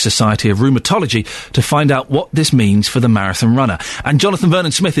British Society of Rheumatology to find out what this means for the marathon runner. And Jonathan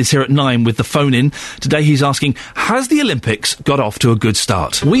Vernon-Smith is here at 9 with the phone in. Today he's asking, has the Olympics got off to a good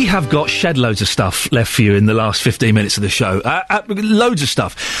start? We have got shed loads of stuff left for you in the last 15 minutes of the show. Loads of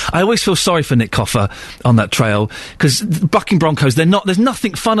stuff. I always feel sorry for Nick Coffer on that trail, because bucking broncos, there's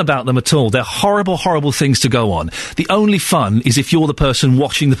nothing fun about them at all. They're horrible, horrible things to go on. The only fun is if you're the person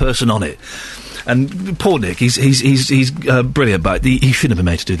watching the person on it. And poor Nick, he's brilliant, but he shouldn't have been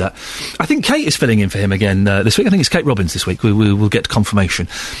made to do that. I think Kate is filling in for him again this week. I think it's Kate Robbins this week. We'll get to comment confirmation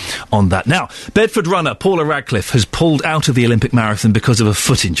on that. Now, Bedford runner Paula Radcliffe has pulled out of the Olympic marathon because of a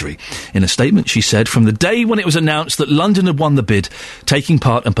foot injury. In a statement, she said, "From the day when it was announced that London had won the bid, taking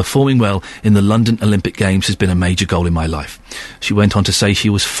part and performing well in the London Olympic Games has been a major goal in my life." She went on to say she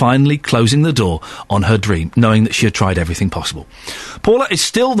was finally closing the door on her dream, knowing that she had tried everything possible. Paula is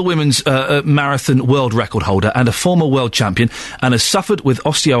still the women's marathon world record holder and a former world champion, and has suffered with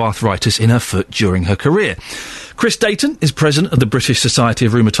osteoarthritis in her foot during her career. Chris Dayton is president of the British Society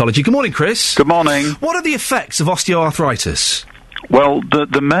of Rheumatology. Good morning, Chris. Good morning. What are the effects of osteoarthritis? Well,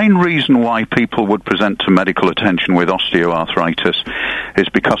 the main reason why people would present to medical attention with osteoarthritis is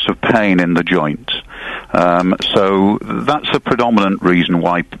because of pain in the joints. So that's the predominant reason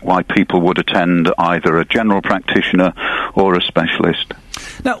why people would attend either a general practitioner or a specialist.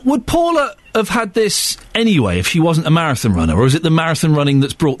 Now, would Paula have had this anyway if she wasn't a marathon runner, or is it the marathon running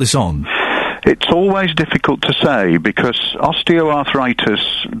that's brought this on? It's always difficult to say because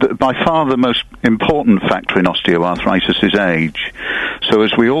osteoarthritis, by far the most important factor in osteoarthritis is age. So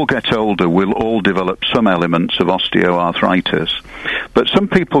as we all get older, we'll all develop some elements of osteoarthritis. But some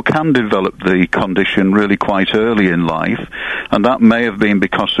people can develop the condition really quite early in life, and that may have been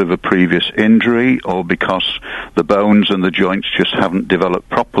because of a previous injury or because the bones and the joints just haven't developed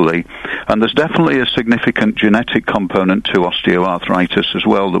properly. And there's definitely a significant genetic component to osteoarthritis as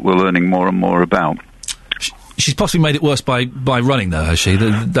well that we're learning more and more about. She's possibly made it worse by running, though, has she?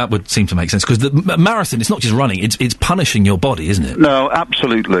 That would seem to make sense, because the marathon, it's not just running, it's punishing your body, isn't it? No,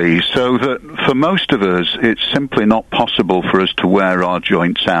 absolutely. So that for most of us, it's simply not possible for us to wear our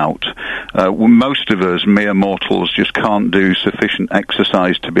joints out. Most of us, mere mortals, just can't do sufficient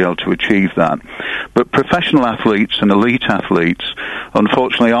exercise to be able to achieve that. But professional athletes and elite athletes,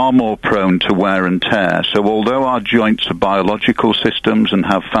 unfortunately, are more prone to wear and tear. So although our joints are biological systems and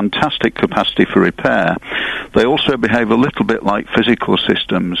have fantastic capacity for repair, they also behave a little bit like physical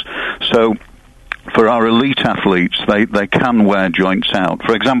systems. So for our elite athletes, they can wear joints out.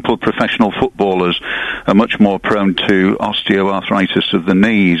 For example, professional footballers are much more prone to osteoarthritis of the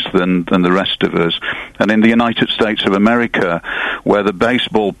knees than the rest of us. And in the United States of America, where the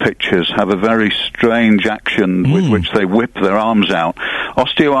baseball pitchers have a very strange action with which they whip their arms out,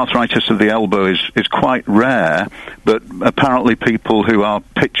 osteoarthritis of the elbow is quite rare, but apparently people who are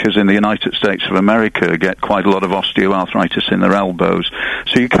pitchers in the United States of America get quite a lot of osteoarthritis in their elbows.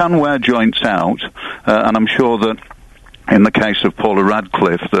 So you can wear joints out. And I'm sure that in the case of Paula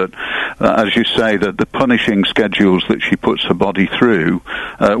Radcliffe, that, as you say, that the punishing schedules that she puts her body through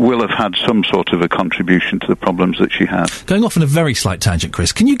will have had some sort of a contribution to the problems that she has. Going off on a very slight tangent,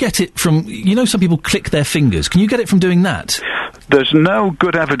 Chris, can you get it from, some people click their fingers, can you get it from doing that? There's no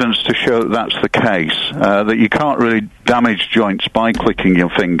good evidence to show that that's the case, that you can't really damage joints by clicking your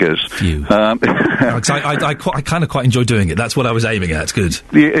fingers. I kind of quite enjoy doing it. That's what I was aiming at. Good.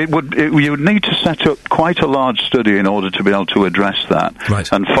 You would need to set up quite a large study in order to be able to address that. Right.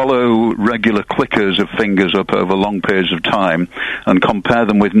 And follow regular clickers of fingers up over long periods of time and compare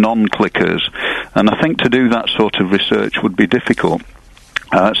them with non-clickers. And I think to do that sort of research would be difficult.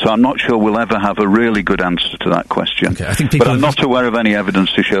 So I'm not sure we'll ever have a really good answer to that question. Okay, I think but I'm not aware of any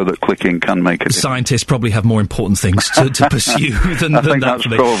evidence to show that clicking can make a difference. Scientists probably have more important things to pursue than I think that. that's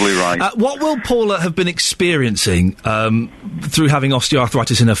probably right. What will Paula have been experiencing through having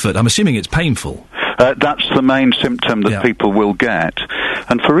osteoarthritis in her foot? I'm assuming it's painful. That's the main symptom that people will get.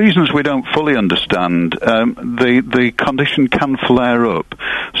 And for reasons we don't fully understand, the condition can flare up.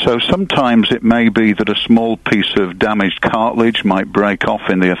 So sometimes it may be that a small piece of damaged cartilage might break off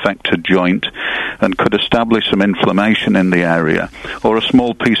in the affected joint and could establish some inflammation in the area. Or a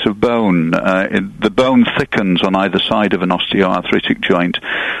small piece of bone. The bone thickens on either side of an osteoarthritic joint,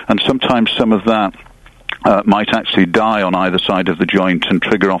 and sometimes some of that might actually die on either side of the joint and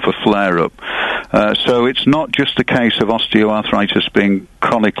trigger off a flare-up. So it's not just a case of osteoarthritis being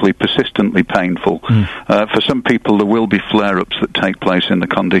chronically, persistently painful. For some people, there will be flare-ups that take place in the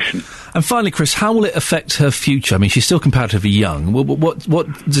condition. And finally, Chris, how will it affect her future? I mean, she's still comparatively young.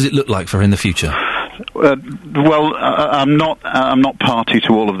 What does it look like for her in the future? Well, I'm not party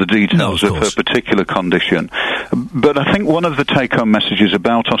to all of the details of her particular condition, but I think one of the take-home messages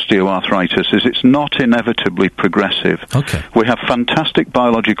about osteoarthritis is it's not inevitably progressive. Okay. We have fantastic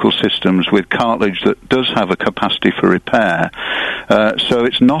biological systems with cartilage that does have a capacity for repair, so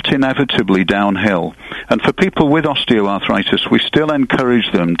it's not inevitably downhill. And for people with osteoarthritis, we still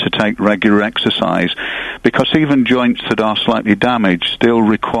encourage them to take regular exercise, because even joints that are slightly damaged still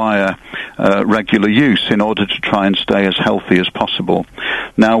require regular use in order to try and stay as healthy as possible.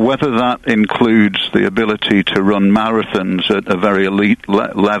 Now, whether that includes the ability to run marathons at a very elite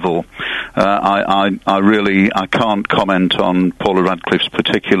level, I can't comment on Paula Radcliffe's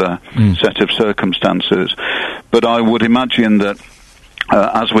particular set of circumstances, but I would imagine that,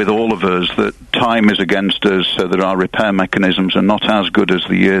 as with all of us, that time is against us, so that our repair mechanisms are not as good as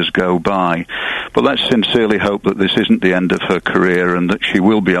the years go by. But let's sincerely hope that this isn't the end of her career and that she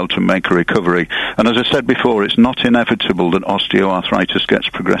will be able to make a recovery. And as I said before, it's not inevitable that osteoarthritis gets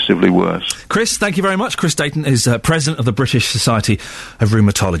progressively worse. Chris, thank you very much. Chris Dayton is president of the British Society of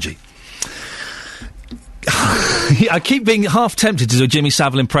Rheumatology. I keep being half tempted to do a Jimmy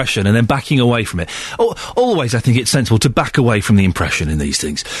Savile impression and then backing away from it. Always, I think it's sensible to back away from the impression in these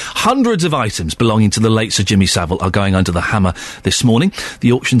things. Hundreds of items belonging to the late Sir Jimmy Savile are going under the hammer this morning.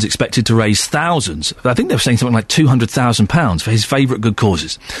 The auction's expected to raise thousands. I think they're saying something like £200,000 for his favourite good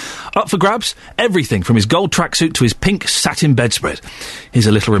causes. Up for grabs, everything from his gold tracksuit to his pink satin bedspread. Here's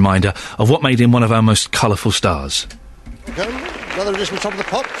a little reminder of what made him one of our most colourful stars. Another edition of Top of the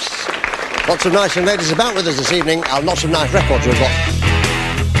Pops. Lots of nice young ladies about with us this evening, and lots of nice records we've got.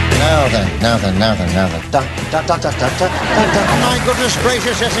 Now then. My goodness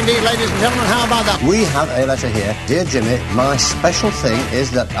gracious, yes indeed, ladies and gentlemen, how about that? We have a letter here. Dear Jimmy, my special thing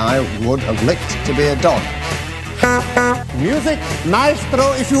is that I would have licked to be a dog. Music,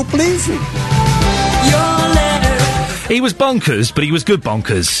 maestro, if you please. Your letter. He was bonkers, but he was good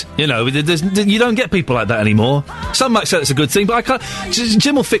bonkers. You know, you don't get people like that anymore. Some might say that's a good thing, but I can't.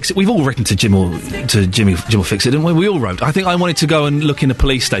 Jim will fix it. We've all written to Jim will fix it, didn't we? We all wrote. I think I wanted to go and look in a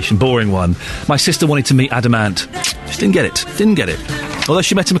police station, boring one. My sister wanted to meet Adamant. Just didn't get it. Although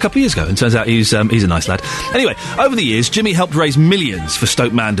she met him a couple of years ago, and turns out he's a nice lad. Anyway, over the years, Jimmy helped raise millions for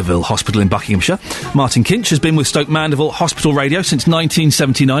Stoke Mandeville Hospital in Buckinghamshire. Martin Kinch has been with Stoke Mandeville Hospital Radio since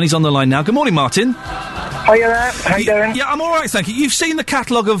 1979. He's on the line now. Good morning, Martin. Hiya there. How you doing? Yeah, I'm all right, thank you. You've seen the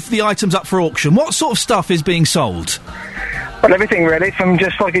catalogue of the items up for auction. What sort of stuff is being sold? Well, everything really, from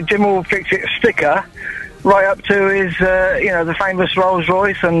just like a Jim will fix it sticker, right up to his, the famous Rolls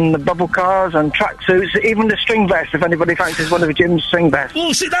Royce and the bubble cars and tracksuits, even the string vest, if anybody fancies one of Jim's string vests.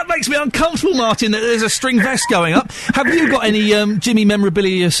 Oh, see, that makes me uncomfortable, Martin, that there's a string vest going up. Have you got any Jimmy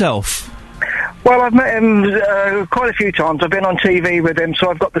memorabilia yourself? Well, I've met him quite a few times. I've been on TV with him,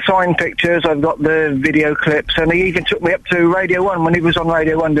 so I've got the signed pictures, I've got the video clips, and he even took me up to Radio 1 when he was on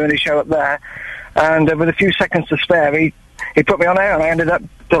Radio 1 doing his show up there. And with a few seconds to spare, he put me on air, and I ended up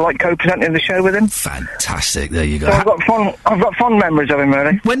co-presenting the show with him. Fantastic! There you go. So I've got fond memories of him,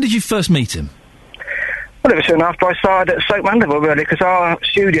 really. When did you first meet him? Well, it was soon after I started at Stoke Mandeville, really, because our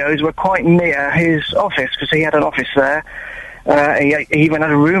studios were quite near his office, because he had an office there. He even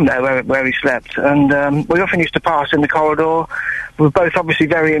had a room there where he slept, and we often used to pass in the corridor. We were both obviously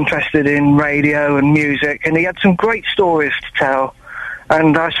very interested in radio and music, and he had some great stories to tell.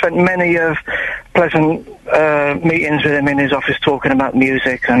 And I spent many of pleasant meetings with him in his office talking about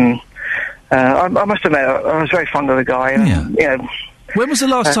music, and I must admit I was very fond of the guy. And, yeah. When was the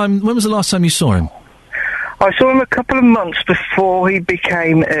last time you saw him? I saw him a couple of months before he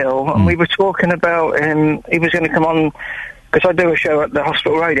became ill, and we were talking about him. He was going to come on, because I do a show at the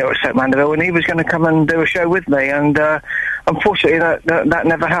hospital radio at Stoke Mandeville, and he was going to come and do a show with me, and unfortunately that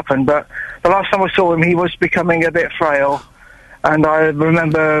never happened. But the last time I saw him, he was becoming a bit frail, and I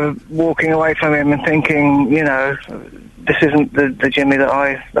remember walking away from him and thinking, this isn't the Jimmy that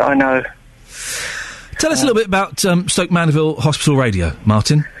I know. Tell us a little bit about Stoke Mandeville Hospital Radio,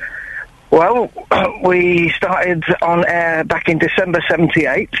 Martin. Well, we started on air back in December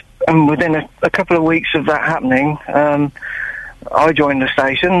 78, and within a couple of weeks of that happening, I joined the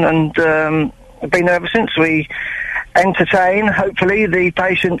station, and I've been there ever since. We entertain, hopefully, the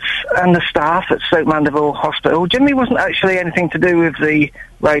patients and the staff at Stoke Mandeville Hospital. Jimmy wasn't actually anything to do with the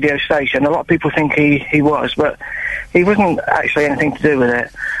radio station. A lot of people think he was, but he wasn't actually anything to do with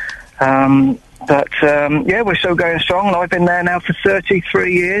it. But we're still going strong, and I've been there now for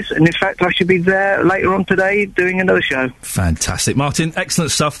 33 years, and in fact I should be there later on today doing another show. Fantastic. Martin,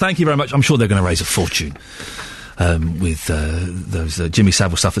 excellent stuff. Thank you very much. I'm sure they're going to raise a fortune with those Jimmy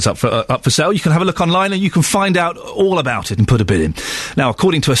Savile stuff that's up for sale. You can have a look online and you can find out all about it and put a bid in. Now,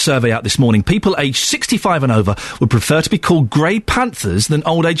 according to a survey out this morning, people aged 65 and over would prefer to be called Grey Panthers than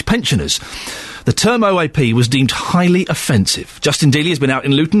old age pensioners. The term OAP was deemed highly offensive. Justin Dealey has been out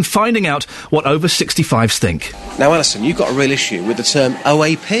in Luton finding out what over 65s think. Now, Alison, you've got a real issue with the term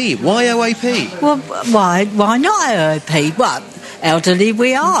OAP. Why OAP? Well, why not OAP? Well, elderly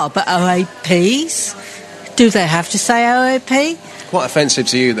we are, but OAPs? Do they have to say OAP? Quite offensive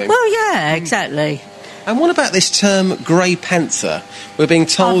to you, then. Well, yeah, exactly. And what about this term Grey Panther? We're being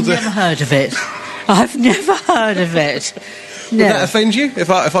told I've never heard of it. I've never heard of it. Would that offend you if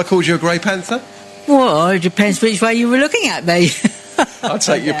I called you a Grey Panther? Well, it depends which way you were looking at me. I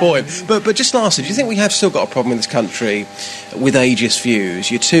take your point. But just lastly, do you think we have still got a problem in this country with ageist views?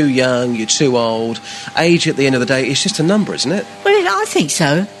 You're too young, you're too old. Age, at the end of the day, is just a number, isn't it? Well, I think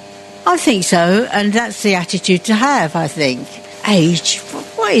so. I think so, and that's the attitude to have, I think. Age,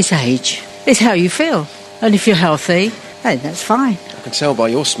 what is age? It's how you feel. And if you're healthy, then that's fine. I can tell by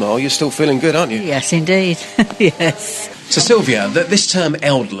your smile you're still feeling good, aren't you? Yes, indeed. Yes. So, Sylvia, this term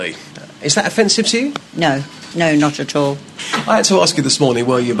elderly, is that offensive to you? No, not at all. I had to ask you this morning,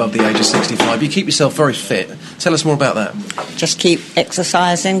 were you above the age of 65? You keep yourself very fit. Tell us more about that. Just keep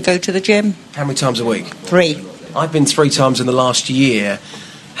exercising, go to the gym. How many times a week? 3. I've been 3 times in the last year.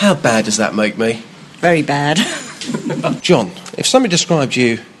 How bad does that make me? Very bad. John, if somebody described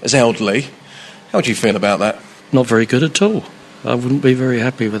you as elderly, how would you feel about that? Not very good at all. I wouldn't be very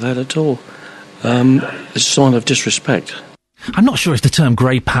happy with that at all. It's a sign of disrespect. I'm not sure if the term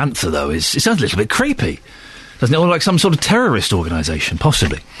Grey Panther, though, it sounds a little bit creepy. Doesn't it look like some sort of terrorist organisation?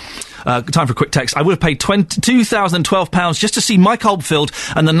 Possibly. Time for a quick text. I would have paid £2,012 just to see Mike Oldfield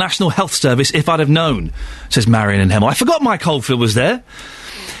and the National Health Service if I'd have known, says Marion in Hemel. I forgot Mike Oldfield was there.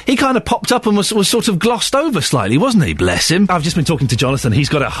 He kind of popped up and was sort of glossed over slightly, wasn't he? Bless him. I've just been talking to Jonathan. He's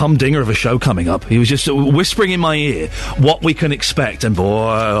got a humdinger of a show coming up. He was just whispering in my ear what we can expect. And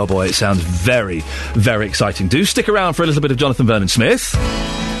boy, oh boy, it sounds very, very exciting. Do stick around for a little bit of Jonathan Vernon-Smith.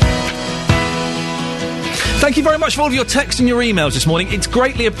 Thank you very much for all of your texts and your emails this morning. It's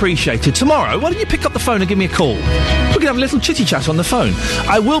greatly appreciated. Tomorrow, why don't you pick up the phone and give me a call? We can have a little chitty chat on the phone.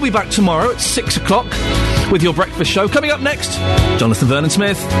 I will be back tomorrow at 6 o'clock with your breakfast show. Coming up next, Jonathan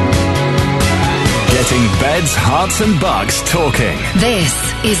Vernon-Smith. Getting beds, hearts and bugs talking. This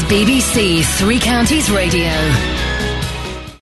is BBC Three Counties Radio.